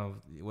 you know,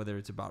 whether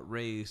it's about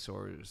race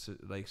or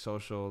like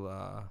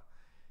social,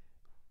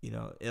 you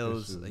know,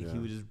 ills, like he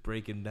would just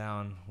break them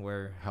down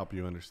where help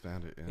you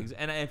understand it. Yeah.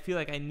 And I feel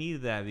like I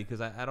need that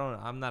because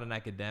I'm not an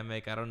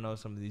academic. I don't know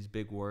some of these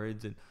big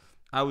words, and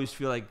I always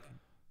feel like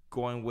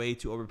going way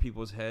too over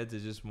people's heads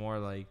is just more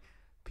like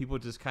people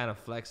just kind of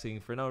flexing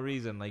for no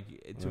reason. Like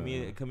to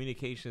me,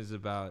 communication is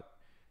about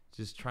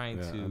just trying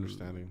to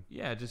understanding.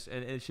 Yeah, just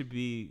and it should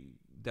be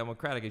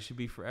democratic. It should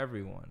be for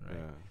everyone, right?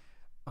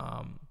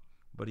 Yeah.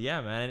 But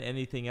yeah, man.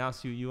 Anything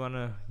else you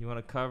wanna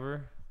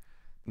cover?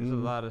 There's a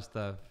lot of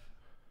stuff.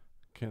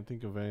 Can't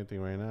think of anything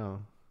right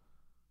now.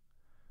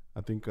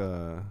 I think.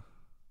 How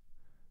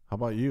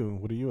about you?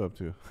 What are you up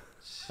to?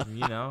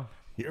 You know,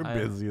 you're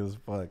busy as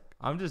fuck.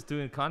 I'm just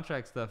doing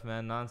contract stuff,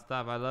 man,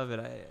 nonstop. I love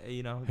it.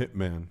 You know,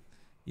 hitman.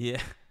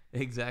 Yeah,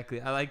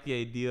 exactly. I like the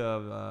idea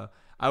of.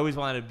 I always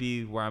wanted to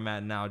be where I'm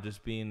at now,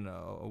 just being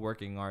a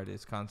working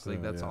artist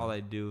constantly. That's all I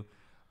do.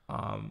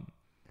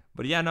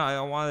 But yeah, no, I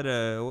wanted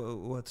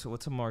to.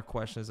 What's some more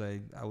questions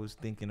I was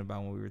thinking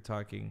about when we were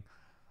talking.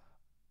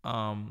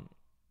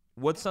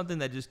 What's something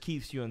that just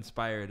keeps you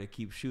inspired to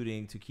keep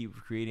shooting, to keep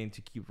creating,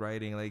 to keep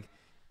writing? Like,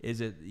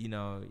 is it, you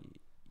know,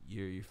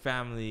 your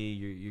family,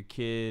 your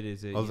kid?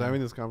 Is it? I was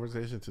having this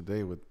conversation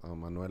today with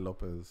Manuel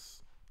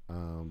Lopez,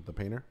 the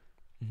painter,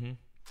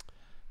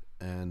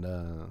 and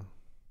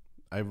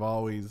I've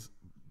always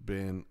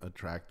been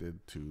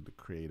attracted to the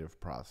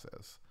creative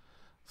process.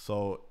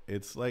 So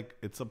it's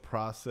a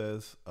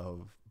process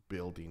of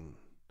building.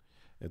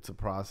 It's a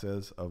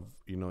process of,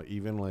 you know,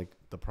 even like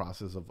the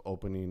process of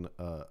opening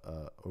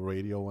a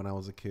radio when I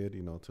was a kid,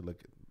 you know,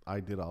 I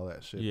did all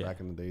that shit back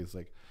in the days.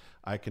 Like,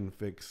 I can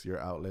fix your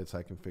outlets,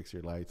 I can fix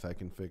your lights, I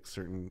can fix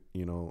certain,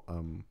 you know,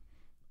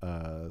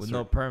 with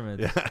no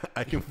permits. Yeah,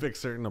 I can fix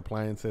certain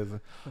appliances,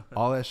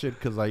 all that shit,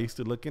 because I used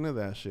to look into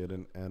that shit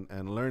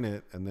and learn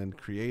it and then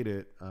create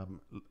it.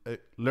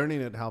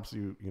 Learning it helps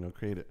you, you know,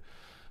 create it.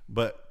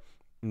 But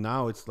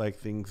now it's like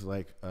things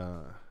like,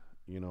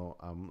 you know,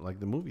 like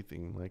the movie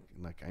thing,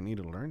 like I need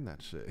to learn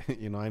that shit.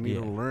 You know, I need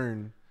to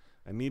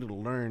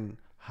learn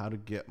how to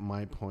get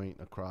my point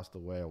across the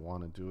way I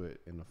want to do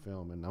it in a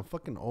film. And I'm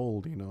fucking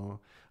old, you know.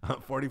 I'm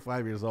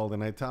 45 years old,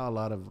 and I tell a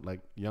lot of like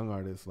young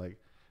artists, like,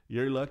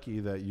 you're lucky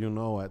that you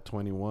know at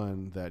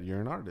 21 that you're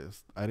an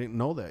artist. I didn't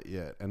know that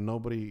yet, and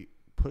nobody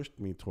pushed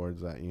me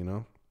towards that, you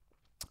know.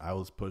 I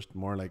was pushed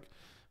more like,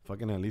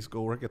 fucking at least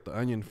go work at the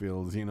onion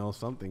fields, you know,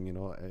 something, you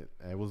know.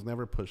 I was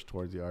never pushed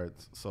towards the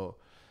arts. So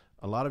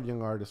a lot of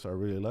young artists are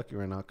really lucky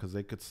right now because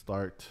they could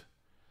start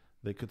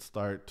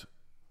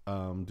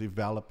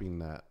developing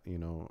that, you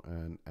know,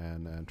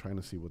 and trying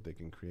to see what they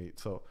can create.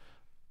 So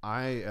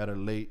I, at a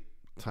late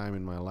time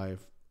in my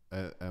life,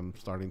 am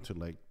starting to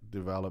like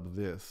develop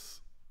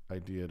this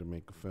idea to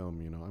make a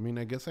film, you know. I mean,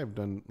 I guess I've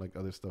done like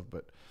other stuff,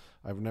 but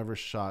I've never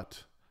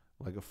shot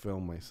like a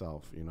film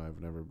myself, you know. I've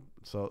never,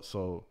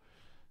 so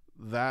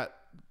that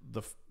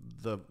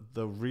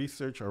the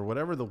research or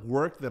whatever the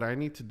work that I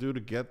need to do to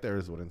get there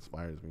is what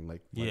inspires me.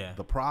 Like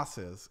the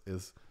process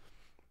is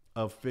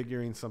of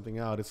figuring something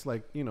out. It's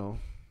like, you know,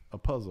 a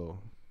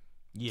puzzle.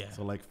 Yeah.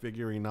 So like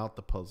figuring out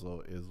the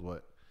puzzle is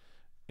what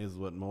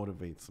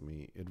motivates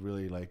me. It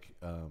really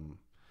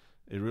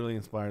it really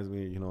inspires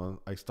me. You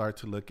know, I start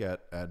to look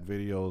at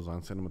videos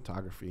on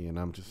cinematography and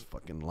I'm just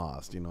fucking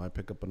lost. You know, I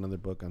pick up another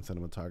book on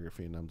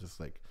cinematography and I'm just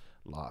like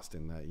lost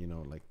in that, you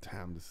know, like,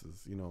 damn, this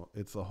is, you know,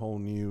 it's a whole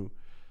new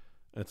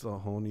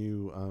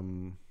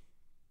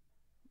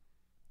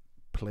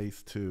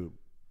place to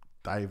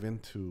dive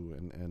into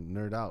and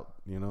nerd out,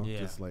 you know.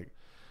 Just I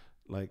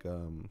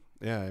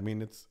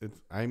mean, it's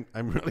I'm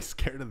really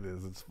scared of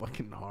this. It's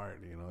fucking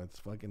hard, you know. It's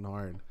fucking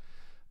hard.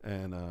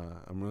 And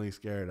I'm really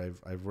scared.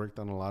 I've worked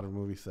on a lot of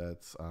movie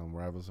sets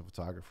where I was a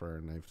photographer,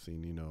 and I've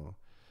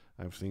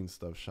seen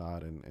stuff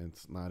shot, and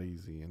it's not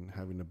easy. And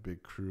having a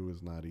big crew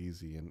is not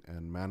easy,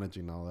 and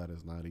managing all that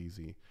is not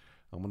easy.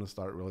 I'm gonna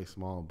start really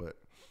small, but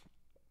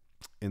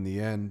in the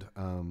end,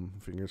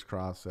 fingers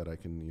crossed that I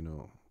can, you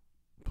know,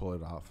 pull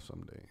it off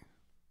someday.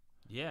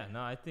 Yeah,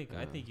 no, I think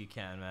you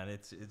can, man.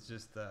 It's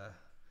just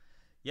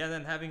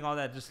then having all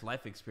that just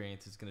life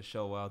experience is gonna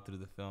show well through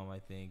the film, I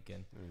think,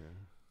 and.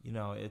 You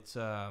know, it's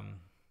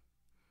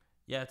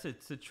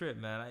it's a trip,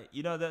 man.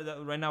 You know,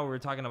 that right now we're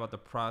talking about the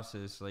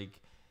process, like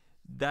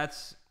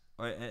that's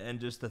and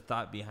just the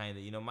thought behind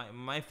it. You know,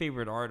 my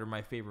favorite art or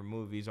my favorite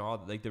movies are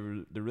all like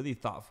the really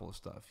thoughtful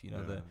stuff. You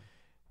know,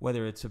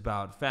 whether it's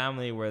about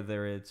family,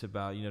 whether it's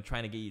about,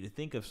 trying to get you to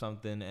think of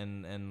something,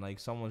 and like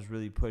someone's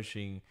really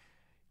pushing,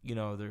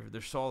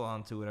 their soul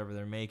onto whatever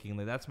they're making.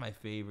 Like that's my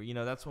favorite.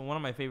 That's one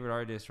of my favorite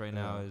artists right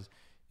now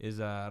is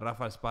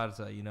Rafael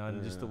Esparza,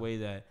 and just the way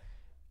that,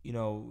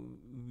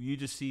 you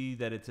just see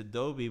that it's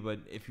Adobe, but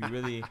if you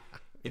really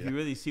if you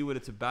really see what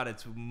it's about,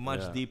 it's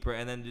much deeper.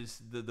 And then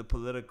just the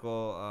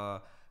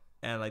political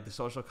and like the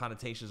social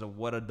connotations of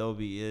what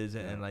Adobe is,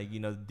 and like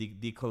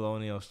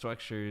decolonial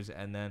structures,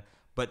 and then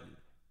but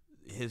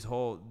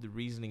the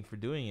reasoning for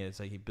doing it, it's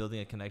like he building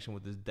a connection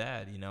with his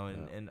dad,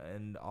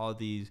 and all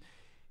these,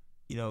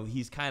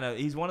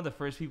 he's one of the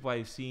first people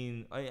I've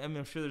seen. I mean,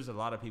 I'm sure there's a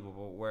lot of people,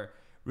 but where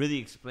really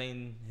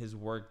explain his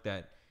work,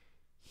 that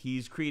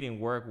he's creating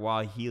work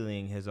while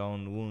healing his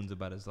own wounds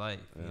about his life,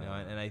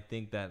 and I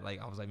think that,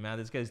 like, I was like, man,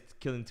 this guy's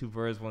killing two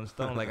birds, one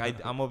stone. Like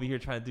I'm over here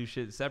trying to do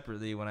shit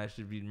separately when I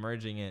should be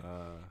merging it.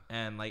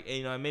 And like,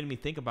 it made me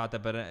think about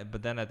that,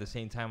 but then at the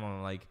same time,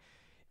 I'm like,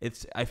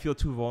 I feel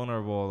too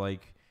vulnerable,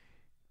 like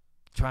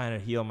trying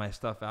to heal my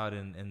stuff out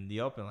in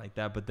the open like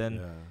that. But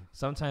then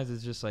sometimes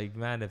it's just like,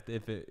 man,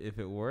 if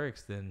it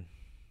works, then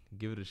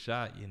give it a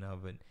shot,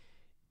 but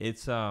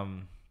it's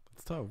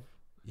tough.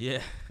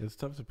 Yeah, it's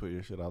tough to put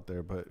your shit out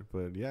there, but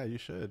yeah, you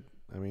should.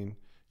 I mean,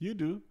 you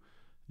do.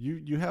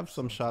 You have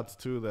some shots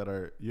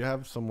too you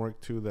have some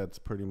work too that's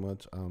pretty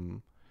much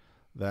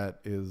that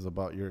is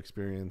about your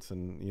experience,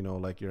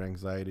 and like your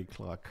anxiety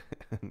clock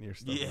and your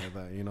stuff like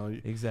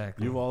that.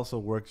 Exactly. You've also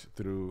worked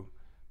through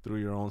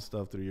your own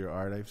stuff, through your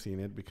art. I've seen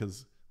it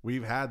because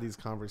we've had these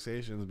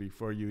conversations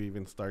before you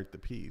even start the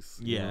piece.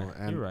 Yeah,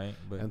 and, you're right.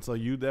 And so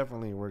you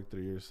definitely work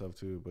through your stuff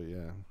too. But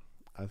yeah,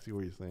 I see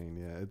what you're saying.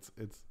 Yeah,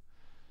 it's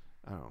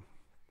I don't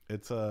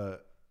know.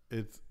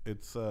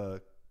 It's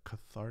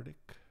cathartic,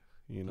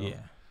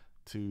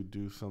 to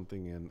do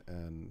something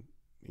and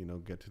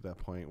get to that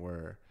point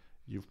where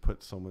you've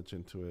put so much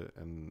into it,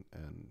 and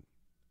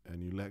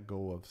you let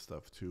go of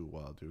stuff too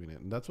while doing it.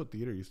 And that's what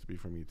theater used to be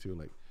for me too.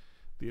 Like,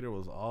 theater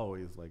was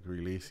always like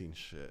releasing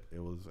shit.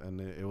 It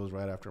was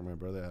right after my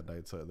brother had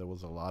died, so there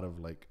was a lot of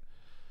like,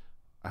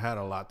 I had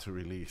a lot to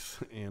release,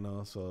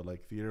 so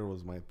like theater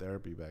was my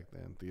therapy back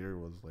then. Theater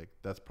was like,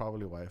 that's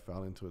probably why I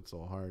fell into it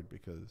so hard,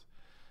 because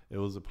it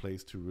was a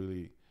place to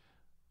really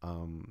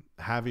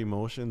have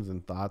emotions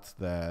and thoughts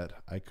that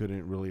I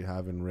couldn't really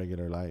have in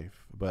regular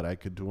life, but I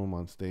could do them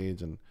on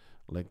stage and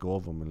let go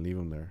of them and leave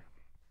them there.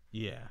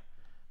 Yeah,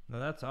 no,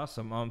 that's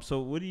awesome.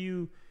 So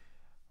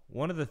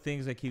one of the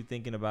things I keep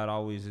thinking about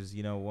always is,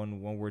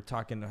 when we're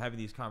talking, having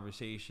these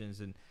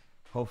conversations, and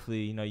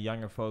hopefully,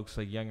 younger folks,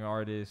 like younger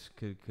artists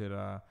could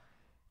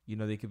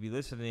they could be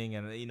listening.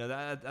 And,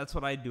 that's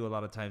what I do a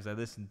lot of times. I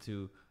listen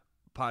to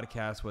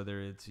podcasts, whether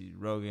it's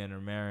Rogan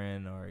or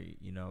Marin or,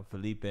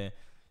 Felipe,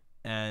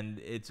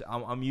 and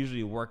I'm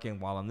usually working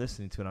while I'm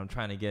listening to it. I'm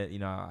trying to get,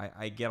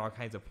 I get all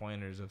kinds of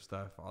pointers of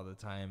stuff all the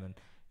time. And,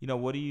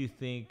 what do you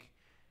think,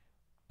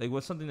 like,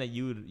 what's something that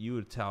you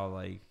would tell,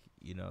 like,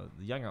 the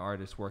younger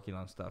artists working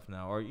on stuff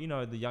now, or,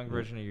 the young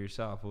version of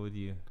yourself? What would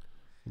you?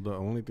 The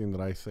only thing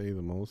that I say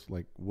the most,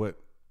 like,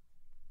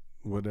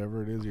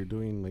 whatever it is you're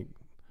doing, like,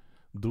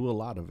 do a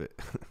lot of it.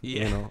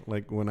 Yeah.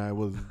 Like when I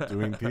was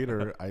doing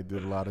theater, I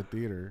did a lot of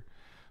theater.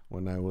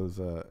 When I was,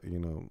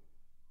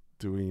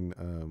 doing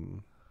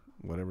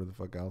whatever the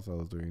fuck else I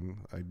was doing,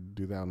 I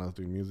do that. When I was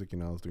doing music,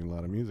 I was doing a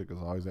lot of music. I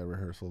was always at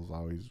rehearsals,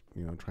 always,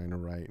 trying to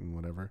write and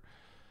whatever.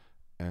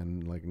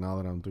 And like now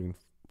that I'm doing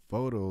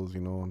photos,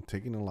 I'm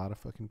taking a lot of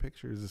fucking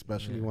pictures,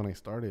 especially when I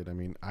started. I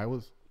mean,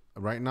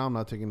 right now I'm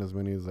not taking as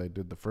many as I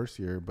did the first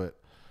year, but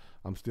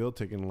I'm still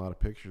taking a lot of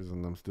pictures,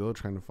 and I'm still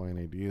trying to find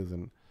ideas.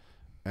 And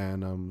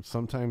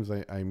sometimes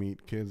I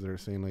meet kids that are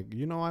saying like,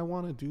 I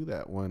want to do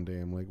that one day.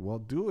 I'm like, well,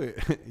 do it.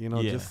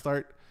 Just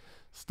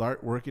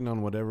start working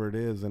on whatever it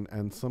is.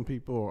 And some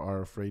people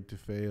are afraid to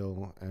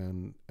fail,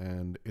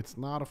 and it's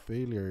not a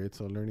failure. It's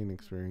a learning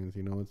experience.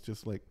 It's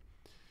just like,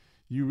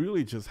 you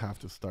really just have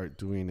to start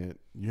doing it.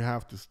 You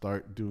have to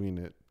start doing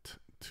it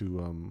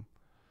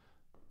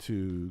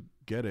to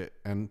get it,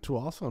 and to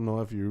also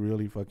know if you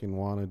really fucking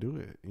want to do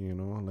it.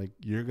 Like,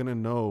 you're gonna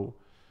know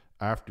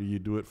after you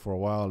do it for a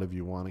while if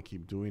you want to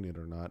keep doing it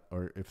or not,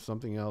 or if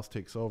something else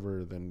takes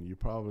over, then you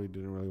probably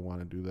didn't really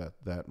want to do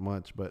that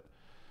much. But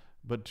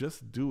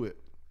just do it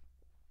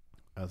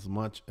as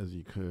much as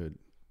you could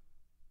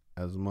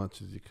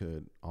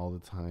all the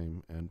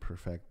time, and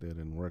perfect it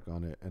and work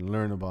on it and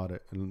learn about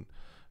it, and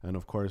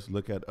of course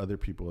look at other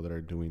people that are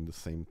doing the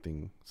same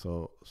thing.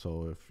 So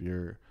if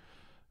you're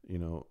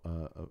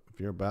if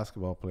you're a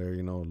basketball player,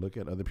 look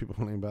at other people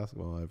playing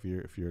basketball. If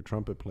you're a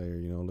trumpet player,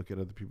 look at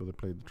other people that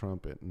play the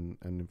trumpet.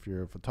 And if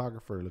you're a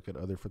photographer, look at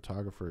other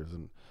photographers.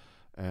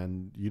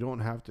 And you don't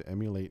have to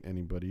emulate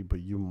anybody,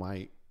 but you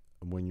might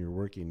when you're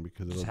working,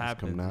 because it'll just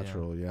come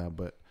natural. Yeah.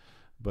 But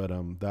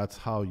that's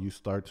how you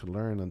start to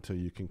learn until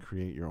you can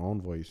create your own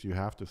voice. You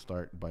have to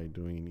start by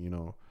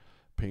doing,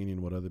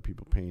 painting what other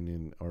people paint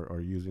in,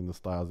 or using the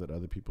styles that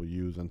other people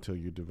use until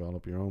you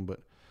develop your own. But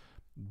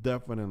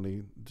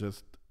definitely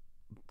just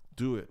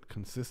do it.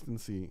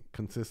 Consistency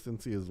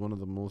is one of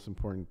the most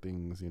important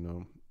things.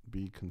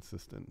 be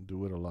consistent.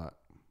 Do it a lot.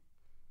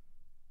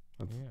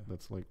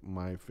 That's like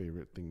my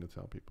favorite thing to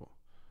tell people.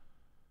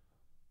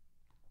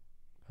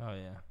 Oh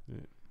yeah.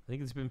 I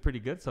think it's been pretty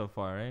good so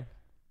far, right?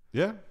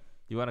 Yeah.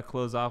 You want to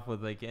close off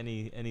with like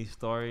any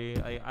story?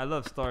 I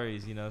love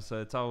stories, you know,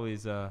 so it's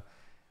always I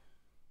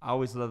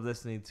always love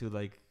listening to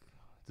like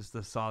just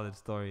a solid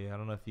story. I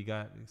don't know if you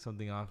got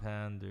something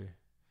offhand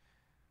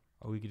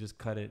or we could just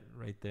cut it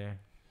right there.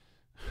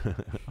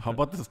 How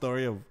about the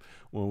story of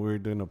when we were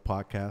doing a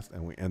podcast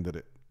and we ended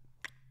it?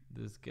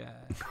 This guy.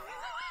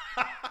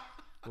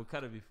 We'll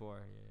cut it before.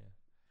 Yeah.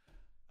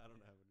 I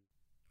don't have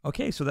any.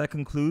 Okay, so that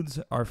concludes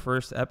our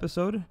first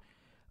episode.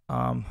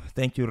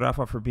 Thank you,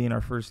 Rafa, for being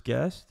our first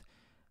guest.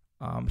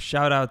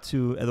 Shout out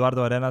to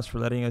Eduardo Arenas for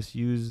letting us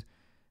use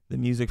the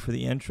music for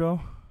the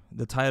intro.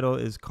 The title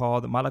is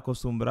called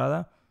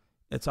Malacostumbrada.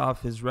 It's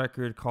off his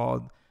record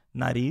called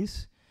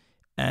Nariz.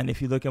 And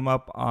if you look him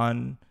up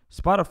on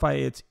Spotify,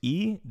 it's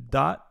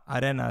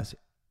E.Arenas,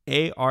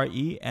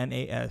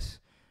 Arenas.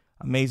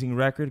 Amazing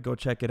record. Go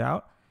check it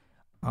out.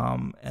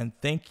 And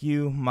thank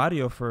you,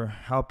 Mario, for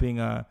helping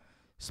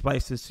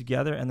splice this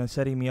together and then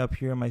setting me up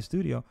here in my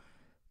studio.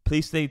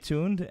 Please stay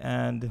tuned,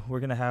 and we're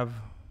going to have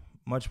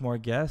much more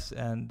guests.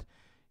 And,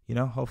 you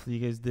know, hopefully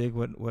you guys dig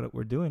what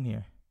we're doing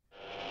here.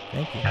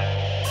 Thank you.